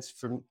more sense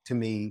to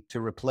me to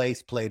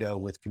replace Plato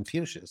with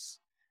Confucius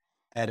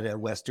at a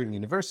Western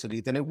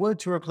university than it would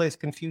to replace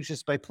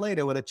Confucius by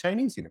Plato at a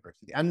Chinese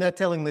university. I'm not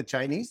telling the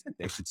Chinese that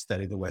they should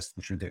study the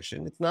Western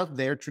tradition. It's not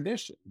their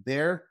tradition.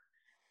 Their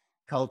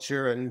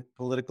culture and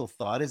political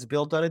thought is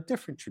built on a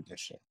different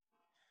tradition.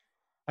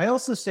 I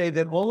also say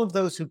that all of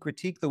those who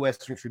critique the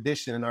Western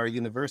tradition in our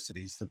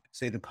universities,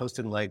 say the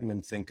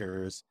post-Enlightenment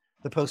thinkers,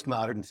 the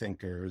postmodern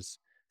thinkers,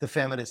 the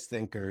feminist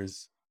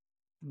thinkers,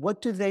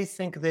 what do they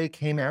think they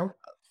came out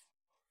of?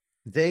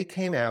 They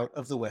came out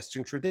of the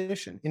Western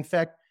tradition. In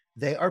fact,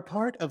 they are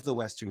part of the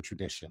Western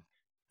tradition.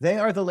 They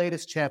are the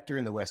latest chapter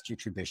in the Western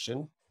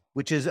tradition,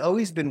 which has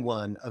always been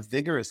one of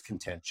vigorous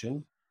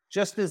contention,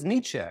 just as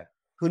Nietzsche,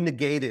 who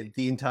negated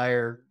the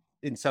entire,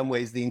 in some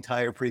ways, the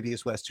entire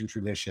previous Western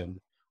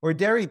tradition, or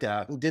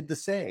Derrida, who did the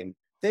same.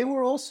 They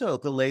were also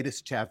the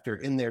latest chapter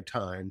in their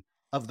time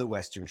of the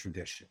Western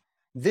tradition.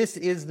 This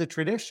is the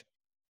tradition.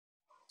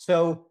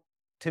 So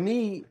to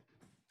me,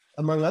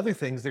 among other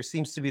things, there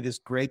seems to be this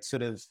great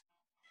sort of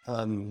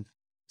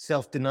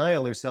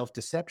self-denial or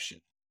self-deception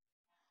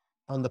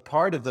on the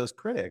part of those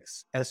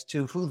critics as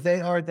to who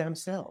they are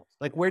themselves.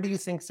 Like, where do you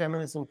think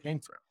feminism came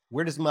from?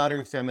 Where does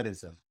modern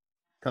feminism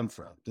come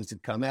from? Does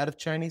it come out of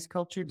Chinese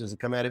culture? Does it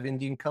come out of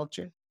Indian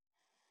culture?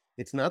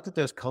 It's not that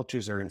those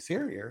cultures are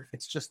inferior.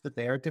 It's just that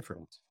they are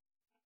different.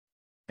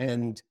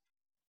 And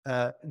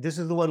this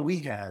is the one we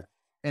had,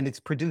 and it's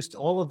produced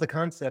all of the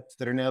concepts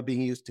that are now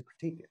being used to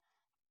critique it.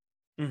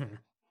 Mm-hmm.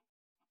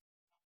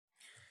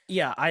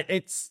 Yeah, I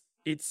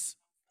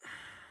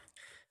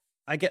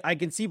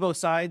can see both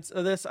sides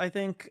of this, I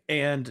think.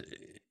 And,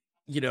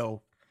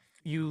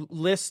 you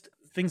list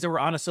things that were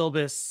on a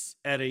syllabus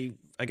at a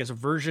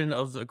version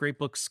of the Great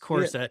Books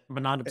course that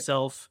Manon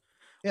himself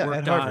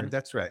at Harvard.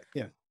 That's right.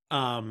 Yeah.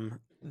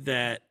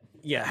 That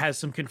has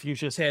some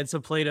Confucius, had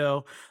some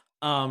Plato.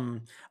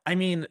 I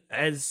mean,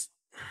 as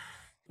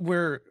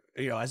we're,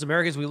 as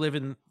Americans, we live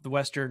in the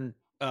Western,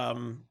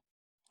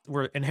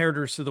 we're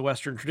inheritors to the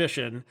Western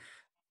tradition.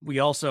 We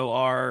also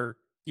are,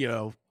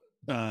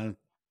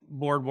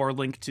 more and more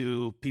linked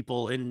to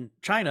people in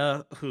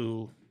China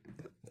who,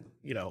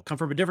 come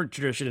from a different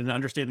tradition, and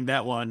understanding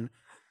that one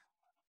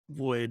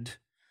would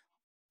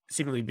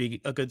seemingly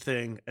be a good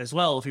thing as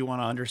well if you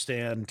want to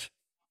understand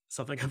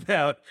something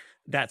about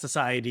that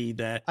society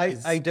that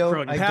is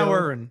growing in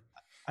power.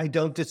 I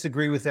don't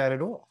disagree with that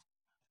at all,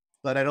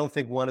 but I don't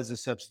think one is a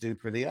substitute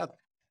for the other.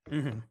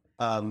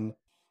 Mm-hmm.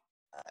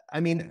 I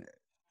mean,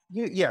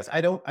 yes,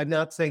 I'm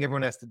not saying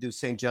everyone has to do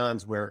St.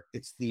 John's where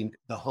it's the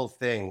whole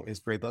thing is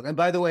great book. And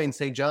by the way, in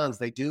St. John's,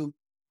 they do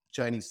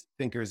Chinese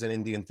thinkers and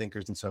Indian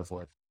thinkers and so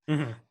forth.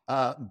 Mm-hmm.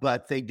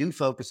 But they do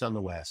focus on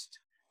the West.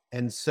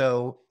 And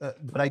so,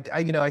 but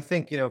I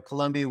think,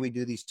 Columbia, we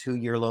do these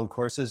 2-year-long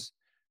courses.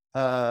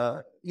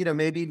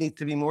 Maybe it needs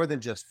to be more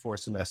than just 4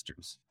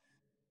 semesters.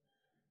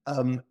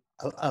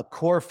 A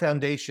core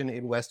foundation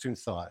in Western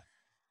thought.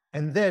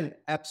 And then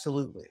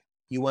absolutely,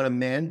 you want to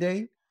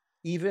mandate,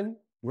 even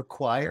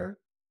require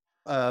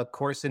a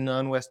course in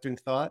non-Western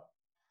thought.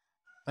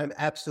 I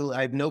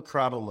have no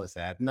problem with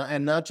that.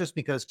 And not just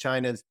because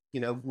China's,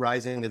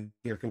 rising as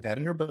your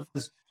competitor, but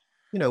because,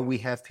 we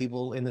have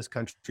people in this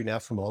country now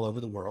from all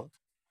over the world.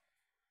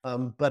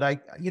 But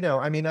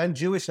I'm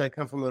Jewish and I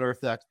come from an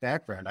Orthodox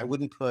background. I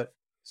wouldn't put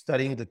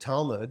studying the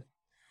Talmud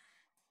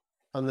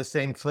on the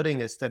same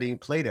footing as studying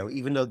Plato,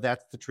 even though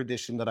that's the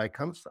tradition that I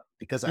come from,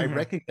 because I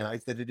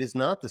recognize that it is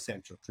not the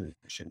central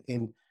tradition.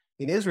 In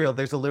Israel,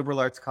 there's a liberal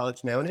arts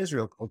college now in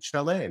Israel called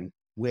Shalem,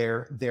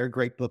 where their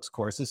great books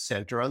courses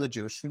center on the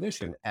Jewish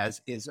tradition,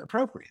 as is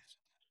appropriate.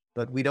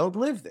 But we don't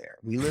live there.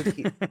 We live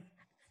here.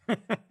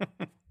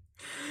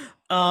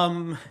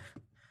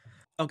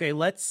 Okay,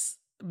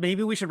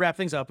 maybe we should wrap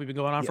things up. We've been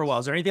going on for a while.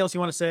 Is there anything else you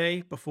want to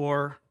say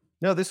before?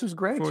 No, this was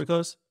great. Before we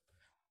close?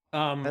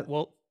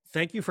 Well,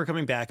 thank you for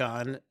coming back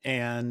on.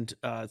 And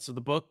so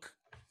the book,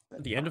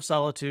 The End of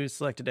Solitude,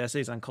 Selected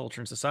Essays on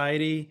Culture and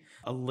Society,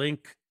 a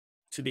link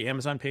to the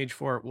Amazon page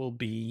for it will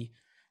be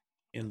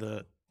in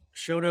the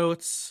show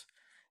notes.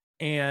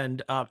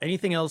 And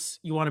anything else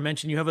you want to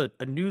mention? You have a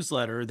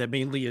newsletter that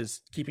mainly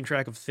is keeping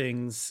track of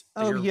things.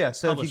 Oh, yeah.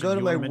 So if you go to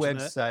my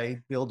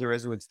website,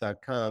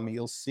 BillDeresiewicz.com,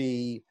 you'll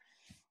see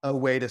a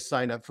way to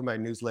sign up for my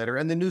newsletter.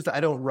 And the newsletter, I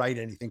don't write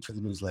anything for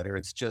the newsletter.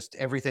 It's just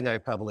everything I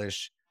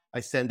publish, I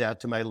send out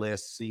to my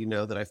list so you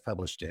know that I've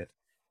published it.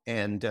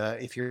 And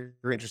if you're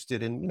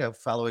interested in,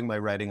 following my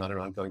writing on an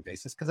ongoing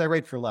basis, because I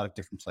write for a lot of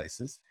different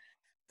places,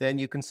 then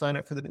you can sign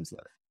up for the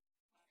newsletter.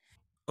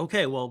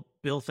 Okay, well,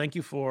 Bill, thank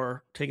you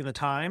for taking the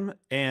time,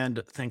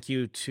 and thank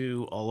you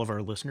to all of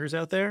our listeners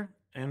out there.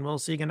 and we'll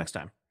see you again next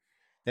time.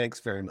 Thanks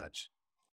very much.